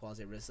it's about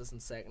quasi-racist,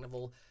 and second of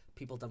all,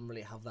 people didn't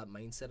really have that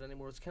mindset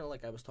anymore. It's kind of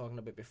like I was talking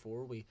about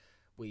before.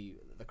 The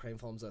crime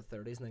films of the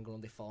 30s and then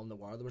going to film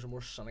noir, there was a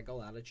more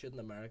cynical attitude in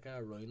America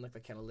around like the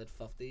kind of late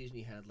 50s, and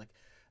you had like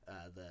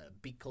the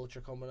beat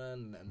culture coming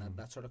in and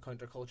that sort of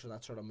counterculture,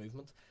 that sort of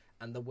movement,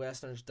 and the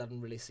Westerns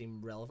didn't really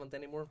seem relevant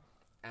anymore.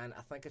 And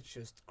I think it's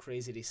just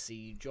crazy to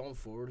see John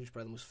Ford, who's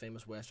probably the most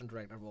famous Western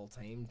director of all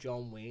time,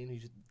 John Wayne,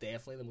 who's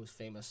definitely the most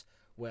famous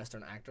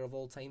Western actor of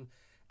all time,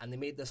 and they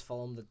made this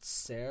film that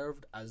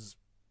served as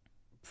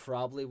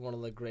probably one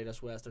of the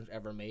greatest Westerns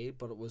ever made,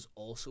 but it was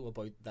also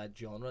about that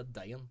genre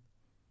dying.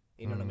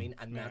 You know what I mean?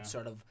 And that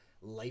sort of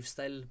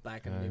lifestyle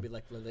back in maybe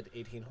like the late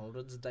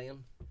 1800s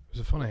dying. It was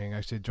a funny thing,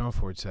 actually. John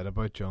Ford said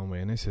about John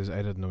Wayne, he says,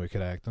 I didn't know he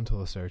could act until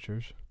The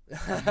Searchers.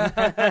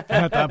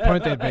 At that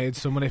point, they'd made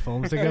so many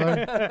films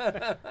together.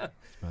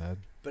 It's mad.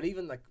 But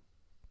even like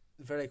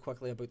very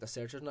quickly about The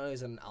Searchers now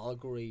is an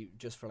allegory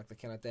just for like the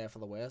kind of death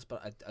of the West.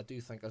 But I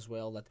do think as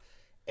well that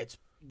it's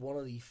one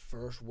of the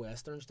first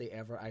Westerns they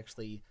ever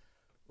actually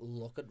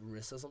look at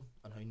racism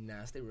and how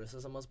nasty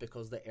racism is,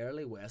 because the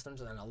early Westerns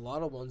and a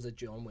lot of ones that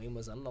John Wayne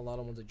was in, a lot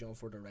of ones that John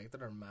Ford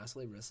directed, are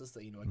massively racist,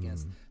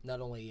 against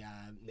not only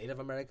Native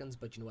Americans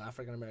but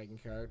African American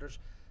characters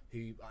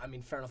who, I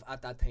mean, fair enough,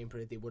 at that time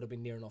period they would have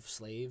been near enough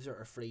slaves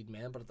or freed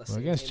men, but at the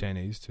same against time,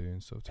 Chinese too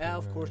and stuff too.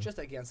 of course, just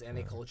against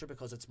any culture,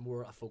 because it's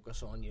more a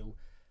focus on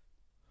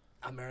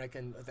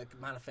American, like,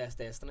 manifest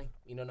destiny.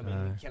 You know what I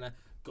mean? You kind of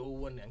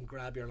go and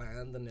grab your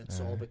land, and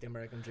it's all about the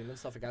American dream and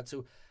stuff like that.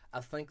 So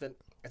I think that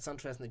it's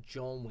interesting that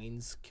John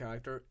Wayne's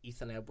character,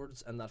 Ethan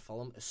Edwards, in that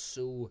film is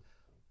so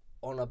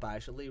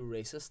unabashedly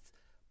racist,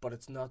 but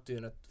it's not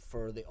doing it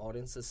for the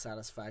audience's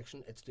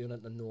satisfaction. It's doing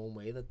it in a known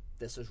way that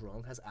this is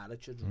wrong, his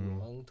attitude's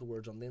wrong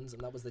towards Indians,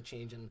 and that was the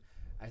change in,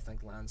 I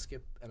think,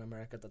 landscape in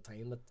America at the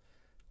time that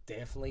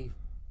definitely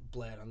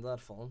bled into that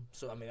film.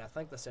 So I mean, I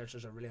think The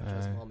Searchers are a really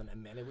interesting film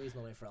in many ways,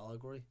 not only for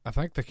allegory. I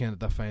think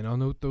the final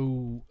note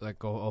though, like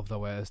of the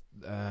West,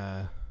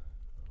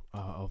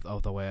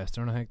 of the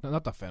Western, I think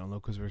not the final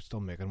note because we're still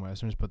making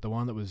Westerns, but the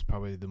one that was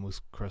probably the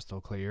most crystal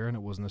clear and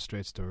it wasn't a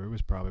straight story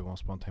was probably Once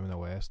Upon a Time in the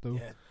West though.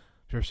 Yeah. Have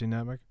you ever seen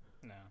that, Mick?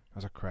 No.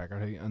 That's a cracker,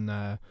 hey? And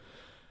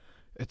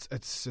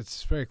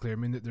it's very clear. I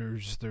mean, that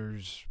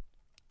there's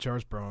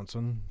Charles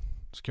Bronson's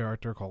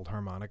character called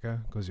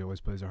Harmonica, because he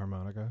always plays a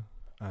harmonica,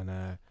 and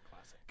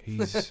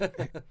he's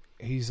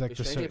like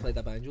the stranger. Played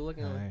that banjo, like,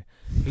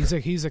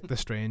 he's like the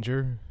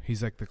stranger.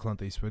 He's like the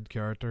Clint Eastwood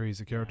character. He's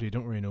a character you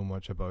don't really know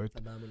much about.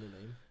 A man with no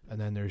name. And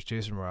then there's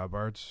Jason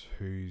Robards,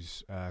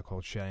 who's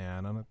called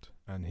Cheyenne in it,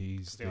 and he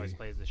always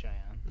plays the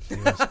Cheyenne.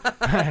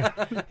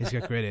 He's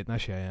got great eating,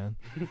 Cheyenne,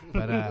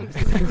 but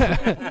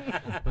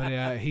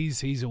yeah,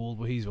 he's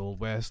old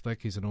West,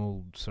 like he's an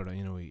old sort of,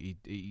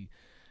 he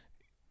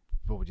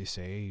what would you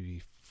say,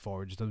 he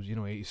forged them,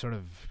 he sort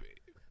of.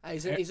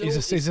 He's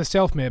a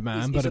self-made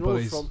man, he's an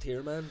old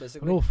frontier man,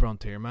 basically. An old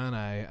frontier man,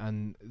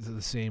 and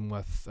the same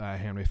with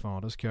Henry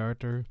Fonda's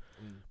character,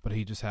 but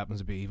he just happens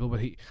to be evil.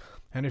 But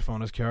Henry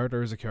Fonda's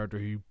character is a character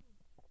who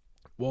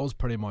was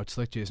pretty much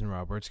like Jason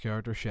Robards'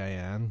 character,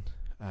 Cheyenne.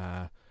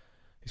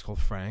 He's called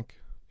Frank.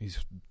 He's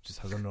just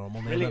has a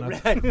normal name. Really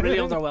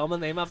underwhelming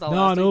name after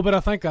that. No, but I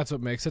think that's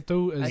what makes it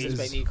though. He's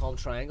maybe called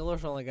Triangle or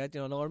something like that.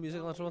 Another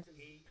musical instrument.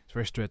 It's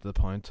very straight to the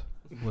point.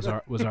 Was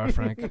our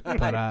Frank,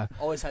 but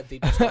Always had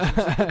deep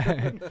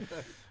discussions.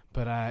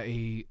 but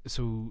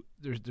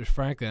there's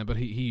Frank then, but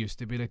he used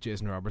to be like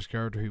Jason Roberts'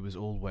 character, who was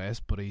Old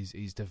West, but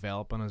he's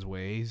developing his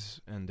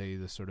ways and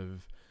the sort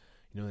of,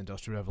 the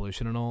Industrial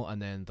Revolution and all.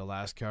 And then the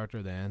last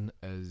character then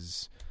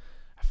is,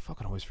 I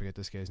fucking always forget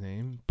this guy's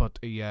name, but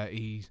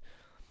he's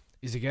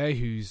a guy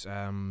who's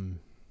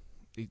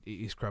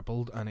he's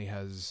crippled and he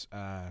has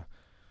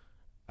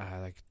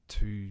like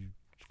 2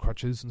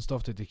 crutches and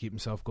stuff to keep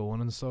himself going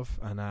and stuff,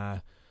 and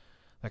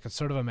like it's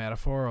sort of a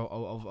metaphor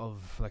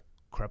of like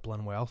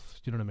crippling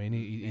wealth. Do you know what I mean?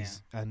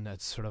 He's and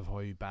it's sort of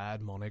how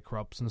bad money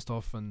corrupts and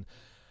stuff, and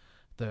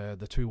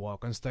the 2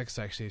 walking sticks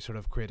actually sort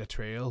of create a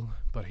trail,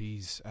 but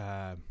he's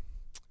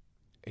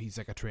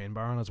like a train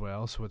baron as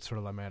well, so it's sort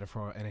of a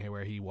metaphor.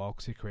 Anywhere he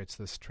walks, he creates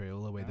this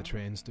trail the way the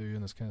trains do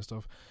and this kind of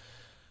stuff.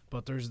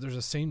 But there's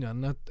a scene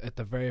in it at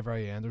the very,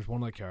 very end. There's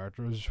one of the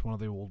characters, one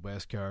of the Old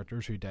West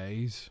characters, who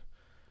dies,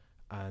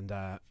 and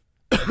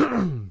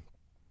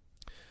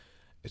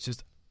it's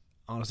just,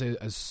 honestly,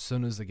 as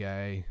soon as the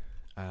guy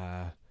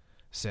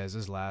says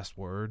his last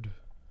word,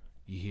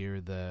 you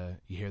hear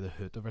the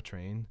hoot of a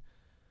train.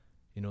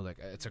 Like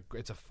it's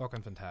a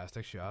fucking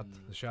fantastic shot.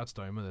 The shot's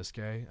down with this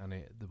guy, and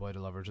the boy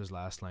delivers his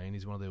last line.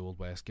 He's one of the Old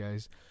West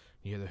guys.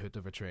 You hear the hoot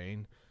of a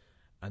train,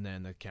 and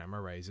then the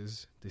camera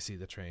rises. They see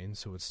the train,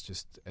 so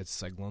it's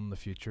signaling the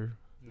future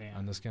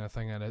and this kind of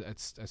thing. And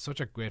it's such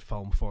a great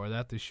film for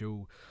that, to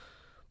show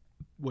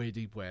way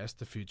deep west,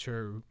 the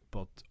future,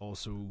 but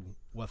also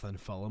within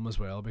film as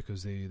well,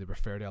 because they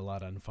refer to a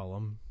lot in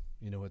film.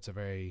 It's a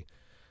very,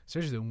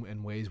 Sergio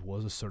in ways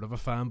was a sort of a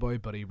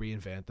fanboy, but he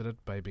reinvented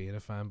it by being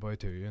a fanboy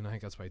too, and I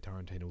think that's why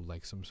Tarantino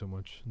likes him so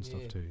much and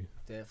stuff too.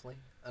 Definitely.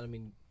 And I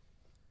mean,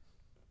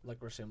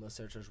 like we're saying with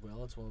Searcher as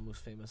well, it's one of the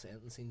most famous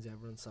ending scenes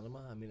ever in cinema.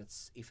 I mean,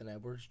 it's Ethan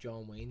Edwards,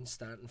 John Wayne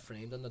standing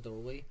framed in the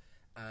doorway,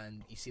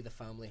 and you see the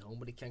family home,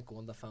 but he can't go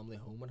in the family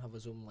home and have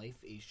his own life.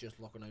 He's just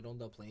looking out on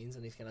the planes,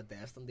 and he's kind of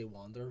destined to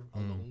wander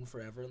alone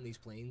forever in these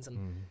planes.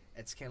 And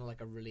it's kind of like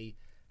a really,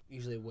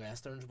 usually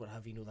westerns would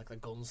have, like the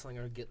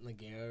gunslinger getting the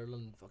girl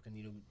and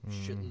fucking,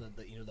 shooting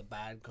the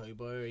bad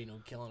cowboy, or,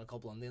 killing a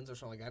couple Indians or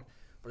something like that.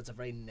 But it's a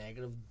very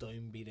negative,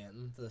 downbeat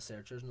ending to the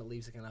Searchers, and it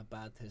leaves a kind of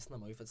bad taste in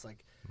the mouth. It's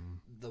like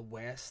the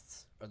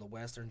West, or the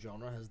Western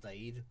genre, has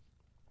died,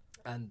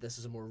 and this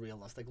is a more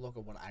realistic look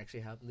at what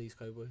actually happened to these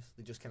cowboys.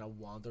 They just kind of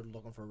wandered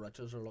looking for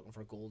riches or looking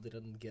for gold. They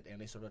didn't get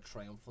any sort of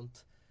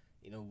triumphant,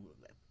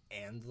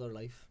 end to their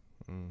life.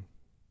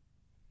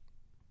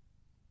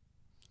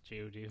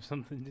 Gio, do you have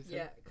something to say?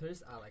 Yeah, could I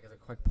just add, like, as a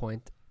quick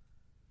point,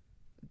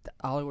 the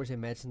Allegories you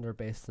mentioned are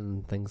based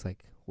on things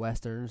like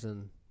westerns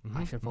and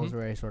action films,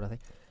 very sort of thing.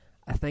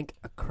 I think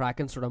a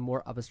cracking sort of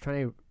more, I was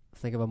trying to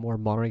think of a more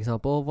modern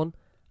example of one,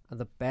 and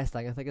the best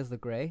thing I think is The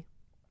Grey.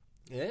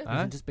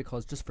 Yeah.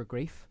 Just for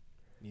grief.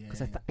 Yeah.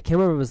 Because I can't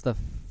remember if it was the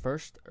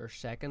first or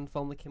second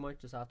film that came out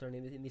just after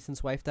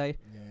Neeson's wife died.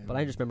 Yeah. But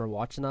I just remember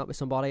watching that with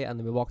somebody, and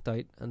then we walked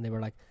out, and they were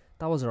like,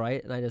 "That was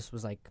alright," and I just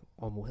was like,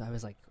 almost, I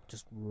was like,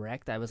 just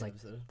wrecked. I was like,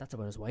 "That's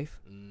about his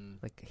wife."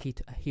 Like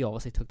he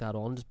obviously took that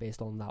on just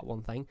based on that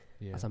one thing.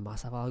 That's a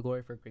massive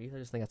allegory for grief. I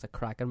just think that's a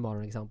cracking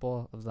modern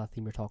example of that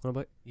theme you're talking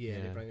about. Yeah,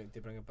 they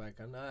bring it back,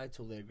 and I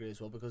totally agree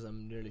as well, because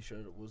I'm nearly sure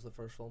it was the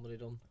first film that he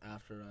done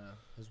after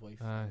his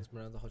wife,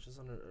 Miranda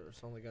Hutchison or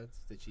something like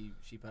that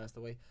she passed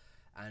away.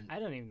 And I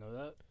don't even know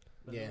that.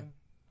 Yeah,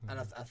 and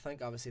I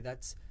think obviously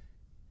that's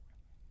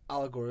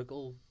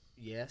allegorical,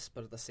 yes,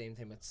 but at the same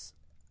time it's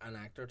an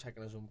actor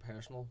taking his own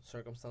personal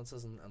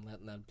circumstances and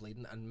letting that bleed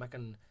and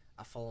making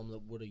a film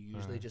that would have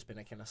usually just been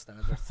a kind of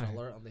standard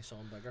thriller, and they saw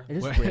him bigger. It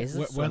just raises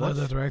it so whether much.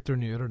 the director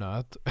knew it or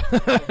not,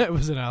 it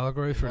was an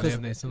allegory for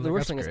Liam Neeson. The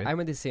worst thing is, I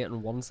went to see it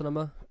in one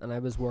cinema, and I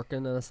was working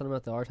in a cinema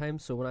at the other time.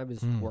 So when I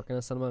was working in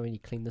a cinema, when you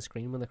clean the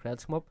screen when the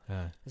credits come up,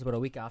 it's about a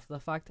week after the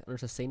fact, and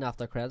there's a scene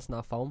after the credits in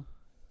that film,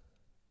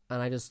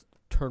 and I just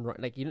turned right,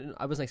 like,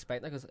 I wasn't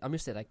expecting that, because I'm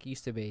used to, like,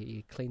 used to be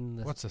you clean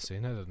the. What's the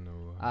scene? I didn't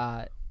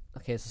know.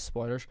 Okay, so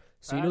spoilers.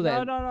 So you know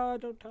that. No,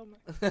 don't tell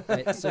me.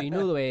 Right, so you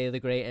know the way The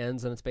Grey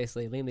ends, and it's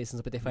basically Liam Neeson's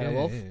about to fight a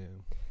wolf.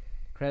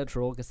 Credits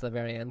roll, gets to the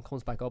very end,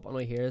 comes back up, and all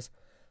he hears,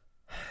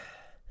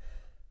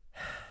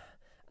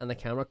 and the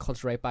camera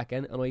cuts right back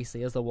in, and all you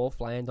see is the wolf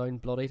lying down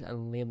bloodied,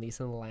 and Liam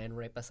Neeson lying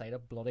right beside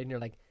it bloodied, and you're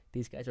like,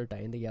 these guys are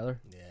dying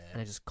together. Yeah.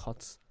 And it just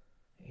cuts,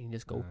 and you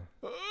just go.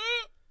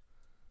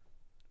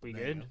 We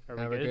good? Are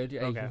we We're good?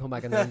 Yeah, you Okay. can come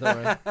back in. Don't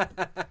worry.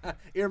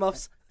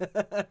 Earmuffs.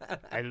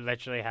 I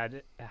literally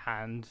had a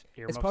hand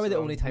earmuffs. It's probably the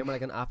on. only time where,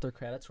 like, an after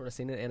credit sort of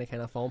scene in any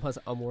kind of film has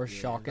a more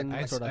shocking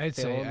sort of I'd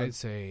film.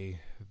 say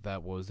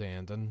that was the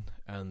ending,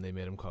 and they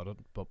made him cut it,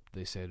 but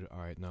they said, "All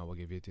right, now we'll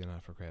give you the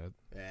after credit."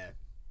 Yeah.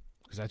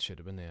 Because that should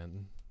have been the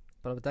ending.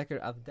 But I would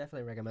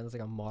definitely recommend it's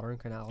like a modern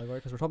kind of allegory,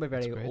 because we're talking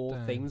about very great,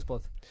 old themes,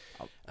 but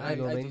I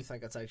know what I mean? do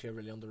think it's actually a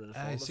really underrated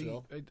film as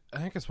well. I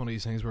think it's one of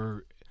these things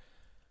where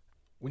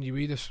when you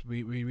read this,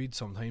 we read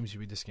sometimes you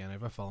read the scan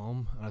of a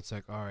film, and it's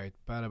like, all right,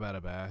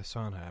 bada,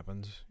 something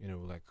happens,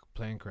 like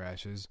plane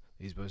crashes,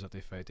 these boys have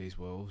to fight these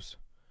wolves.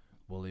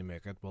 Will they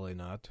make it? Will they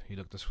not? You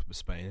look at the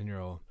spine and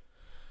you're all,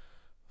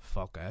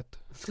 fuck it.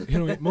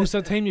 You know, most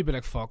of the time you'd be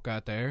like, fuck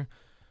that there.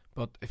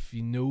 But if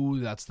you know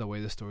that's the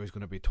way the story's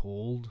going to be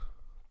told,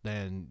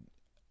 then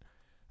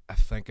I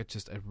think it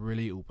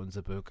really opens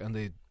the book, and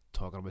they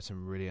talking about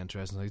some really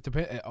interesting things.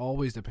 It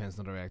always depends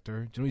on the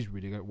director. Do you know he's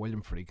really good?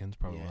 William Friedkin's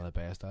probably one of the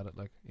best at it.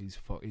 Like he's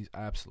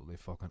absolutely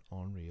fucking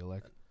unreal.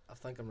 Like I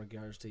think in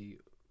regards to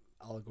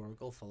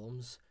allegorical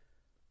films,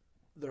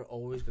 they're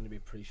always going to be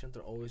prescient.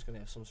 They're always going to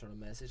have some sort of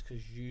message,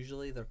 because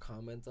usually they're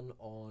commenting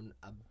on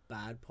a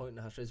bad point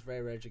in history. It's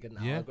very rare to get an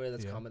allegory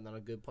that's commenting on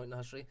a good point in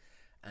history.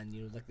 And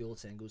you know, like the old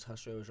saying goes,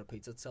 history always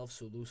repeats itself.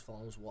 So those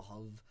films will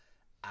have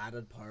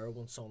added power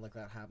when something like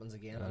that happens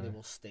again, and they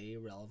will stay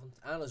relevant.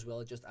 And as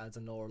well, it just adds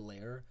another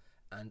layer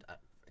and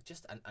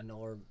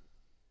another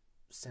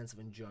sense of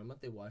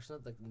enjoyment. They watching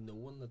it, like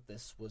knowing that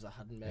this was a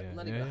hidden message,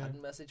 not even a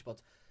hidden message,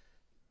 but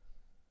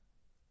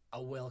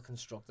a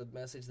well-constructed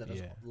message that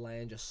is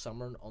lying just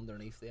simmering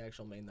underneath the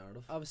actual main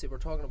narrative. Obviously, we're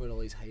talking about all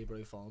these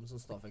highbrow films and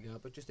stuff like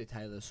that, but just to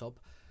tie this up,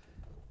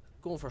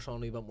 going for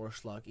something a bit more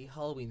schlocky,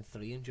 Halloween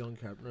 3 and John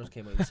Carpenter's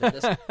came out and said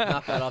this.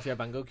 Knock that off your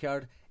bingo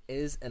card.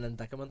 Is an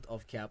indictment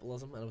of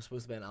capitalism, and it was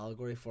supposed to be an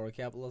allegory for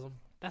capitalism.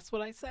 That's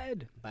what I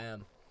said.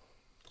 Bam.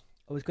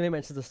 I was going to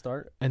mention at the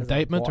start.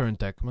 Indictment or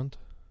indictment?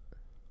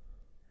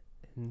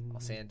 I'll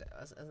say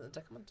is it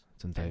indictment?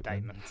 It's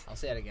indictment. I'll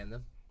say it again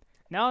then.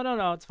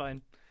 No, it's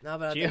fine. No,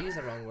 but I think use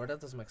the wrong word.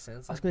 That doesn't make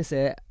sense. I was going to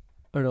say,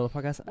 or no, the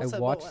podcast. What's I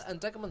that, watched.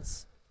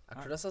 indictments. A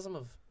criticism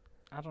of.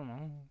 I don't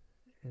know.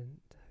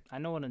 I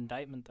know what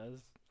indictment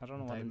is. I don't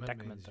know what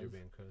indictment is. You're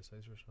being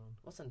criticised or something.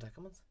 What's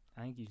indictment?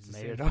 I think you just It's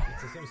made the it same- up.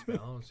 It's the same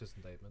spelling. It's just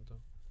indictment though.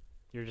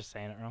 You're just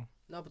saying it wrong.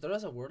 No, but there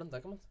is a word,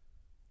 indictment.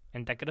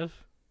 Indicative.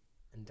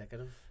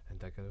 Indicative.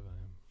 Indicative.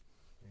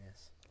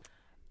 Yes.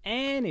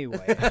 Anyway.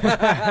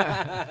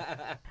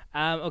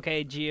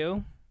 Okay,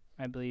 Gio,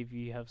 I believe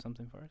you have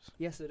something for us.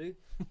 Yes, I do.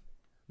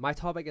 My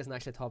topic isn't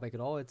actually a topic at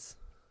all. It's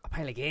a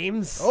pile of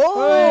games.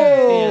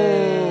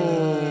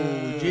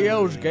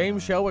 Gio's Game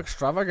Show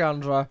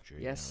Extravaganza.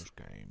 Yes.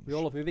 We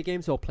all love movie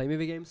games, so we'll play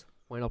movie games.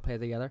 Why not play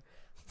together?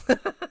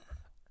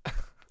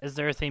 Is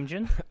there a theme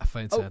tune? I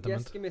find sentiment.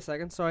 Yes, give me a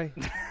second. Sorry.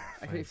 I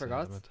completely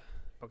forgot. Sentiment.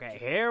 Okay,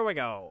 here we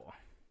go.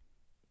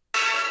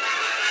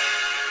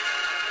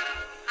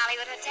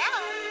 Hollywood Hotel.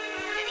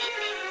 Good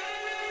evening.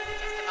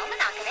 Just a moment,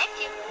 I'll connect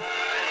you.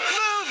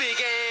 Movie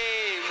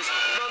games!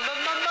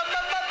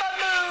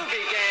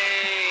 Movie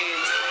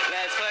games!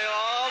 Let's play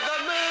all the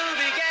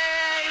movie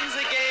games!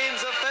 The games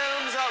of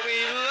films that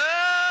we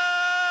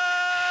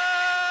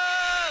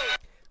love!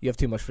 You have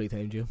too much free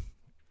time, Gio.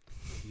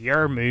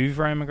 Your move,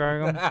 Ryan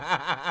McGregor.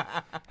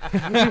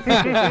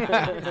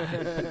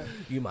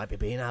 You might be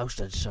being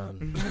ousted,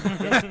 son.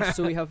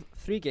 So we have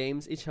 3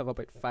 games. Each have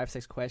about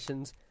 5-6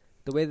 questions.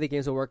 The way the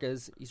games will work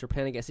is you're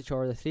playing against each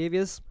other, the 3 of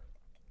yous.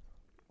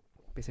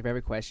 Basically, for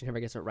every question, whoever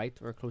gets it right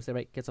or close to it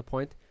right gets a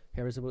point.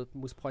 Whoever's the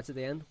most points at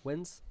the end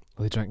wins.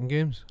 Are they drinking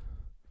games?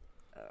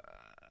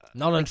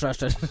 Not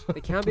interested.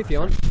 They can be if you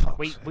want.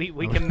 we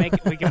can make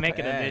it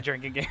into a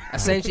drinking game.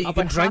 Essentially, you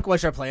can drink while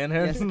you're playing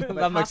here. Yes, That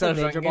about makes half it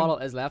the a major drinking bottle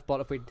is left, but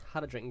if we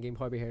had a drinking game,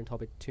 probably here until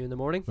about 2 in the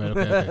morning. Right,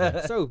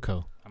 okay. So,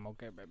 Cool. I'm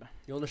okay, baby.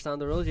 you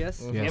understand the rules,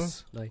 yes?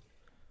 Yes. Now,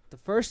 the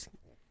first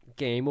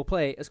game we'll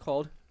play is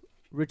called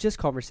Reduce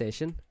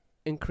Conversation,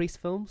 Increase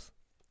Films.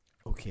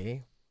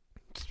 Okay.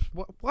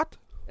 What?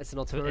 It's an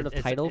alternative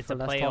it's title a for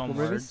Let's play Talk on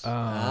Movies. words.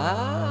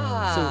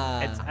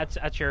 Ah. It's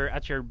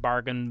at your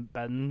bargain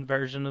bin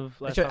version of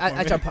Let's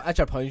At Talk Movies.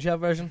 your pound shop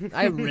version.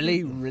 I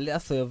really, I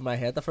flew over my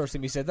head the first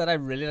time you said that. I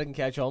really didn't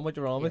catch on what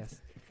you're on with.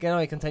 Yes. Can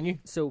I continue?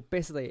 So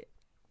basically,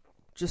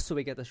 just so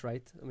we get this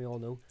right, and we all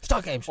know,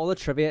 Stock games. all the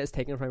trivia is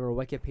taken from our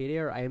Wikipedia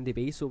or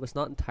IMDb, so if it's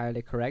not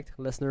entirely correct,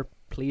 listener,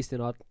 please do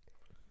not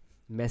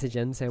message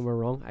in saying we're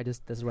wrong.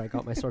 This is where I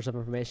got my source of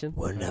information.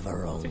 We're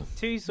never wrong.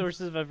 Two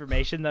sources of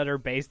information that are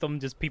based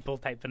on just people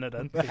typing it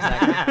in.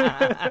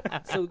 Exactly.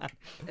 So,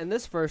 in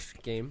this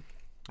first game,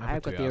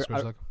 I've got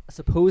the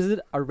supposed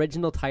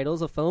original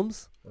titles of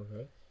films,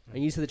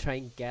 and you to try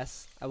and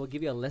guess. I will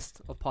give you a list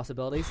of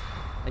possibilities,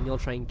 and you'll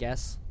try and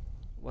guess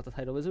what the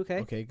title is. Okay.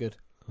 Okay, good.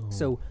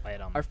 So, Lay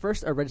it on. our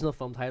first original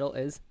film title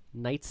is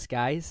Night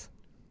Skies.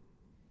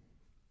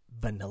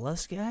 Vanilla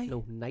Sky?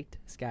 No, Night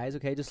Skies.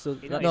 Okay, just so.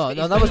 You know, No,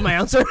 he's- that was my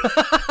answer.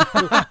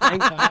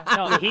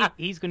 No,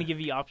 he's going to give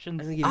you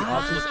options. I'm gonna give you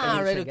options. and you'll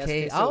right, try and guess.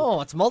 okay. So,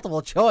 Oh, it's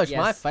multiple choice. yes,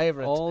 My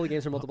favourite. All the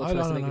games are multiple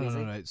choice to make it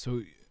easy. Right.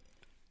 So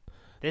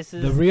This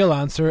is the real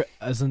answer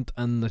isn't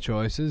in the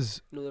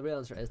choices. No, the real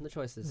answer isn't the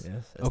choices.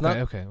 Yes. It's Okay, not,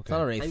 okay, It's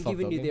not a okay. really I'm fucked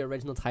giving up you game. the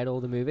original title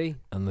of the movie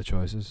In the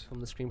choices. from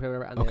the screenplay, or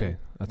whatever, and Okay, then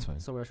that's fine.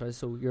 somewhere choices.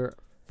 So your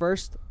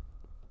first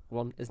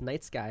one is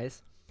Night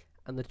Skies,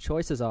 and the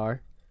choices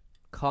are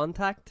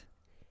Contact,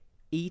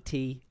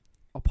 E.T.,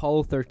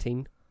 Apollo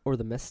 13, or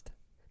The Mist.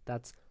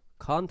 That's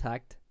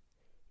Contact,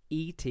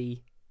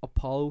 E.T.,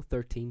 Apollo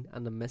 13,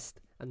 and The Mist,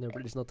 and the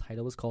original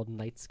title was called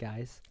Night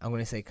Skies. I'm going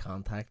to say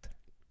Contact.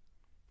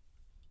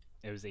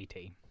 it was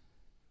E.T.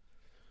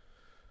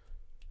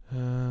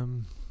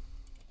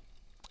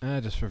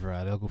 Just for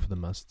variety, I'll go for The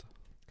Mist.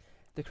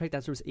 The correct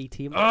answer was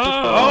E.T.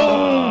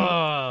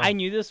 I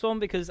knew this one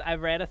because I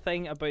read a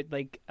thing about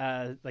like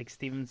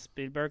Steven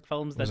Spielberg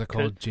films Was that it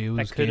called could Game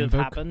have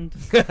Book? happened.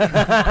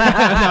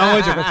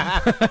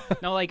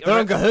 No, like They're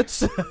on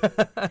cahoots.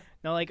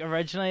 no, like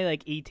originally,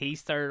 like E.T.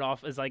 started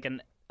off as like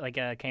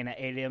a kind of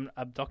alien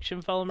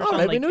abduction film or All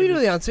something. right, we like, know you know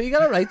the answer. You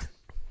got it right.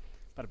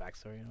 Bit of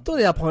backstory, you know. Don't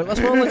need that pointless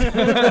one. Like.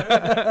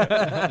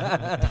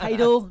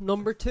 Title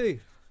number 2.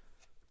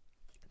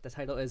 The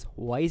title is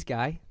Wise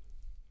Guy.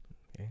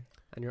 Okay.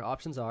 And your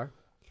options are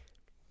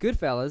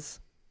Goodfellas,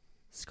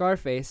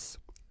 Scarface,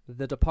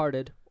 The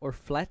Departed, or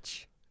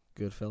Fletch.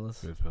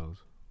 Goodfellas. Good fellas.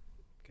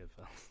 Good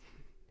film.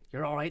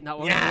 You're all right in that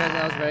one. Yeah,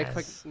 that was very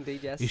quick indeed,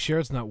 yes. You sure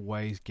it's not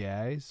Wise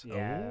Guys?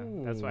 Yeah,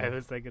 that's why I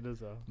was thinking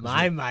as well.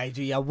 My,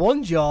 you have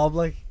one job,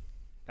 like.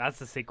 That's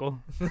the sequel.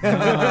 No,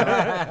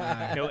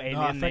 No I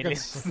alien think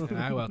aliens. it's.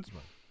 Well, it's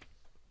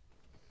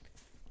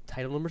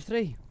Title number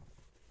 3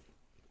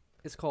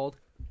 is called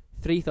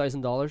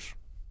 $3,000.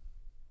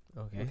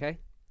 Okay. Okay?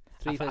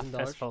 A $3,000.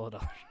 fistful of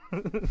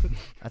dollars.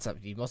 That's up.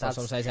 You must have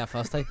some That's- size that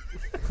first time.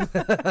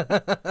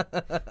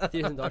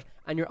 $3,000.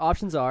 And your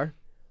options are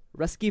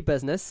Risky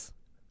Business,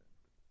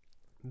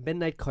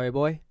 Midnight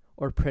Cowboy,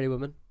 or Pretty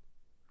Woman.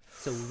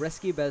 So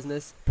Risky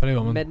Business, Pretty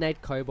Woman.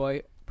 Midnight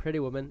Cowboy, Pretty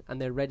Woman,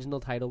 and the original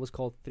title was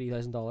called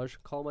 $3,000.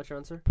 Colin, what's your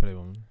answer? Pretty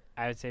Woman.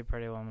 I would say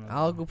Pretty Woman. as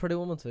I'll well. go Pretty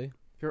Woman too.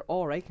 You're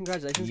all right.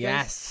 Congratulations, guys.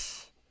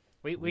 Yes.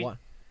 We What?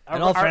 are,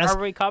 In all are, fairness, are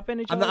we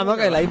copying each I'm other? not, I'm not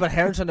gonna or- lie, but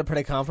Heron sounded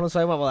pretty confident,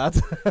 so I went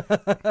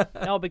with that.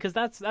 No, because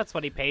that's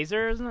what he pays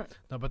her, isn't it?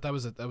 No, but that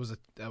was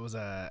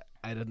a.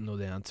 I didn't know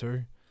the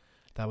answer.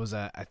 That was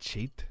a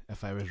cheat.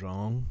 If I was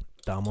wrong,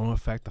 domino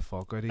effect the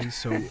fuck out of these.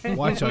 So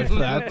watch out for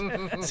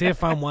that. See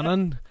if I'm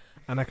winning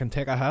and I can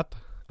take a hit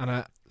and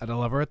I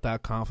deliver it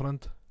that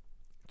confident.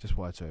 Just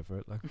watch out for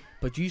it, like.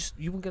 But you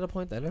won't get a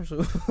point either,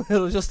 so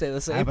it'll just stay the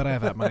same. I bet I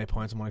have that many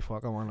points on my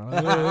fucking one.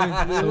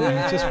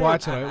 So just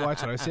watch it out.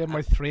 Watch it out. See, I'm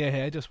my 3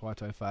 ahead. Just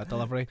watch out for that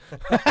delivery.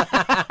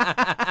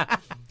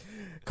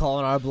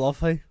 Calling our bluff,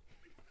 hey.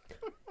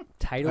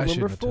 Title I number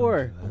shouldn't have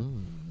 4 told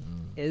you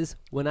that. is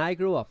When I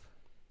Grow Up.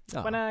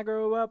 Oh. When I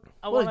grow up,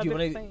 I What want did to you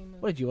be wanna-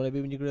 famous. What did you want to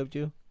be when you grew up,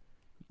 Joe?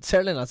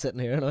 Certainly not sitting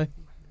here now.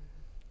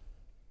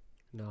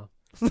 No.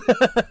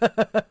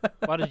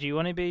 What did you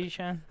want to be,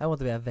 Sean? I want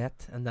to be a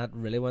vet, and that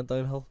really went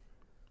downhill.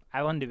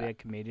 I wanted to be a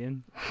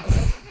comedian.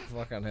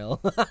 Fucking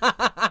hell.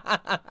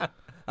 That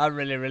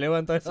really, really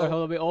went downhill. So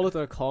he'll be all at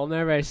their Colin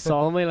there very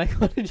solemnly, like,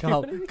 what did you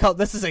Colin,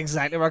 this is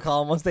exactly where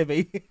Colin wants to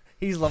be.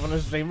 He's living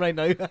his dream right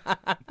now.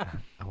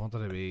 I wanted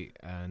to be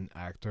an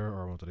actor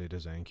or I wanted to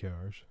design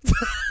cars.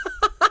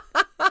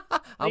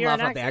 I'm You're an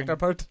laughing at the actor. actor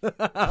part.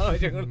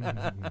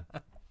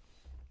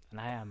 And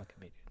I am a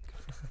comedian.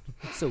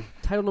 So,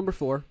 title number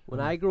 4, When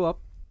I Grow Up.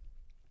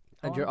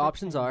 And your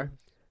options are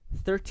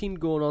 13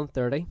 going on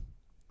 30,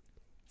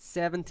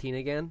 17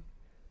 again,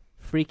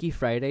 Freaky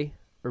Friday,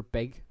 or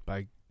Big.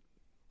 Big.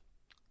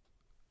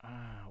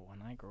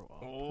 When I grow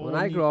up. When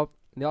I Grow Up,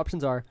 the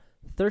options are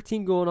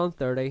 13 going on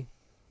 30,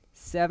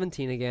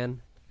 17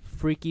 again,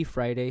 Freaky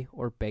Friday,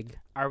 or Big.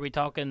 Are we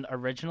talking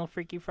original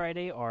Freaky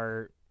Friday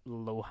or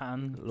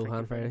Lohan?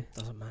 Lohan Friday.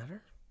 Does it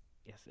matter?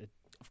 Yes,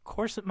 of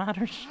course it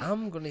matters.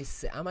 I'm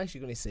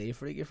actually gonna say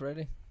Freaky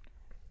Friday.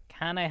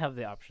 Can I have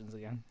the options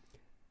again?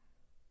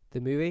 The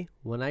movie,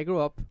 When I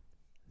Grow Up,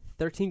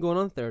 13 going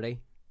on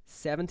 30,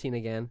 17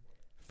 again,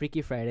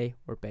 Freaky Friday,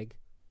 or Big.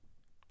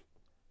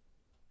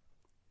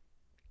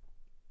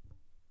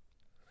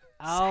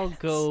 I'll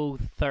go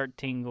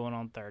 13 going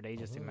on 30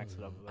 just to mix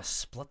it up a A bit.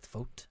 split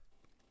vote.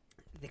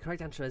 The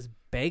correct answer is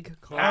Big.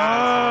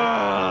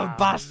 Ah,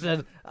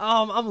 bastard!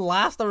 I'm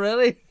last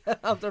already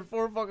after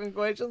 4 fucking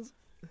questions.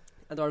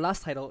 And our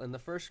last title in the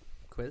first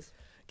quiz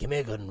Give me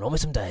a good one. Roll me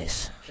some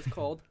dice. is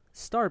called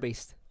Star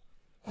Beast.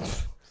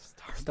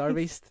 Star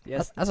Beast,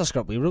 yes. That's a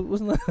script we wrote,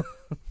 wasn't it?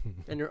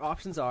 And your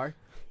options are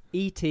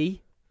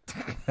E.T.,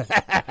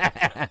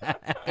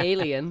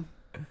 Alien,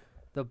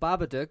 The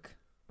Babadook,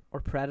 or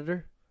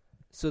Predator.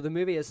 So the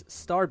movie is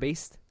Star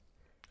Beast.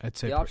 I'd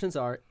say The options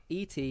are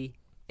E.T.,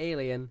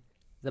 Alien,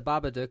 The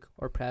Babadook,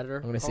 or Predator.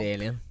 I'm gonna say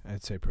Alien.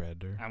 I'd say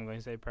Predator. I'm going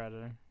to say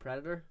Predator.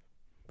 Predator,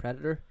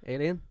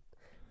 Alien.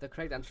 The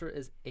correct answer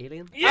is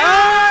Alien.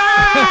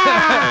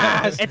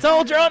 Yes! It's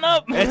all drawn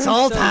up! It's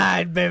all So-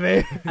 tied,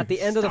 baby. At the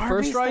end of the Star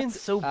first Beast, round,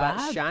 that's so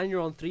bad. Shan,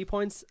 you're on 3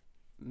 points.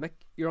 Mick,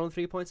 you're on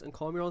 3 points, and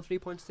Colm, you're on 3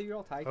 points too. You're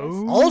all tied, guys.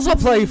 Also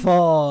play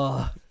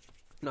for.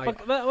 No,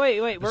 But wait,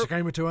 It's we're, a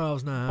game of 2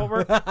 hours now.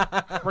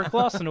 but we're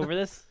glossing over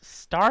this.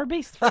 Star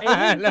Beast for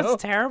Alien? know.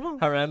 That's terrible.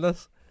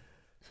 Horrendous.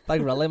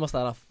 Like, really must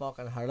have had a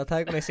fucking heart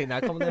attack when I seen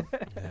that coming in.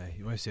 Yeah,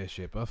 you want to see a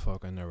shape of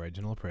fucking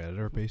original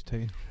Predator beast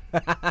too.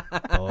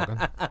 Bogging.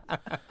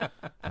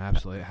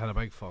 Absolutely. Had a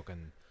big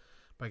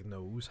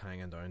nose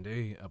hanging down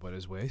to about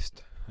his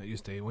waist. It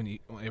used to, when he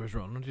was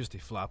running, it used to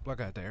flap like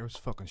that there. It was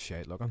fucking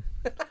shite looking.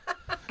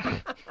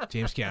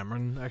 James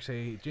Cameron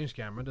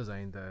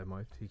designed the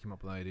mouth. He came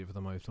up with the idea for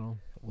the mouth and all.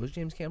 Was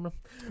James Cameron?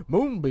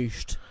 Moon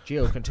Beast.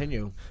 Geo,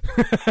 continue.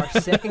 Our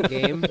second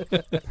game.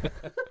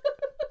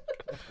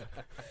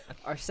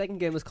 Our second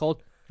game is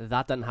called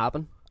That Didn't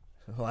Happen.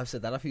 Oh, I've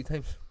said that a few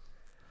times.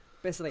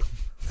 Basically,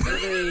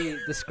 they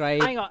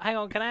describe. Hang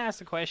on. Can I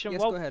ask a question?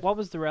 Yes, go ahead. What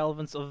was the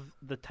relevance of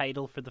the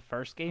title for the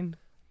first game?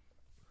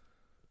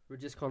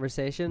 Religious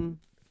conversation.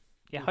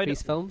 Yeah,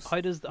 Increased films. How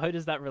does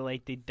that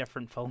relate to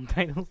different film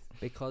titles?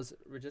 Because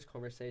Religious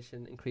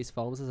Conversation Increased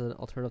Films is an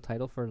alternative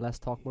title for Less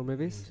Talk More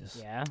Movies.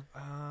 Yeah.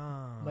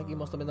 Mikey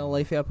must have been at a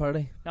life at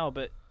party. No,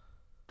 but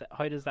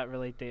how does that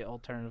relate to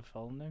alternative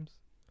film names?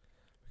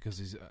 Because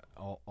he's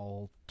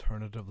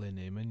alternatively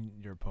naming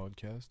your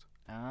podcast.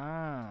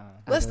 Ah.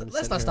 Let's And then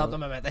not sitting stop here-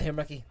 them at the him,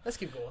 Ricky. Let's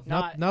keep going.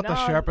 Not the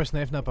sharpest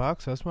knife in the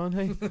box, this one,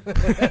 hey?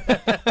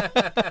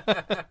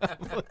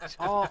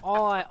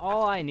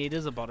 all I need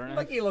is a butter knife.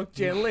 Mickey looked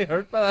genuinely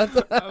hurt by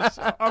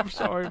that. I'm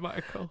sorry,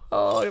 Michael.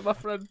 Oh, my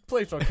friend,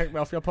 please don't kick me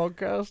off your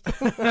podcast.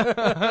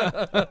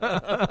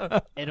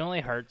 It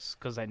only hurts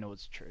because I know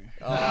it's true.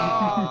 Oh,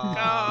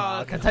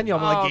 God. Continue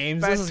on with the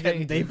games. This is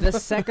getting deep. The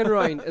second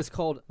round is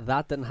called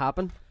That Didn't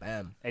Happen.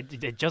 Bam.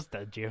 It just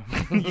did, you.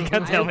 You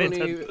can't tell I'm me.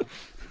 going to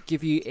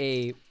give you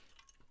a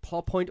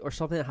plot point or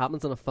something that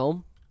happens in a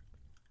film,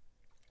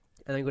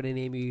 and I'm going to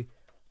name you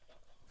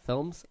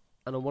films.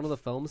 And on one of the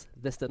films,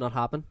 this did not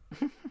happen.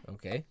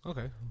 Okay.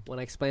 When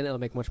I explain it, it'll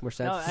make much more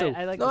sense. No, So,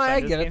 I like. No, the I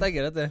sound of get this it. game. I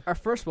get it. There. our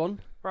first one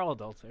We're all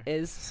adults here.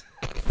 is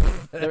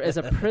there is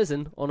a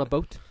prison on a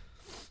boat.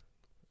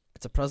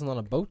 It's a prison on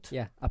a boat.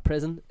 Yeah, a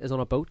prison is on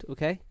a boat,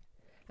 okay?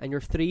 And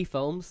your three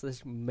films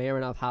this may or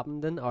may not have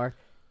happened in are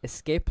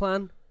Escape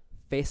Plan,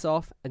 Face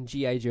Off, and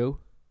G.I. Joe.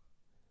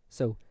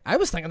 So, I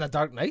was thinking The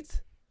Dark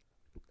Knight.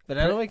 But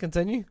anyway,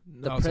 continue.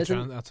 the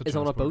prison is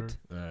on a boat.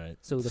 All right.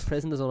 So, the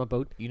prison is on a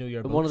boat. You know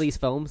your In one of these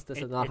films, this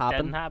did not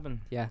happen. Didn't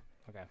happen. Yeah.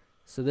 Okay.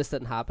 So, this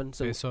didn't happen.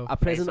 So, Face Off. a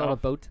prison Face on a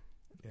Off. boat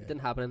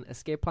didn't happen in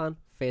Escape Plan,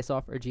 Face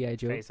Off, or G.I.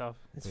 Joe. Face Off.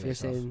 It's You're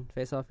saying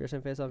Face Off, you're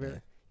saying Face Off. Yeah.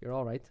 You're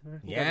all right.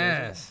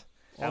 Yes.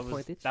 All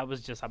pointed. That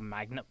was just a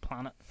magnet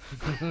planet.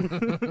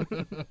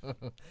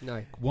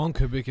 No. One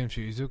could be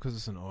confused because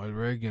it's an oil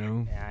rig, you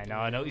know. Yeah,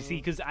 I know. You see,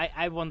 because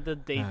I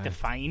wanted to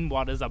define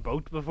what is a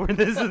boat before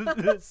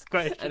this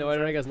question. I know, I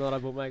think it's not a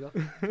boat, Michael.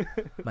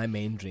 My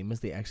main dream is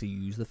they actually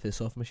use the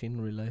face-off machine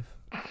in real life.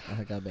 I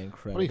think that'd be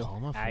incredible. What do you call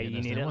him? I you forget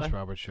his need name. it, What's like?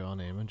 Robert Shaw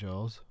name in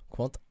Jaws?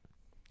 Quant.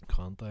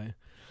 Can't I?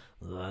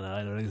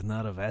 That oil rig's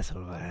not a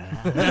vessel, man.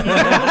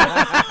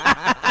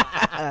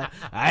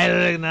 Oil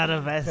rig not a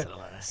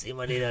vessel. See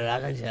what need a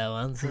rocking chair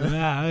once. Seen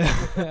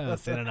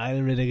an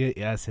oil rig.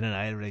 Yeah, seen an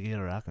oil rig in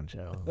a rocking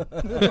chair.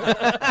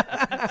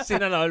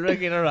 Seen an oil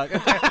rig in a rocking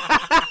chair.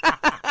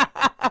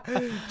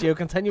 Gio,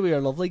 continue with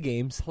your lovely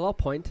games. Plot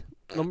point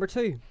number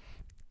 2.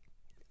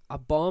 A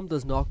bomb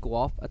does not go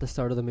off at the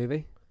start of the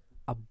movie.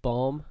 A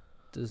bomb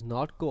does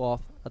not go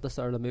off at the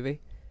start of the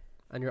movie.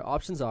 And your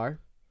options are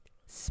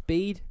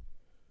Speed,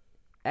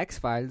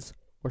 X-Files,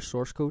 or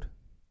Source Code.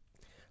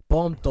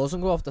 Bomb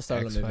doesn't go off the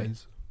start of the movie.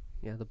 X-Files.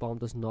 Yeah, the bomb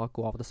does not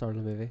go off at the start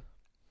of the movie.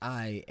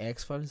 Aye,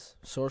 X-Files.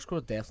 Source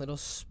Code definitely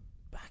does.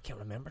 I can't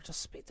remember.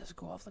 Just Speed does it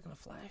go off like in a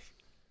flash?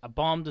 A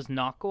bomb does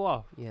not go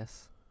off.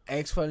 Yes.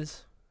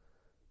 X-Files.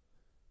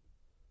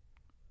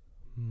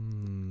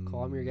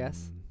 Call him your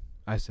guess.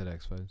 I said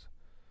X-Files.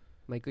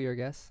 Michael, your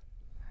guess?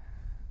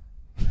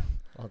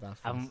 Oh, that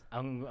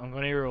I'm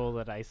going to roll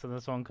the dice on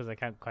this one because I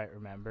can't quite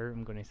remember.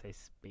 I'm going to say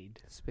Speed.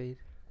 Speed.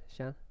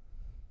 Shan?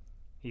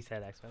 He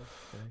said X-Files.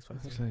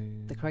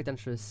 The correct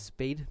answer is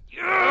Speed.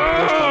 First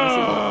bomb you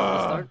see at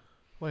the start.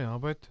 What are you on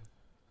about?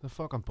 The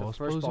fucking The boss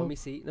first blows bomb up? you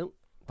see. No.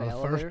 Oh, the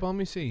elevator. first bomb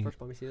you see? First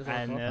bomb you see. Is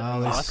And,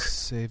 Oh, Fuck. let's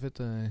save it.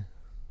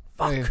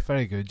 Fuck. Very,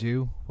 very good,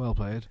 you. Well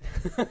played.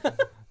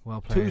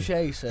 Well played.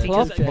 Touche, sir.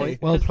 Plot Touche.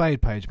 point. Well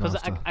played, Page Because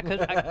Master.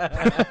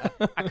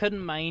 I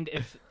couldn't mind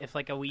if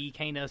like a wee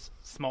kind of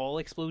small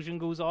explosion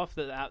goes off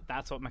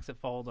that's what makes it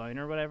fall down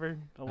or whatever.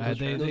 I wasn't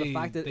they- sure. No, they- the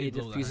fact that they it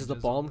blow the defuses the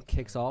hinges bomb up.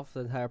 kicks off the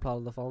entire plot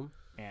of the film.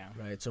 Yeah.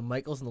 Right, so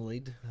Michael's in the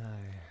lead.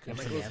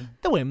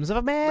 The whims of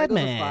a Michael's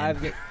at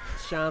 5. Get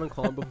Shan and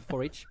Colin both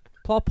for each.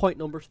 Plot point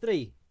number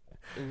 3.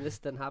 And this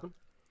didn't happen.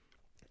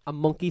 A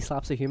monkey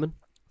slaps a human.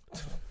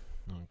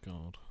 Oh,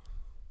 God.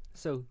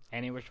 So,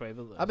 Any which way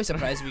but loose. I'd be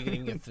surprised if you could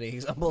even get 3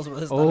 examples with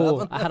this.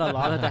 I had a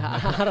lot of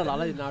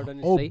narrowed down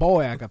to Oh, 3.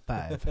 boy, I got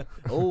 5.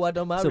 Oh, I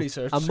done my So,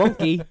 research. a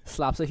monkey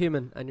slaps a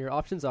human, and your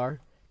options are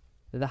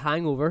The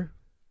Hangover,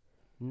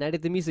 Night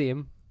at the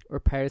Museum, or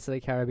Pirates of the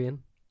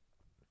Caribbean.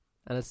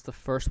 And it's the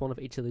first one of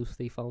each of those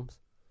 3 films.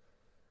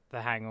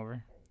 The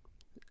Hangover.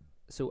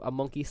 So a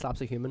monkey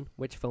slaps a human.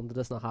 Which film did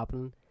this not happen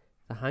in?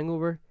 The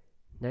Hangover,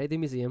 Night at the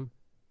Museum,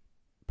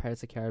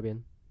 Pirates of the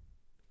Caribbean.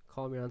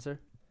 Call me your answer.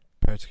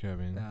 Pirates of the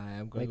Caribbean. Nah,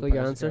 I'm going Michael, to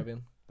your answer?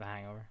 The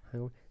Hangover.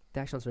 The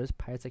actual answer is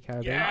Pirates of the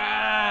Caribbean.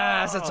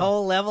 Yes, it's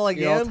all level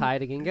again. You're all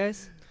tied again,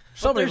 guys.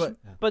 Somebody But,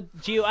 but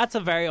Gio, that's a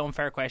very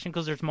unfair question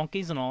because there's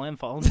monkeys in all them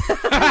films.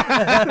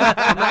 I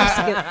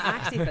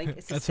actually think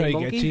it's the That's how same you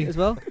get monkey you. as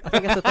well. I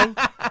think that's the thing.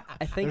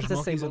 I think There's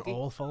it's the same monkeys in monkey.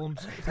 all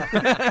films.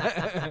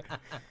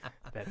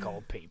 They're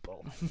called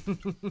people.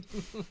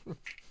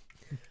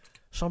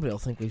 Somebody will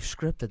think we've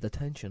scripted the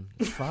tension.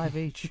 It's 5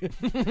 each.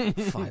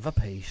 5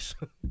 apiece.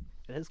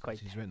 It is quite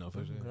She's written off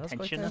it. That's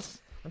quite tensionous.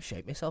 tense. I'm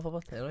shaking myself a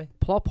bit anyway.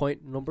 Plot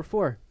point number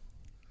 4.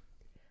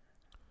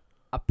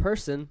 A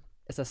person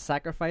is a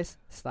sacrifice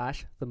 /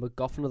 the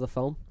MacGuffin of the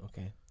film.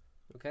 Okay.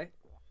 Okay?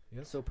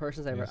 Yes. So a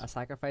person's either Yes. a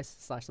sacrifice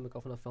 / the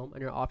MacGuffin of the film,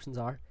 and your options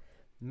are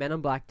Men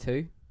in Black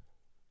 2,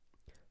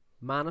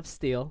 Man of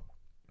Steel,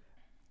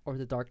 or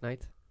The Dark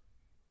Knight.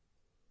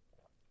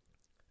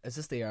 Is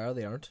this they are or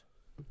they aren't?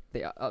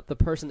 The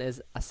person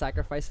is a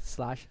sacrifice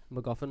 /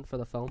 MacGuffin for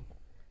the film.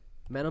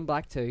 Men in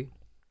Black 2,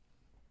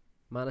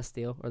 Man of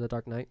Steel, or The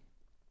Dark Knight.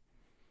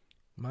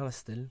 Man of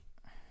Steel.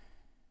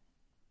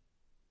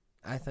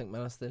 I think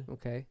Man of Steel.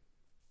 Okay.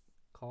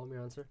 Call me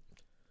your answer.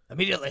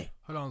 Immediately.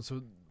 Hold on,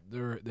 so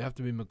they have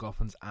to be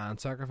MacGuffins and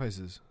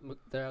sacrifices.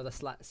 They're the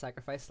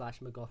sacrifice /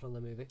 MacGuffin of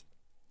the movie.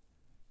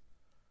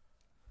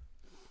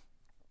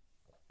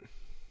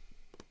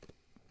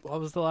 What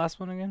was the last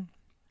one again?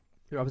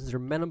 Your options are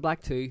Men in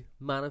Black 2,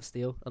 Man of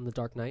Steel, and The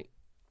Dark Knight.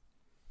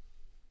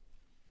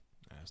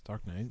 It's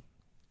Dark Knight.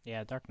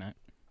 Yeah, Dark Knight.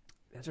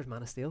 The answer is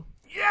Man of Steel.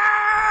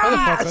 How the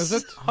fuck is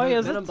it? How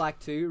is Men it? in Black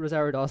 2,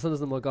 Rosario Dawson is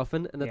the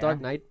MacGuffin, and The Yeah. Dark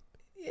Knight.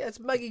 Yeah, it's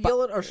Maggie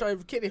Gillen, or sorry,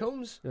 Katie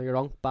Holmes. No, you're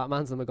wrong.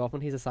 Batman's the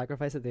MacGuffin. He's a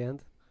sacrifice at the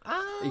end.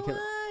 Ah, You can-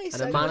 aye,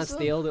 And in Man of sacrifice them.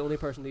 Steel, the only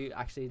person who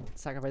actually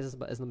sacrifices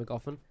but isn't the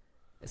MacGuffin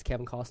is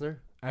Kevin Costner.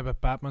 I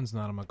bet Batman's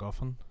not a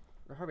MacGuffin.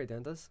 Or Harvey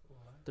Dent is.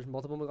 There's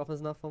multiple MacGuffins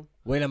in that film.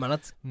 Wait a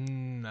minute.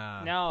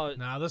 Nah. No.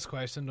 Nah, this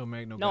question don't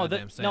make no No,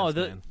 goddamn sense,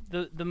 man.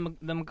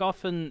 the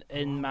MacGuffin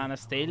in Man of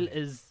Steel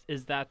is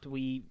that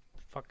we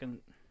fucking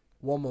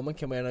One moment,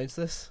 can we announce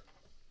this?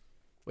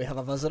 We have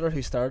a visitor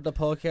who started the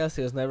podcast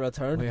who has never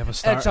returned. We have a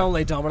star. It's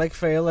only Dominic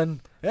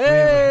Phelan. have a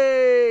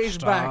Hey, he's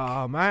back.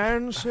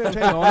 Starman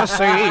sitting on a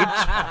seat.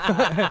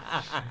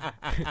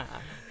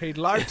 He'd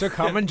like to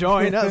come and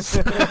join us.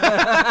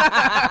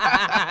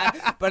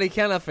 But he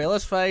cannot feel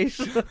his face.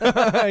 He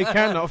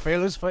cannot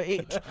feel his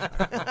feet.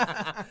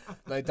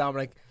 Now,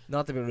 Dominic,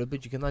 not to be rude,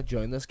 but you cannot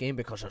join this game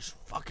because it's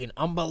fucking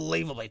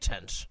unbelievably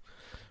tense.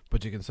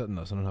 But you can sit and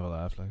listen and have a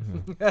laugh. Like,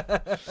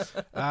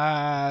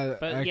 I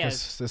yes,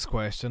 guess this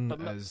question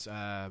but is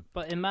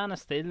but in Man of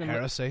Steel,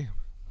 heresy.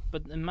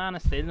 but in Man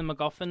of Steel, the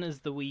MacGuffin is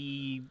the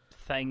wee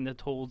thing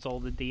that holds all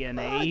the Ah,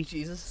 DNA.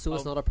 Jesus. So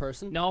it's Oh. not a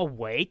person? No,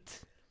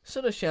 wait,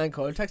 Soon as Sean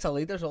Coyle takes a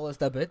lead, there's all this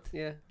debate.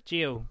 Yeah.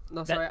 Gio.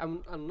 No, sorry,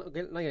 I'm not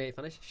going to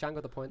finish. Shan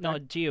got the point No, there.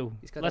 Gio.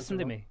 He's got Listen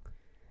to answer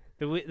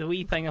me. The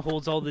wee thing that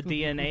holds all the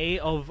DNA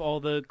of all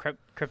the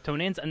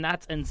Kryptonians, and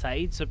that's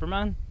inside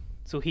Superman.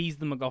 So he's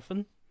the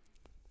MacGuffin.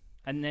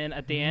 And then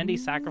at the end, he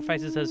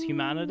sacrifices his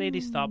humanity to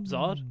stop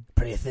Zod.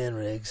 Pretty thin,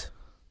 Riggs.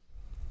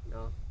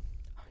 No.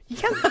 You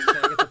can't. Shan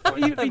gets the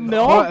point.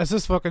 No. What, is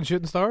this fucking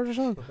shooting stars or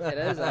something? It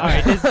is. All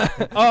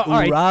right. All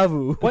right.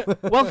 Bravo.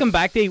 Welcome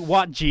back to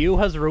what Gio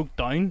has wrote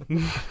down.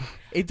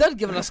 He did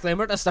give a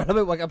disclaimer to start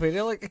about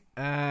Wikipedia, like.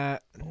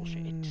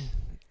 Bullshit.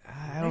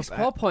 I Next don't.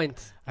 call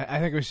point. I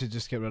think we should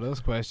just get rid of this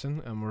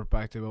question and we're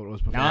back to what it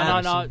was before.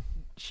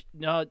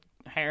 No,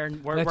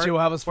 Heron. Let Gio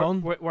have his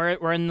fun.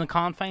 We're in the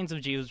confines of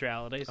Gio's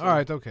reality. So. All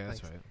right, okay, that's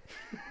Thanks.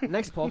 right.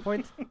 Next call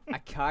point. A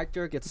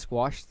character gets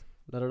squashed,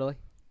 literally.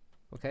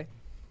 Okay?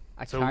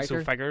 A So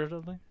character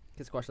figuratively.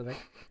 gets squashed, I think.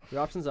 Your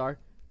options are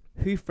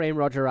Who Framed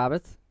Roger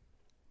Rabbit,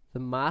 The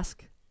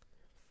Mask,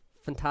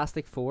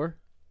 Fantastic Four,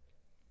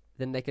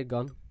 The Naked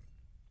Gun.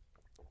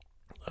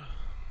 Oh,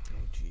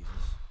 Jesus.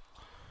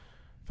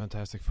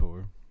 Fantastic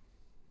Four.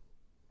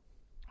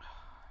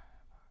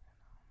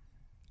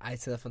 I'd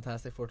say the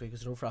Fantastic Four too,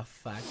 because I know for a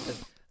fact that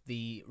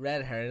the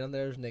red herring on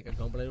there is Naked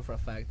Gun, but I know for a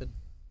fact that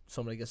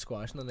somebody gets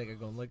squashed in a Naked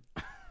Gun, like.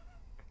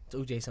 It's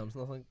O.J.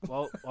 Simpson, I think.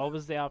 What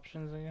was the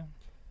options again?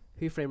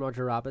 Who Framed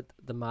Roger Rabbit,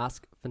 The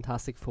Mask,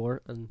 Fantastic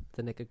Four, and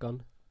The Naked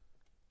Gun.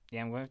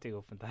 Yeah, I'm going to have to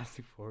go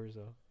Fantastic Four as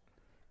well.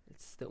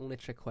 It's the only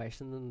trick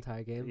question in the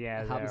entire game.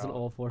 Yeah, it they're happens in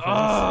all four films.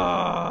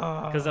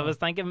 Because I was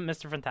thinking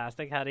Mr.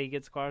 Fantastic, how did he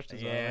get squashed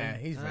as Yeah,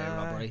 he's very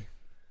rubbery.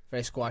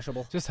 Very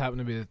squashable. Just happened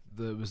to be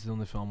that it was the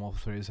only film all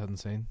three of us hadn't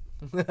seen.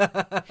 Is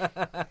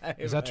that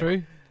Right.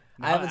 true?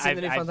 well? I haven't seen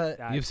any Fantastic.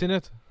 You've seen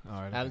it? All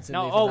right. I haven't okay. seen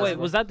No, any oh wait, Fantastic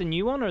was Four. that the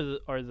new one or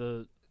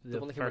the The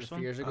one that came out a first few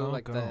one? years ago, Oh,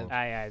 like the God.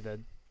 Aye, the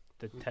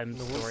Tim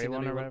No one's Story seen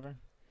one the or new one. whatever.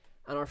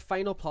 And our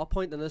final plot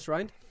point in this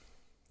round: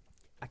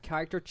 a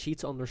character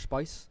cheats on their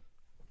spouse.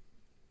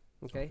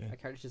 Okay, Okay. a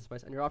character cheats on their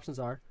spouse, and your options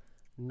are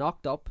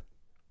Knocked Up,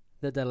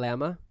 The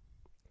Dilemma,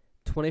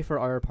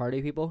 24-Hour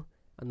Party People,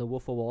 and The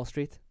Wolf of Wall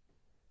Street.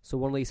 So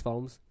one of these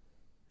films,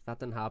 that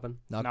didn't happen.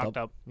 Knocked up.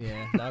 up.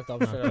 Yeah, Knocked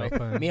Up straight away.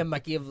 Knocked Up, Me and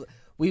Mickey,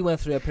 we went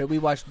through a period. We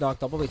watched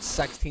Knocked Up about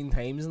 16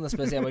 times in the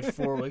space of about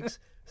 4 weeks.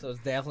 So it's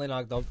definitely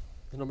Knocked Up.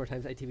 The number of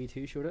times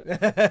ITV2 showed it.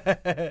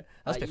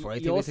 That's before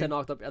You all ITV2. said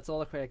Knocked Up. That's all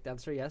the correct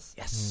answer. Yes.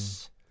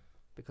 Yes.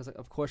 Because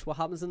of course, what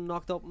happens in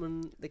Knocked Up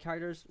when the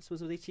character's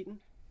supposedly cheating?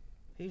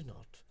 He's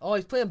not. Oh,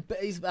 he's playing.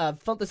 He's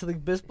Fantasy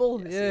League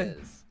Baseball. Yes, Yeah. he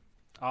is.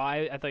 Oh,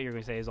 I thought you were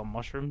going to say he's on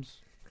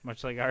mushrooms,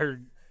 much like our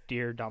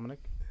dear Dominic.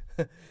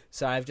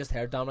 Sorry, I've just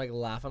heard Dominic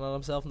laughing at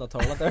himself in the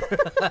toilet there.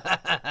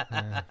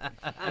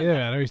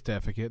 Yeah, I know he's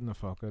defecating the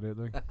fuck out of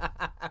it. Like.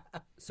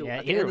 So Yeah,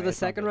 at the either end of way, the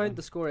it's not second good round, then.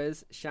 the score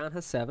is Shan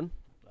has 7,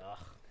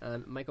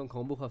 and Mike and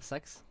Combo have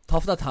 6.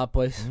 Tough that top,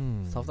 boys.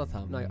 Mm. Tough that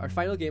top. Now, our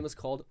final game is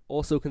called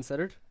Also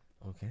Considered.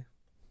 Okay.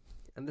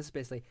 And this is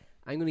basically,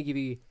 I'm going to give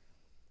you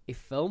a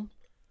film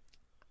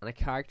and a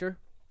character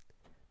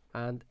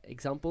and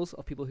examples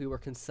of people who were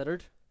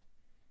considered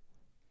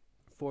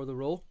for the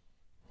role.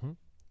 Hmm.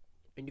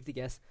 And you have to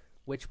guess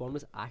which one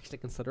was actually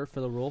considered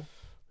for the role.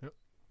 Yep.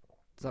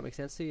 Does that make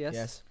sense to you? Yes?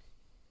 Yes.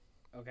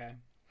 Okay.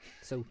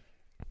 So,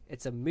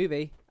 it's a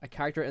movie, a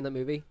character in the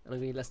movie, and I'm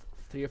going to list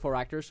 3 or 4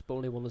 actors, but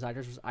only one of those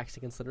actors was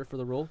actually considered for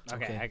the role.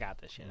 Okay, I got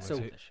this shit. So- I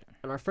got this shit.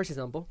 And our first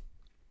example,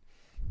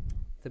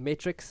 The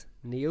Matrix,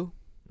 Neo.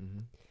 Mm-hmm.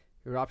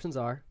 Your options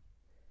are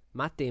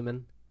Matt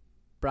Damon,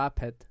 Brad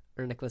Pitt,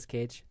 or Nicolas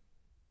Cage.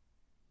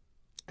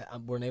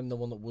 We're naming the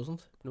one that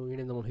wasn't. No, you're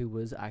naming the one who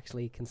was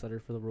actually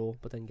considered for the role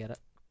but didn't get it.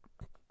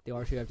 The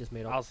other 2 I've just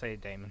made up. I'll say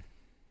Damon.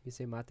 You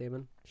say Matt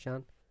Damon,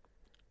 Shan.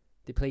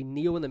 They play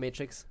Neo in The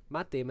Matrix,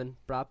 Matt Damon,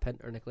 Brad Pitt,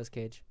 or Nicolas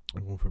Cage.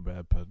 I'm going for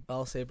Brad Pitt.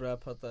 I'll say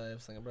Brad Pitt. I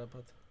was thinking Brad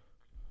Pitt.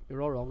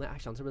 You're all wrong. The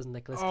actual answer was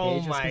Nicolas Oh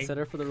Cage was my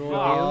considered for the role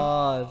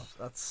God, of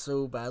that's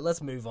so bad.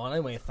 Let's move on. I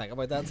don't want to think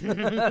about that.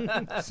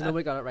 Neo. So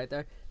nobody got it right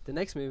there. The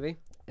next movie,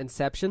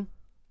 Inception,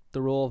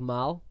 the role of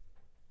Mal,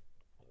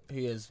 Who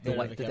is the dead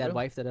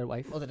wife.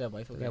 Oh, the dead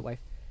wife. The Okay. dead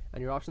wife.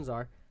 And your options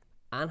are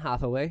Anne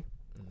Hathaway,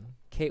 Mhm.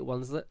 Kate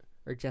Winslet,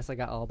 or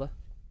Jessica Alba.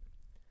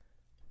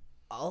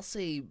 I'll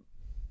say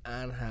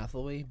Anne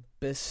Hathaway,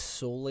 based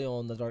solely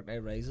on The Dark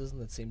Knight Rises,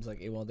 and it seems like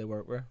he wanted to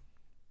work with her.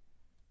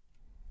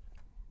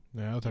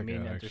 Yeah, I'll take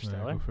mean that. Actually,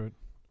 Interstellar? go for it.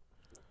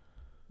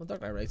 Well,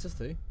 Dark Knight Rises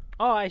too.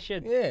 Oh, I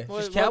should. Yeah,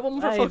 What- she's what-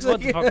 Catwoman for aye, fuck's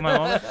what sake. the fuck am I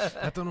on?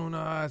 I don't know.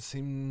 Nah, it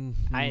seemed.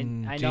 I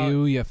know-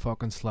 Geo, you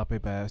fucking sloppy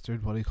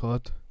bastard. What do you call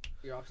it?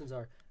 Your options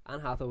are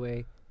Anne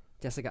Hathaway,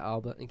 Jessica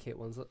Alba, and Kate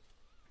Winslet.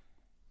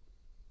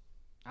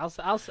 I'll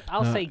No.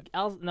 say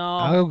no.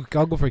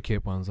 I'll go for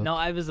Kate Winslet. No,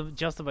 I was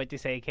just about to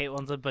say Kate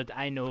Winslet, but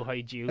I know how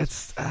Gio's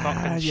It's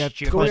fucking yeah.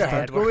 stupid Go with your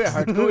head heart. Go with your works.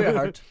 heart. Go with your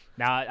heart.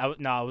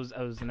 I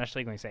was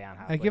initially going to say Anne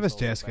Hathaway. I give us so I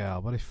was like, Jessica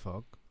Alba. What the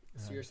fuck?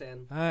 So you're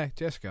saying, Aye,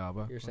 Jessica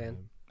Alba. You're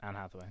saying? Anne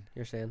Hathaway.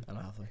 Anne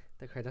Hathaway.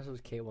 The correct answer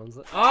was Kate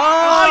Winslet.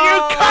 Oh,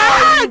 you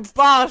can't,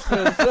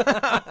 bastard!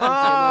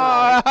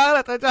 I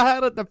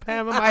had it the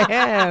palm of my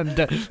hand.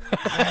 And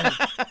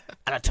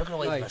I took it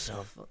away Right. from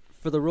myself.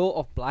 For the role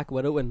of Black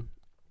Widow in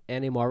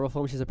any Marvel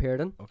film she's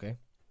appeared in. Okay.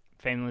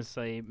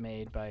 Famously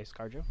made by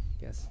ScarJo.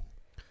 Yes.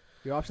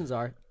 Your options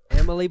are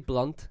Emily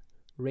Blunt,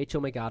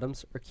 Rachel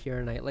McAdams, or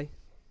Keira Knightley.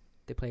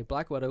 They play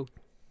Black Widow,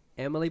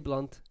 Emily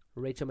Blunt,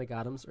 Rachel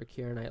McAdams, or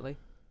Keira Knightley.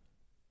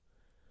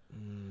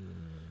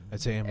 I'd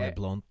say Emily Eh.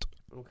 Blunt.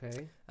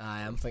 Okay.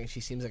 I'm thinking she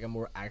seems like a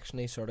more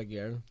actiony sort of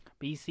girl.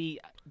 But you see,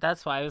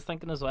 that's what I was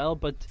thinking as well.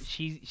 But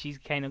she's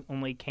kind of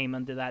only came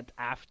into that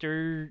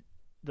after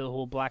the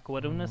whole Black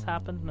Widowness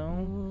happened.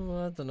 No,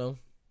 Oh, I don't know.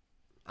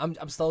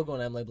 I'm still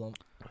going Emily Blunt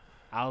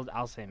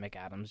I'll say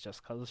McAdams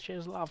just because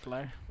she's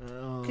lovely.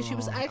 because she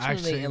was Oh,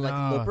 actually in like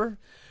no. Looper.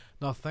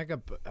 No, I'm trying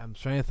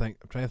to think.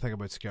 I'm trying to think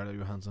about Scarlett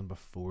Johansson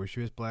before she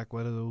was Black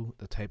Widow. Though,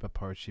 the type of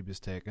part she was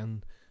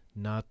taking,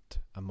 not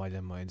a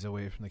million miles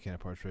away from the kind of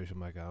parts Rachel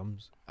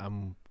McAdams.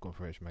 I'm going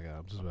for Rachel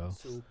McAdams as well.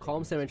 So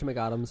Colm saying Rachel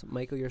McAdams.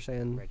 Michael, you're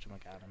saying Rachel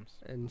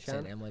McAdams. and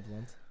Saying Shan. Emily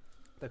Blunt.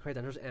 The correct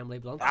answer is Emily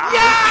Blunt.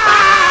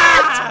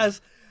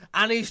 Yes!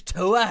 And he's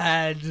 2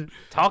 ahead.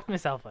 Talked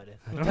myself out of it.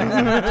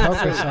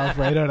 Talk myself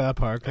right out of that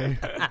park. Eh?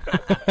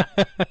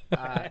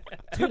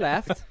 2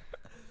 left.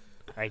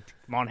 Right,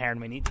 come on, Heron,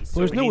 we need these.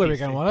 There's So no need way we these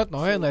can two. win it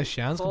now unless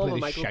Shan's Colm and completely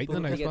Michael shite in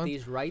the both next get one.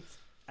 these right.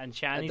 And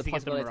Shan At needs the to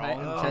get them possibility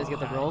wrong. time. Chance to get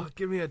them wrong.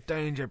 Give me a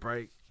danger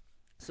break.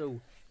 So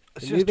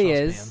It's the just movie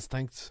trust me is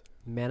instincts.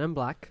 Men in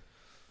Black.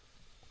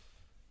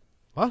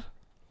 What?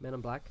 Men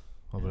in Black.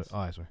 Oh, but,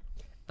 oh, sorry.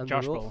 And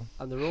Josh the role, Brolin.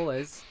 and the role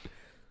is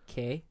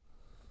Kay.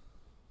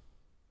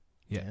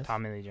 Yeah.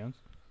 Tommy Lee Jones.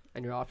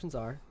 And your options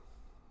are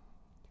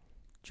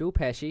Joe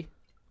Pesci,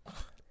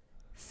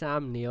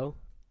 Sam Neill,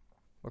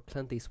 or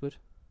Clint Eastwood.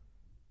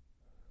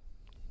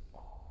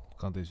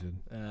 Can't do shit.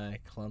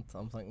 Clint.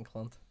 I'm thinking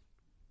Clint.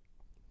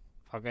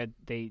 Fuck it,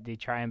 they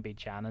try and beat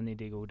Shannon, they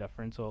do go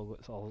different, so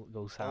I'll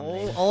go Sam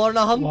Neill. All or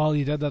nothing. Well,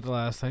 you did that the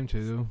last time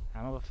too, though.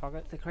 I know, but fuck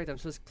it. The correct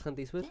answer is Clint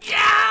Eastwood.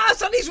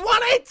 Yes, and he's won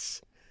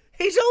it.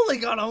 He's only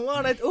gonna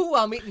win it. Oh,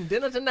 I'm eating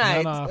dinner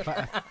tonight. No,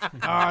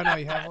 oh no,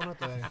 you have one at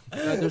the.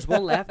 There's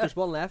one left. There's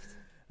one left.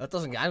 That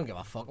doesn't. I don't give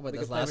a fuck about We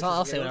this can play last. versus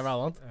I'll say Wales. whatever I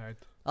want. Alright.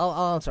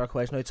 I'll answer a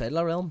question outside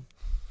the realm.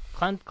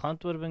 Clint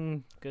would have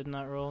been good in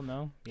that role,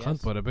 no? Yes.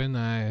 Clint would have been.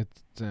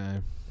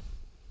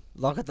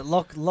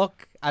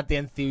 Look at the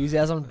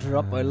enthusiasm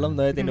drop out of them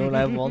now. They know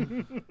I've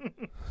won.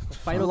 The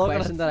final Look at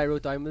question it. that I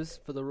wrote down was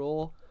for the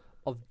role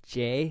of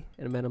Jay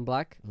in Men in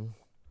Black.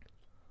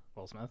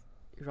 Will Smith.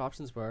 Your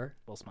options were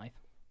Will Smith.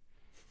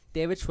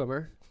 David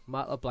Schwimmer,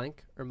 Matt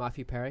LeBlanc, or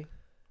Matthew Perry.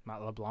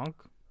 Matt LeBlanc.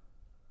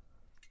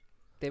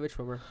 David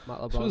Schwimmer, Matt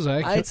So LeBlanc. was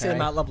I. I'd say Okay.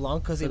 Matt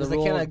LeBlanc because he For was the the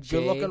role kind of of Jay.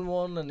 good-looking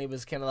one, and he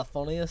was kind of the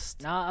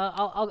funniest. Nah,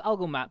 I'll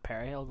go Matt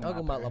Perry. I'll go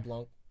Matt Perry.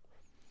 LeBlanc.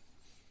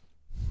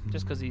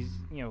 Just because he's,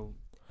 you know,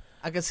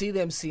 I could see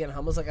them seeing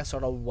him as like a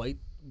sort of white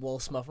Will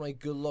Smith, right?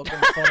 Good looking,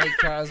 funny,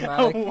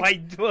 charismatic.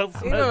 White Will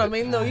Smith. You know what I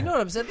mean? No, you know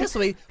what I'm saying. This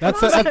way,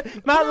 That's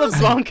Matt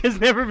LeBlanc has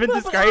never been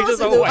described as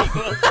a white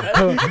Will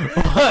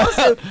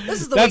Smith.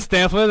 this is the That's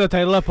definitely the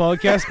title of the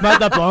podcast.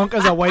 Matt LeBlanc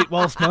is a white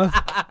Will Smith.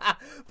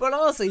 But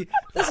honestly,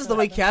 this is the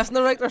way casting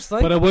directors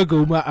think. But I will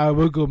go Matt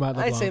LeBlanc.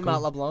 I say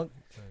Matt LeBlanc.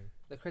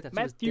 The correct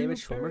answer was Matthew David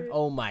Schwimmer. Perry.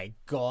 Oh my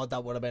god,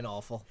 that would have been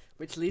awful.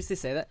 Which leads to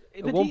say that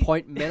at Did one he-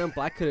 point, Men in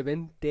Black could have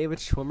been David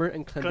Schwimmer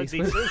and Clint Clint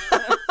Eastwood.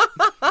 Eastwood.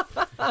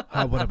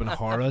 That would have been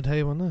horrid,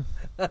 hey, wouldn't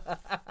it?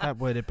 That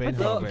would have been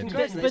Well, horrid.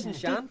 congratulations,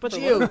 Shan. but for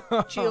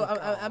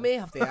Gio, I may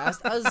have to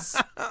ask, as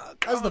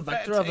the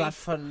victor of that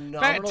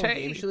phenomenal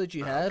Betty. game show that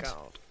you had,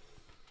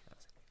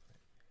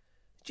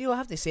 Gio, I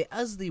have to say,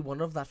 as the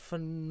winner of that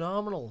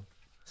phenomenal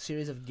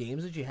series of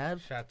games that you had,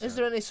 is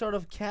there any sort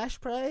of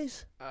cash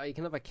prize? You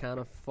can have a can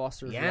of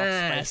Foster's Yes.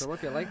 Rock Spice Rum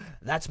if you like.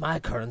 That's my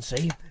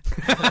currency.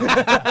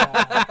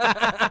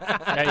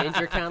 Change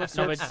your can of No,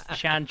 sorts. but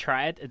Shan,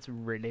 try it. It's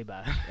really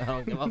bad. I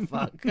don't give a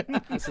fuck.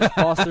 This is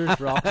Foster's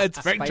Rock It's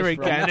Spice victory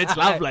Rum. can. It's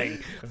lovely.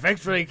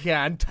 Victory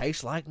can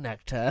taste like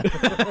nectar.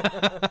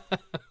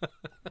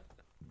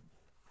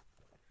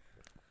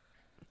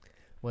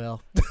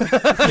 Well,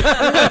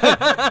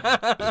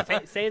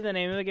 Say the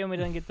name of it again. We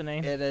didn't get the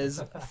name. it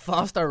is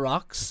Foster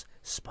Rocks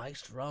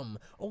spiced rum.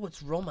 Oh,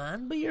 it's rum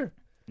and beer.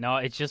 No,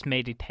 it just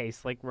made it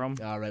taste like rum.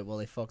 All right, well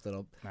they fucked it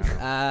up. No.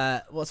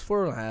 Well, it's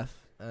 4.5,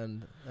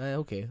 and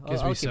okay,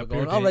 Gives I'll me keep it sip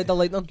going. here, All right, the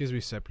lightning. Gives me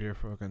sip your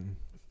fucking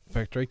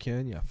victory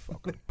can, you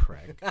fucking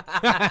prick.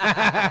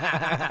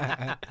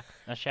 Now,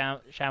 Shan,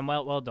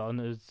 well done.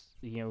 It was,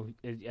 you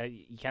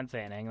can't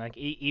say anything. Like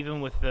even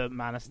with the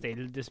Man of Steel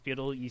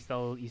disputal, you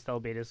still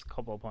beat us a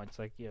couple of points.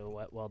 Like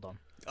well done.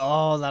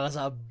 Oh, that is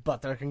a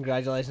butter.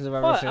 Congratulations, I've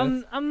ever Well, seen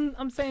it.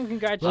 I'm saying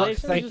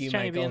congratulations. thank just you,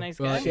 trying to be a Michael. nice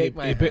Well, guy. shake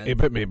my he hand.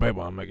 bit me by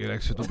one, Mickey.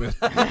 Like, so don't be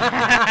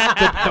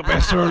don't be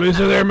a sore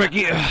loser there,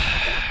 Mickey.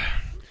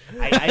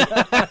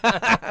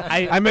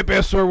 I might be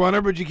a sore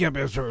winner, but you can't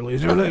be a sore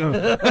loser.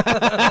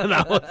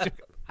 No.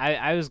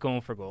 I was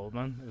going for gold,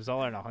 man. It was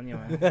all or nothing, you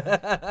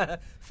know.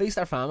 Feast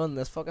or famine,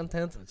 this fucking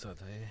tent.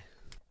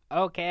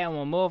 Okay, and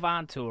we'll move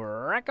on to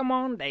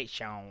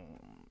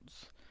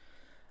recommendations.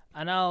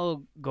 And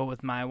I'll go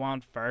with my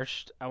one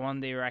first. I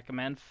want to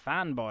recommend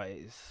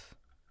Fanboys,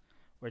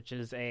 which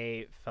is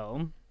a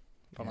film,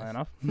 funnily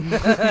enough.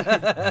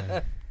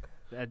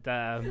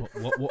 That,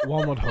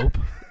 One would hope.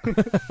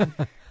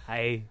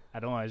 I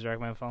don't always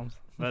recommend films,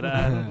 but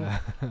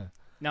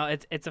no,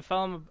 it's a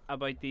film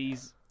about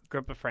these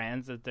group of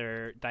friends that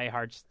they're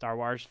diehard Star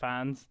Wars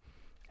fans,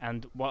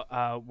 and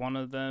one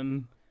of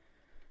them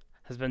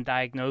has been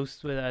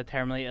diagnosed with a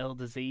terminally ill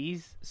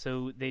disease.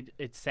 So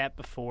it's set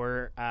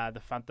before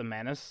the Phantom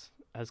Menace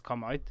has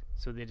come out.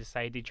 So they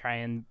decided to try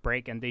and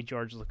break into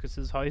George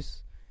Lucas's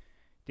house.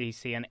 They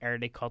see an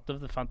early cut of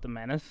the Phantom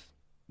Menace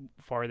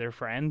for their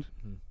friend.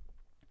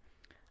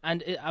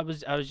 And I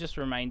was just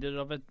reminded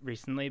of it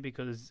recently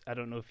because I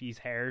don't know if he's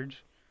heard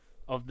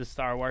of the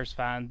Star Wars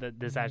fan that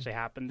this actually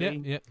happened to.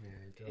 Yeah.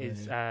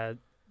 Is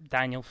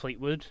Daniel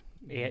Fleetwood.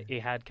 He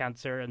had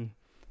cancer, and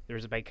there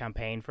was a big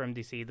campaign for him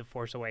to see The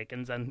Force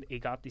Awakens, and he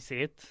got to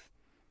see it,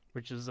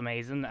 which was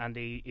amazing. And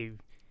he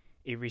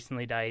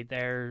recently died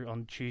there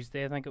on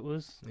Tuesday, I think it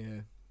was.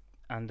 Yeah.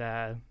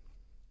 And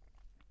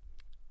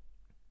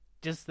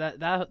just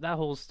that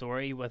whole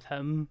story with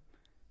him,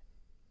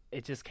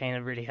 it just kind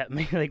of really hit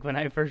me. Like when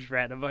I first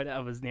read about it, I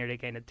was nearly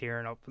kind of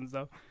tearing up and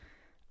stuff.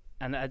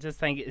 And I just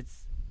think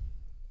it's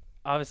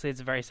a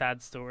very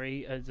sad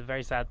story. It's a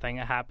very sad thing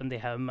that happened to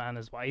him and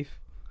his wife,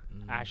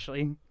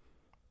 Ashley.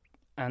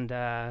 And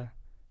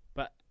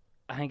but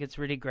I think it's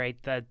really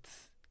great that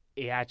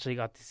he actually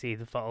got to see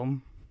the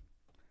film,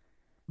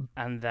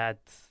 and that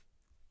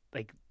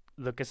like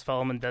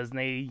Lucasfilm and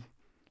Disney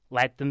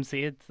let them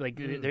see it. Like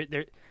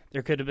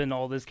there could have been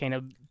all this kind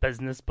of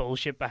business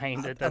bullshit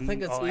behind it. I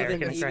think it's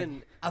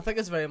even I think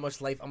it's very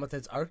much life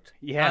imitates art.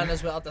 Yeah. And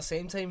as well at the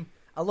same time,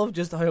 I love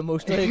just how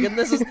emotional again.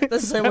 This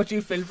is how much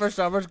you feel for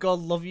Star Wars. God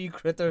love you,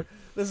 critter.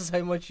 This is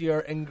how much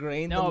you're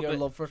ingrained in your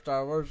love for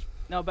Star Wars.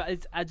 No,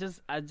 but I just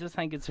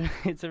think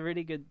it's a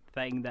really good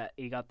thing that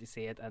he got to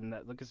see it, and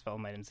that Lucasfilm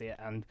made him see it,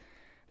 and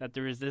that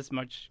there is this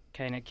much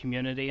kind of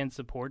community and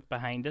support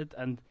behind it.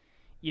 And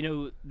you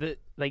know, the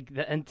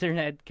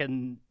internet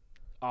can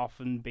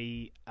often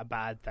be a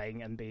bad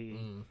thing and be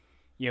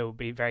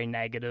be very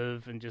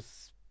negative and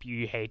just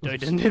spew hate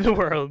out into the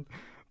world.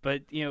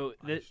 But you know,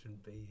 I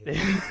shouldn't be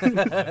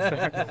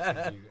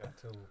here.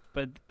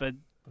 but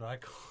I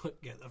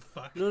can't get the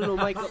fuck. No,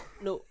 Michael.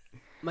 No,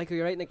 Michael,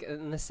 you're right. Like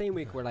in the same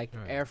week where like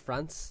Air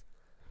France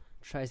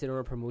tries to do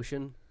a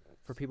promotion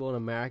for people in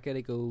America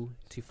to go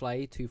to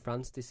fly to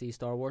France to see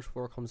Star Wars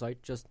before it comes out,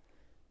 just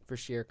for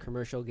sheer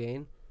commercial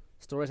gain.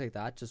 Stories like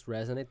that just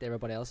resonate to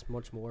everybody else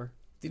much more.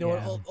 Do you know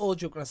what? All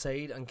joking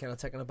aside, and kind of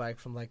taking it back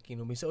from like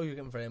we say, you're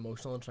getting very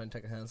emotional and trying to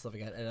take a hand and stuff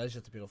like that. It is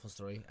just a beautiful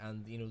story,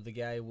 and the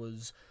guy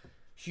was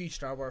huge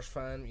Star Wars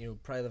fan,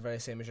 probably the very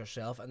same as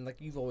yourself, and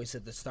like you've always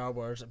said that Star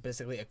Wars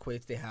basically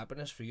equates to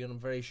happiness for you, and I'm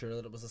very sure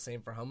that it was the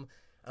same for him.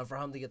 and for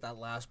him to get that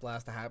last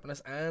blast of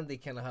happiness, and they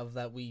kind of have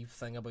that wee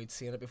thing about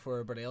seeing it before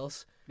everybody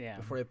else,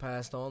 before he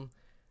passed on.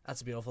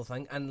 That's a beautiful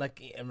thing, and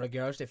like in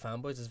regards to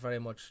fanboys, it's very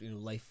much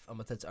life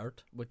imitates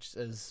art, which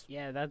is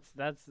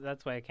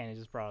that's why I kind of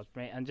just brought it up for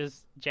me, and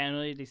just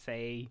generally to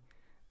say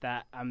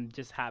that I'm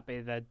just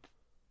happy that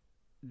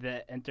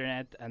the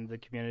internet and the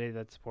community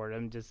that support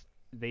him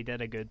they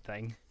did a good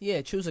thing.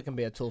 Yeah, choose it can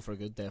be a tool for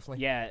good,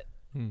 definitely. Yeah,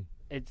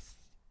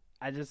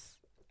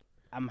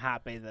 I'm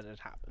happy that it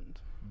happened.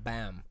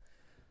 Bam.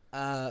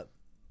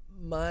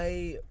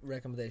 My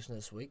recommendation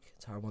this week,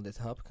 it's a hard one to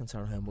top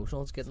considering how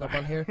emotional it's getting up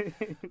on here,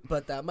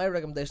 but my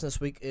recommendation this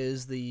week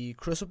is The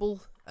Crucible,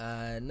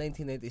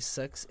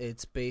 1996.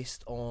 It's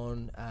based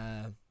on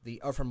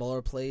the Arthur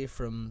Miller play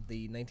from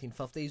the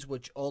 1950s,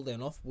 which oddly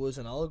enough was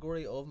an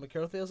allegory of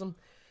McCarthyism.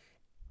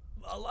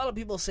 A lot of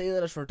people say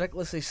that it's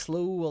ridiculously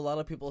slow. A lot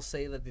of people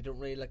say that they don't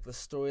really like the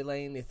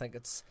storyline. They think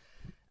it's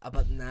a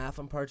bit naff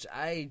in parts.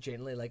 I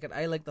genuinely like it.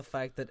 I like the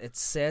fact that it's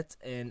set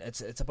in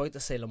it's about the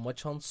Salem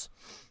witch hunts.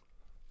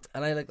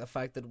 And I like the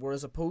fact that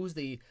whereas opposed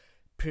to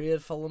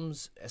period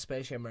films,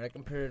 especially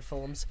American period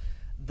films,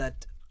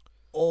 that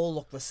all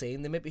look the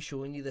same, they might be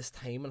showing you this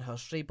time in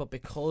history, but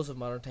because of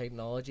modern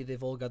technology,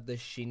 they've all got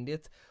this sheen to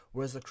it.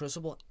 Whereas The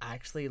Crucible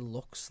actually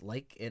looks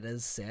like it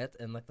is set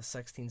in like the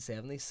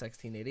 1670s,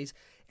 1680s.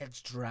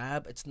 It's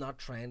drab, it's not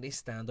trying to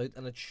stand out,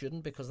 and it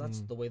shouldn't, because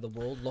that's the way the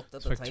world looked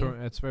at the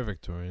time. It's very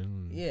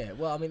Victorian. Yeah,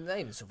 well, I mean, not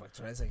even so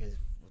Victorian. It's like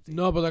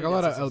no, but like a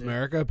lot of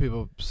America,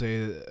 people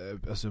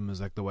assume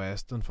is like the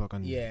West and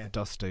fucking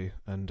dusty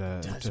and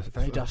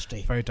very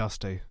dusty, very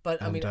dusty.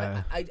 But I mean,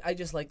 I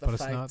just like the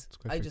fact.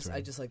 I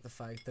just like the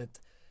fact that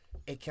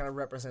it kind of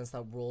represents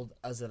that world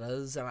as it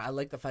is, and I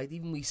like the fact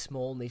even we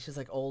small niches,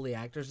 like all the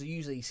actors. You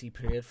usually see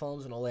period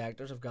films, and all the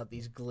actors have got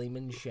these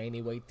gleaming,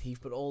 shiny white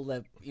teeth, but all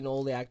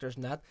the actors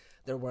in that,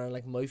 they're wearing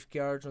like mouth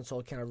guards, and it's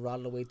all kind of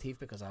rattled away teeth,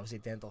 because obviously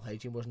dental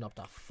hygiene wasn't up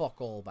to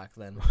fuck all back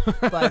then.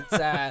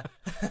 But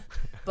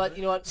but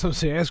you know what? Some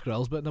serious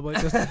girls bitten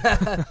about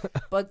this.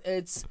 But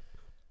it's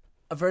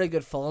a very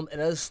good film. It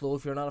is slow.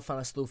 If you're not a fan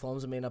of slow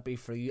films, it may not be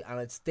for you. And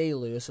it's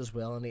Day-Lewis as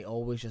well, and he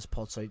always just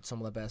puts out some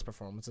of the best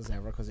performances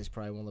ever, because he's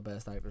probably one of the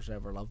best actors I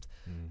ever loved.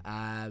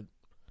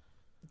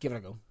 Give it a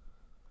go.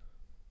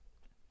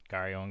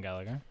 Gary Owen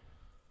Gallagher.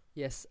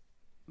 Yes,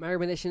 my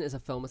recommendation is a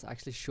film that's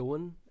actually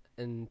shown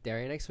in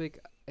Derry next week.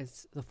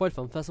 It's the Foyle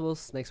Film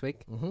Festival's next week,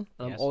 and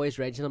I'm always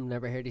raging. I'm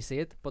never here to see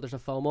it, but there's a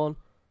film on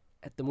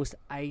at the most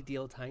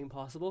ideal time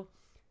possible.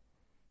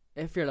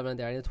 If you're living in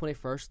Derry, the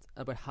 21st,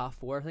 about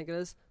 4:30, I think it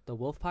is, the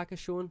Wolfpack is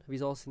showing. Have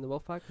you all seen the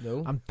Wolfpack?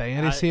 No. I'm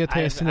dying to see it.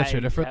 I've seen the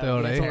trailer for it the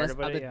other day.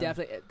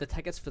 Definitely, the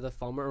tickets for the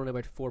film are only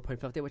about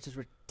 £4.50, which is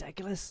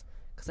ridiculous,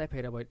 because I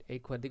paid about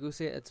 £8 to go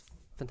see it. It's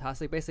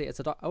fantastic. Basically, it's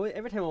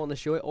every time I'm on the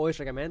show, I always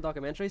recommend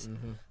documentaries.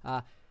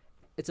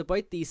 It's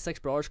about these 6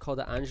 brothers called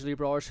the Angelou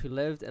brothers, who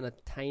lived in a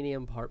tiny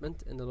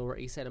apartment in the Lower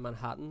East Side of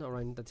Manhattan,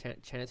 around the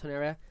Chinatown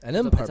area.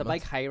 It's a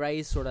big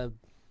high-rise sort of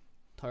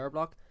tower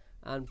block,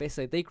 and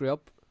basically they grew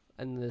up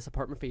in this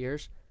apartment for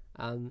years,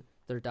 and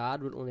their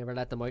dad would only ever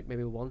let them out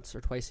maybe once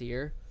or twice a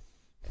year.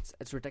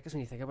 It's ridiculous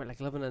when you think about it, like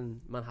living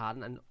in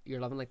Manhattan and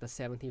you're living like the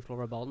 17th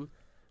floor of a building,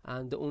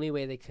 and the only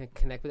way they can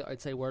connect with the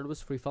outside world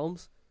was through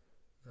films.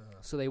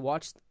 So they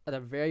watched at a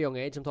very young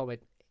age, I'm talking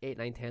about 8,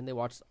 9, 10, they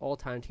watched all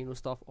Tarantino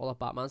stuff, all the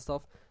Batman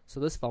stuff. So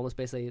this film is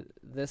basically,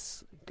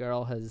 this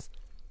girl has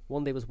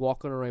one day was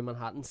walking around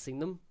Manhattan, seen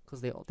them,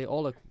 because they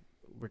all look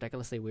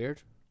ridiculously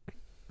weird.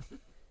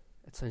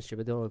 It sounds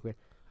stupid, they all look weird.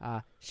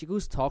 She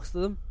goes, talks to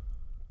them,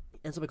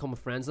 ends up becoming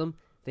friends with them.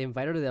 They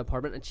invite her to the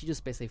apartment, and she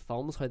just basically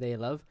films how they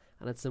live,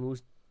 and it's the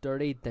most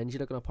dirty, dingy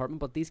looking apartment,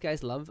 but these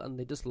guys live, and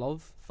they just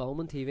love film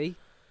and TV,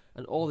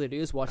 and all they do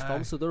is watch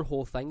films. So their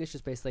whole thing is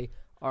just basically,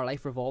 our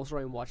life revolves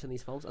around watching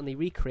these films, and they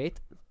recreate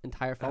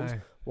entire films.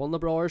 One of the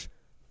brothers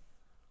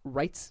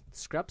writes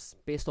scripts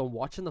based on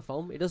watching the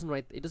film. He doesn't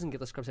get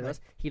the scripts anyway.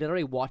 He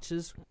literally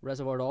watches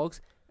Reservoir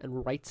Dogs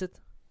and writes it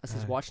as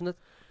he's watching it,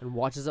 and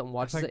watches it and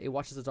watches it. He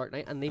watches The Dark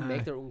Knight, and they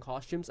make their own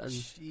costumes and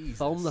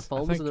film the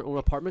films in their own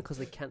apartment, because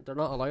they're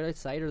not allowed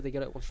outside, or they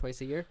get it once, twice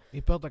a year.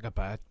 He built like a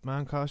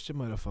Batman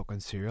costume out of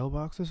fucking cereal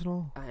boxes and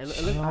all.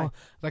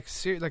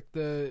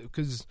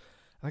 Because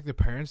I think the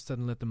parents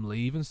didn't let them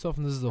leave and stuff,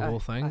 and this is the whole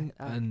thing.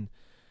 And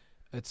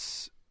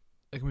it's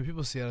like, when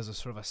people see it as a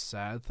sort of a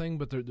sad thing,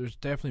 but there's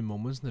definitely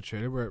moments in the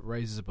trailer where it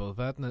rises above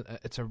that, and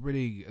it's a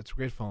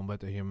great film about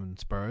the human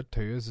spirit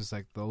too. It's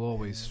like they'll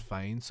always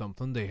find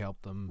something to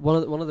help them.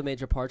 One of the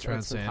major parts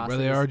transcend where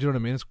they are. Do you know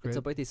what I mean? It's great. It's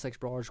about these 6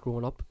 brothers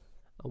growing up,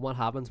 and what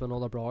happens when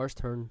all the brothers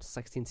turn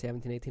 16,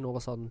 17, 18. All of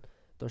a sudden,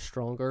 they're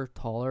stronger,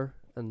 taller,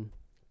 and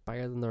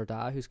bigger than their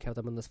dad, who's kept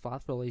them in this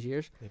flat for all these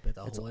years. They bit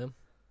that hole in.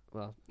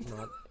 Well,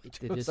 not.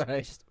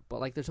 But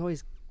like, there's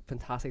always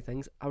fantastic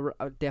things. I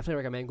would definitely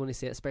recommend going to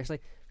see it, especially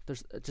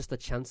there's just a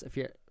chance, if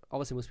you're,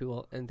 obviously most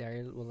people in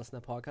Derry will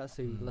listen to podcasts,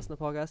 so you listen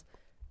to podcasts,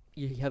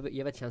 you have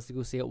a chance to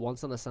go see it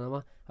once in the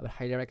cinema. I would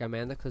highly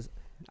recommend it, because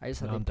I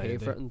just had to pay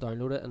for it and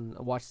download it and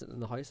watch it in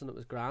the house, and it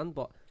was grand.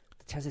 But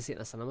the chance to see it in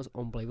the cinema is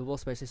unbelievable,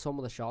 especially some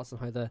of the shots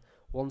and how the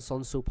one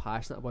son's so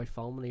passionate about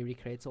film and he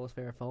recreates all his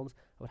favourite films.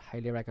 I would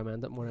highly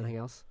recommend it more than anything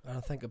else. And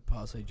I think it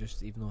possibly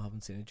just, even though I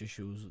haven't seen it, just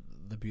shows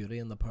the beauty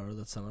and the power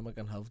that cinema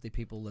can have. The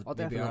people that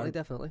maybe are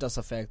definitely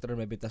disaffected or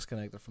maybe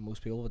disconnected from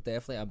most people, but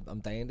definitely I'm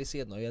dying to see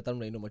it now. I didn't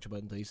really know much about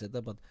it until you said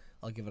that, but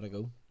I'll give it a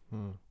go.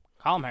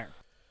 Calm here.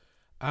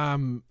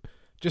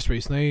 Just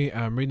recently,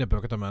 I'm reading a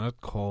book at the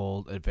minute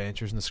called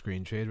Adventures in the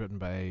Screen Trade, written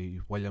by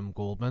William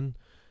Goldman,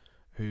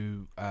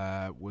 who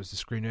was the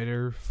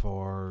screenwriter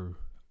for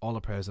All the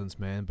President's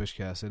Men, Butch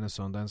Cassidy and the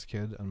Sundance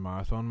Kid, and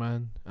Marathon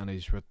Man, and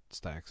he's wrote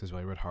stacks as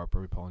well. He wrote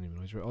Harper with Paul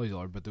Newman. He's wrote all these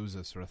other, but those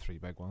are sort of 3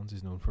 big ones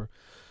he's known for.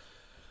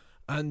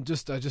 And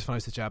I just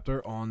finished the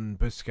chapter on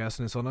Butch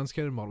Cassidy and the Sundance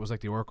Kid and what it was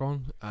like to work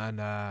on,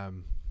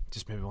 and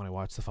just maybe want to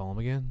watch the film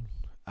again.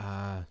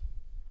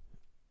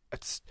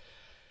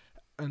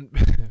 And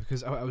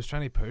because I was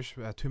trying to push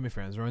 2 of my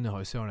friends around the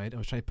house the other night. I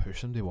was trying to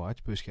push them to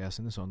watch Butch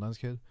Cassidy and the Sundance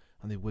Kid,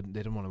 and they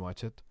didn't want to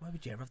watch it. Why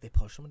would you ever, if they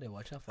push them and they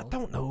watch that film? I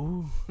don't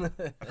know.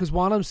 Because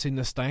one of them seen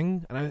The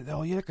Sting, and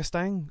you like The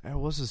Sting? I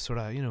was just sort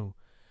of, I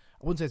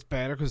wouldn't say it's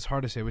better because it's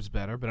hard to say which is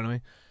better, but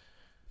anyway,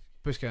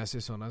 Butch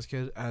Cassidy and the Sundance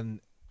Kid, and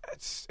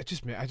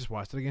I just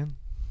watched it again.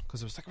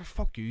 Because I was like, oh,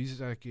 fuck you.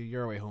 Like,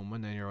 you're away home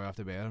and then you're away off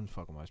to bed and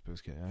fucking watch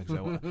Butch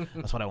Cassidy.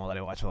 That's what I wanted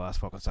to watch for the last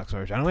fucking 6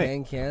 hours anyway.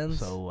 10 cans.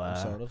 So,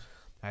 sort of.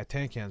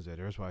 10 cans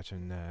later, I was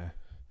watching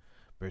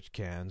Butch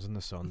Cans and the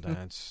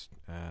Sundance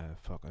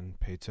fucking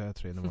pizza at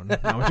 3 in the morning.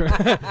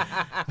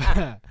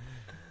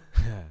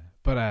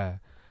 But that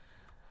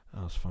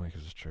was funny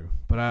because it's true.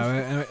 But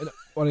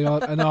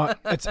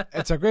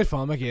it's a great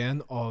film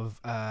again of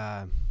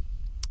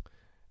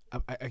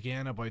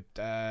again about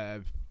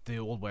the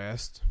Old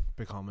West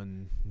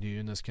becoming new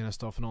and this kind of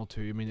stuff and all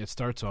too. I mean, it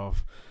starts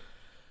off.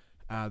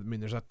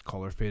 There's that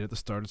colour fade at the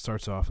start. It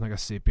starts off in like a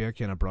sepia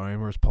kind of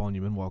brown, where it's Paul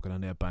Newman walking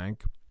into a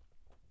bank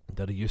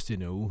that he used to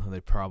know and they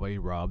probably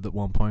robbed at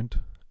one point.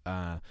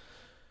 And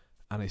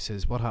he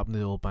says, "What happened to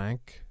the old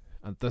bank?"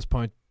 And at this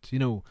point, if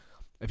you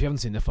haven't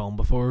seen the film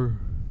before,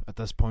 at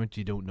this point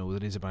you don't know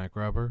that he's a bank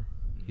robber.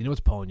 You know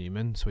it's Paul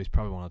Newman, so he's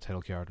probably one of the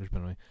title characters. But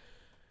anyway,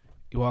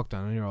 you walk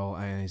down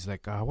and he's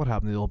like, "What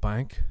happened to the old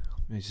bank?"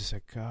 And he's just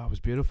like, "It was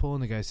beautiful."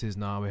 And the guy says,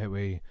 "No,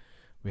 we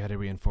had to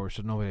reinforce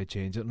it, no way to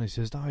change it." And he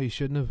says, "No, you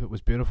shouldn't have, it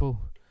was beautiful."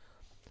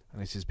 And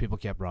he says, "People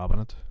kept robbing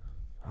it."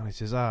 And he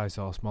says, "I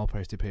saw a small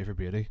price to pay for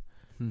beauty."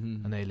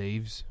 And he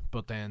leaves.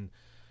 But then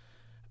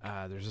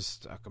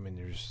there's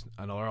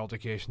another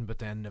altercation, but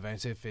then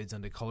eventually it fades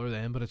into colour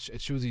then. But it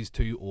shows these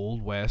 2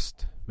 old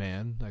West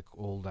men, like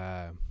old,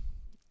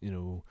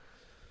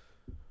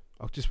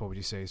 just what would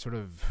you say, sort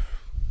of...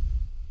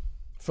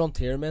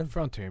 Frontiermen.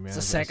 It's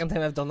the second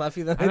time I've done that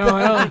for you. I know.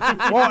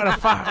 What a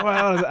fuck.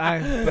 Well, but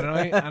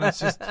anyway, and it's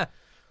just... But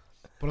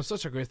it's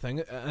such a great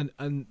thing.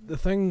 And the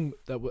thing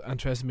that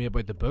interested me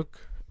about the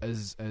book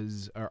is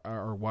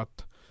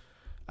what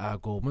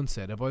Goldman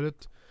said about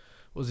it,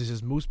 was he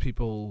says most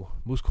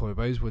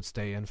cowboys would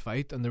stay and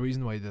fight, and the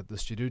reason why the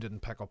studio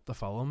didn't pick up the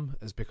film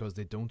is because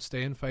they don't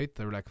stay and fight.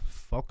 They were like,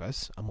 fuck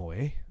us, I'm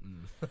away.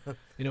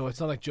 It's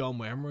not like John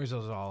Wayne where he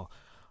says,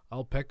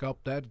 I'll pick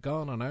up that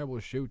gun and I will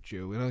shoot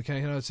you.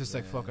 It's just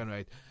like fucking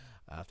right.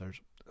 There's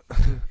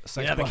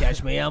you never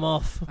catch me, I'm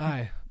off.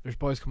 Aye, there's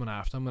boys coming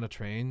after him in a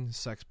train,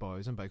 6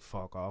 boys and big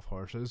fuck off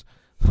horses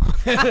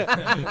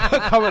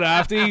coming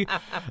after you.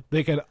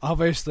 They can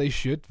obviously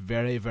shoot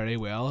very, very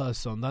well, as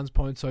Sundance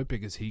points out,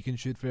 because he can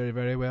shoot very,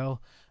 very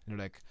well. And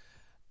you're like,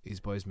 these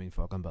boys mean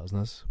fucking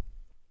business,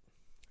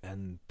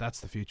 and that's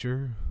the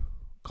future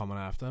coming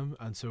after them.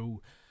 And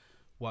so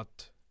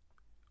what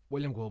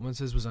William Goldman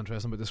says was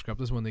interesting about the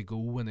script is when they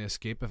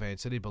escape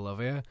eventually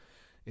Bolivia,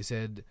 he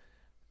said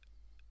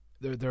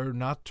they're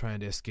not trying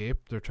to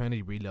escape, they're trying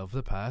to relive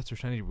the past. They're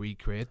trying to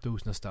recreate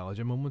those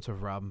nostalgia moments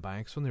of robbing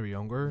banks when they were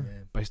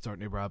younger by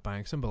starting to rob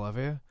banks in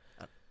Bolivia.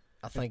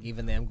 I think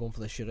even them going for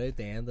the shootout at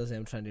the end is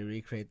them trying to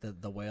recreate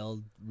the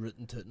wild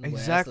rootin' tootin'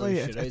 exactly.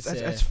 West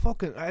It's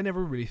fucking, I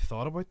never really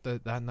thought about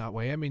that in that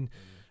way. I mean,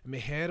 in my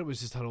head it was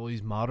just had all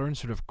these modern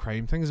sort of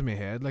crime things in my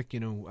head, like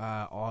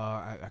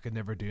I could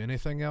never do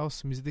anything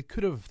else. I mean, they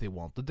could have if they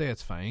wanted to,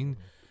 it's fine,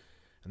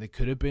 and they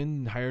could have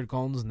been hired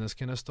guns and this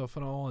kind of stuff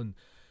and all. And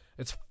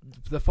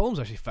the film's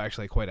actually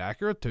factually quite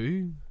accurate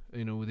too.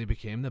 They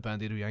became the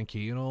Bandito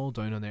Yankee and all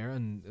down on there,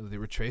 and they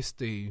were traced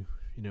to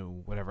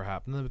whatever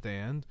happened at the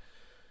end.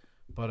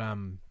 But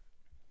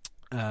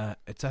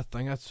it's that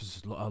thing that's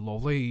just a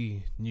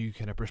lovely new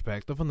kind of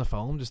perspective on the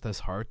film, just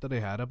this heart that he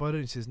had about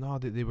it. He says no,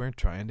 they weren't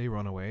trying to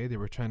run away, they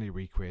were trying to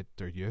recreate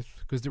their youth,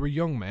 because they were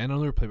young men. I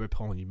know they were played by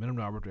Paul Newman and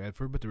Robert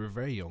Redford, but they were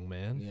very young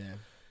men.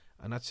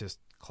 And that's just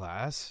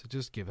class. It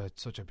just give it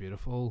such a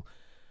beautiful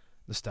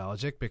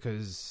nostalgic,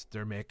 because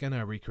they're making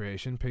a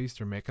recreation piece,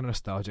 they're making a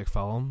nostalgic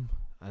film,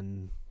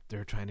 and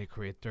they're trying to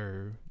create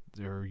their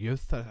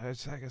youth.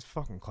 It's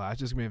fucking class.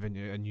 Just give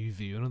me a new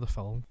viewing of the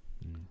film.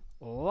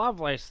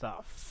 Lovely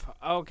stuff.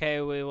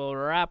 Okay, we will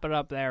wrap it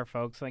up there,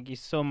 folks. Thank you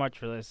so much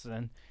for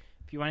listening.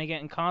 If you want to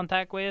get in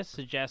contact with us,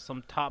 suggest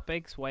some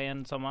topics, weigh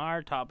in some of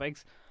our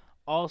topics.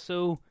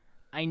 Also,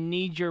 I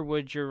need your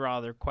would you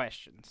rather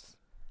questions.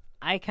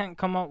 I can't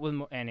come up with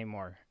any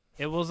more.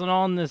 It wasn't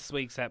on this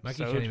week's Mikey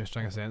episode. can't even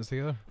string a sentence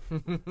together.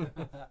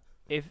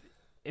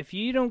 If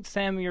you don't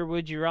send me your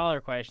would you rather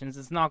questions,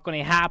 it's not going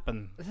to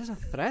happen. Is this a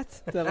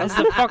threat? That's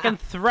a fucking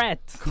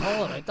threat.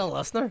 Call it out, the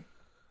listener.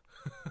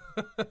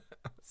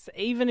 So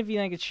even if you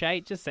think it's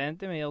shite, just send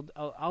it to me.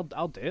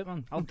 I'll do it,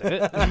 man. I'll do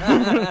it.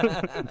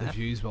 The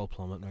views will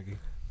plummet, Mikey.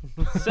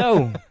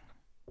 So,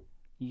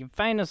 you can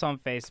find us on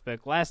Facebook,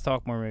 Let's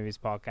Talk More Movies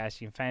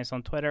Podcast. You can find us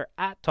on Twitter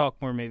at Talk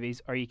More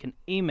Movies, or you can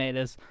email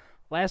us,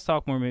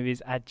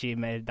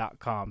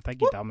 letstalkmoremovies@gmail.com.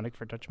 Thank you, Dominic,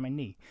 for touching my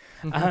knee.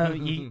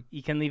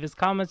 You can leave us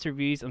comments,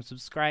 reviews, and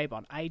subscribe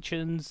on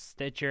iTunes,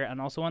 Stitcher,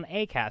 and also on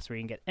Acast, where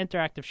you can get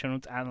interactive show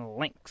notes and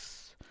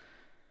links.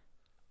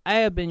 I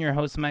have been your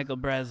host, Michael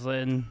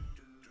Breslin.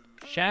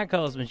 Sean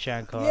Cole's been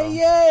Sean Cole.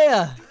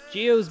 Yeah.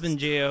 Gio's been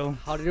Gio.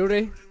 Howdy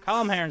doody.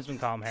 Colm Heron's been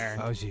Colm Heron.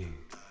 Oh, gee.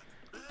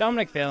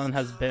 Dominic Phelan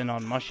has been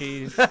on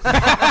Mushies.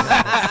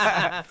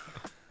 I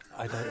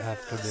don't have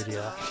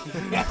chlamydia.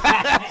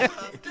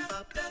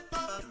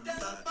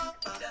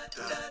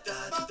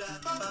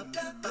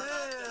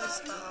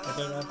 I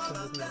don't have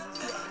chlamydia.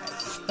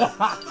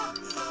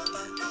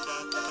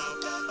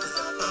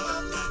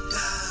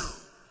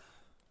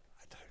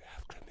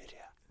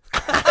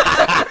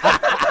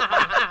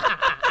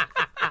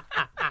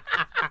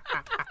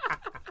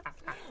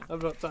 I'm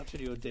not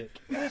touching your dick.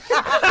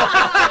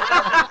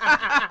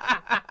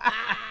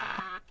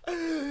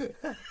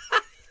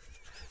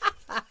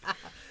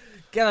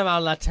 Get him out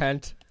of that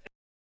tent.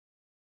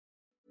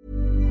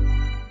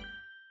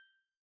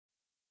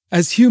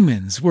 As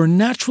humans, we're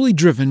naturally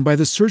driven by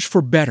the search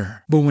for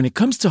better. But when it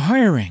comes to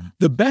hiring,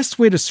 the best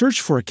way to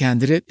search for a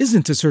candidate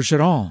isn't to search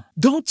at all.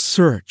 Don't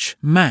search,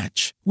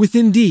 match with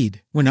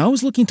Indeed. When I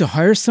was looking to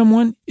hire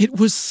someone, it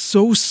was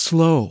so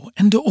slow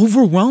and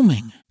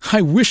overwhelming.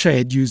 I wish I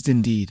had used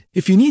Indeed.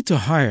 If you need to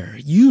hire,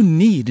 you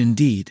need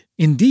Indeed.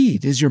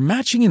 Indeed is your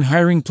matching and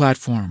hiring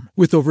platform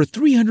with over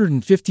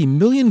 350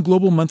 million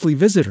global monthly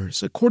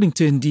visitors, according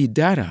to Indeed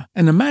data,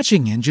 and a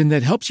matching engine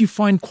that helps you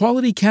find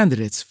quality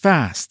candidates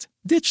fast.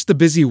 Ditch the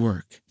busy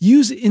work.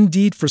 Use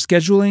Indeed for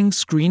scheduling,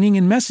 screening,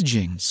 and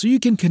messaging so you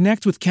can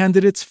connect with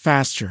candidates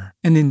faster.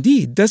 And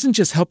Indeed doesn't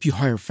just help you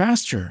hire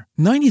faster.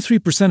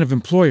 93% of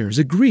employers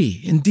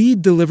agree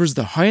Indeed delivers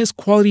the highest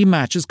quality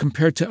matches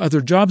compared to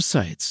other job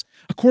sites,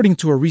 according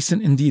to a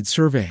recent Indeed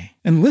survey.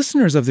 And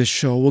listeners of this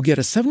show will get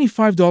a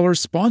 $75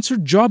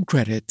 sponsored job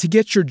credit to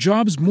get your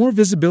jobs more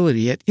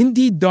visibility at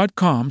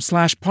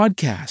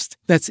Indeed.com/podcast.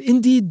 That's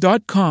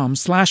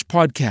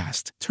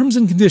Indeed.com/podcast. Terms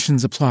and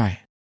conditions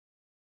apply.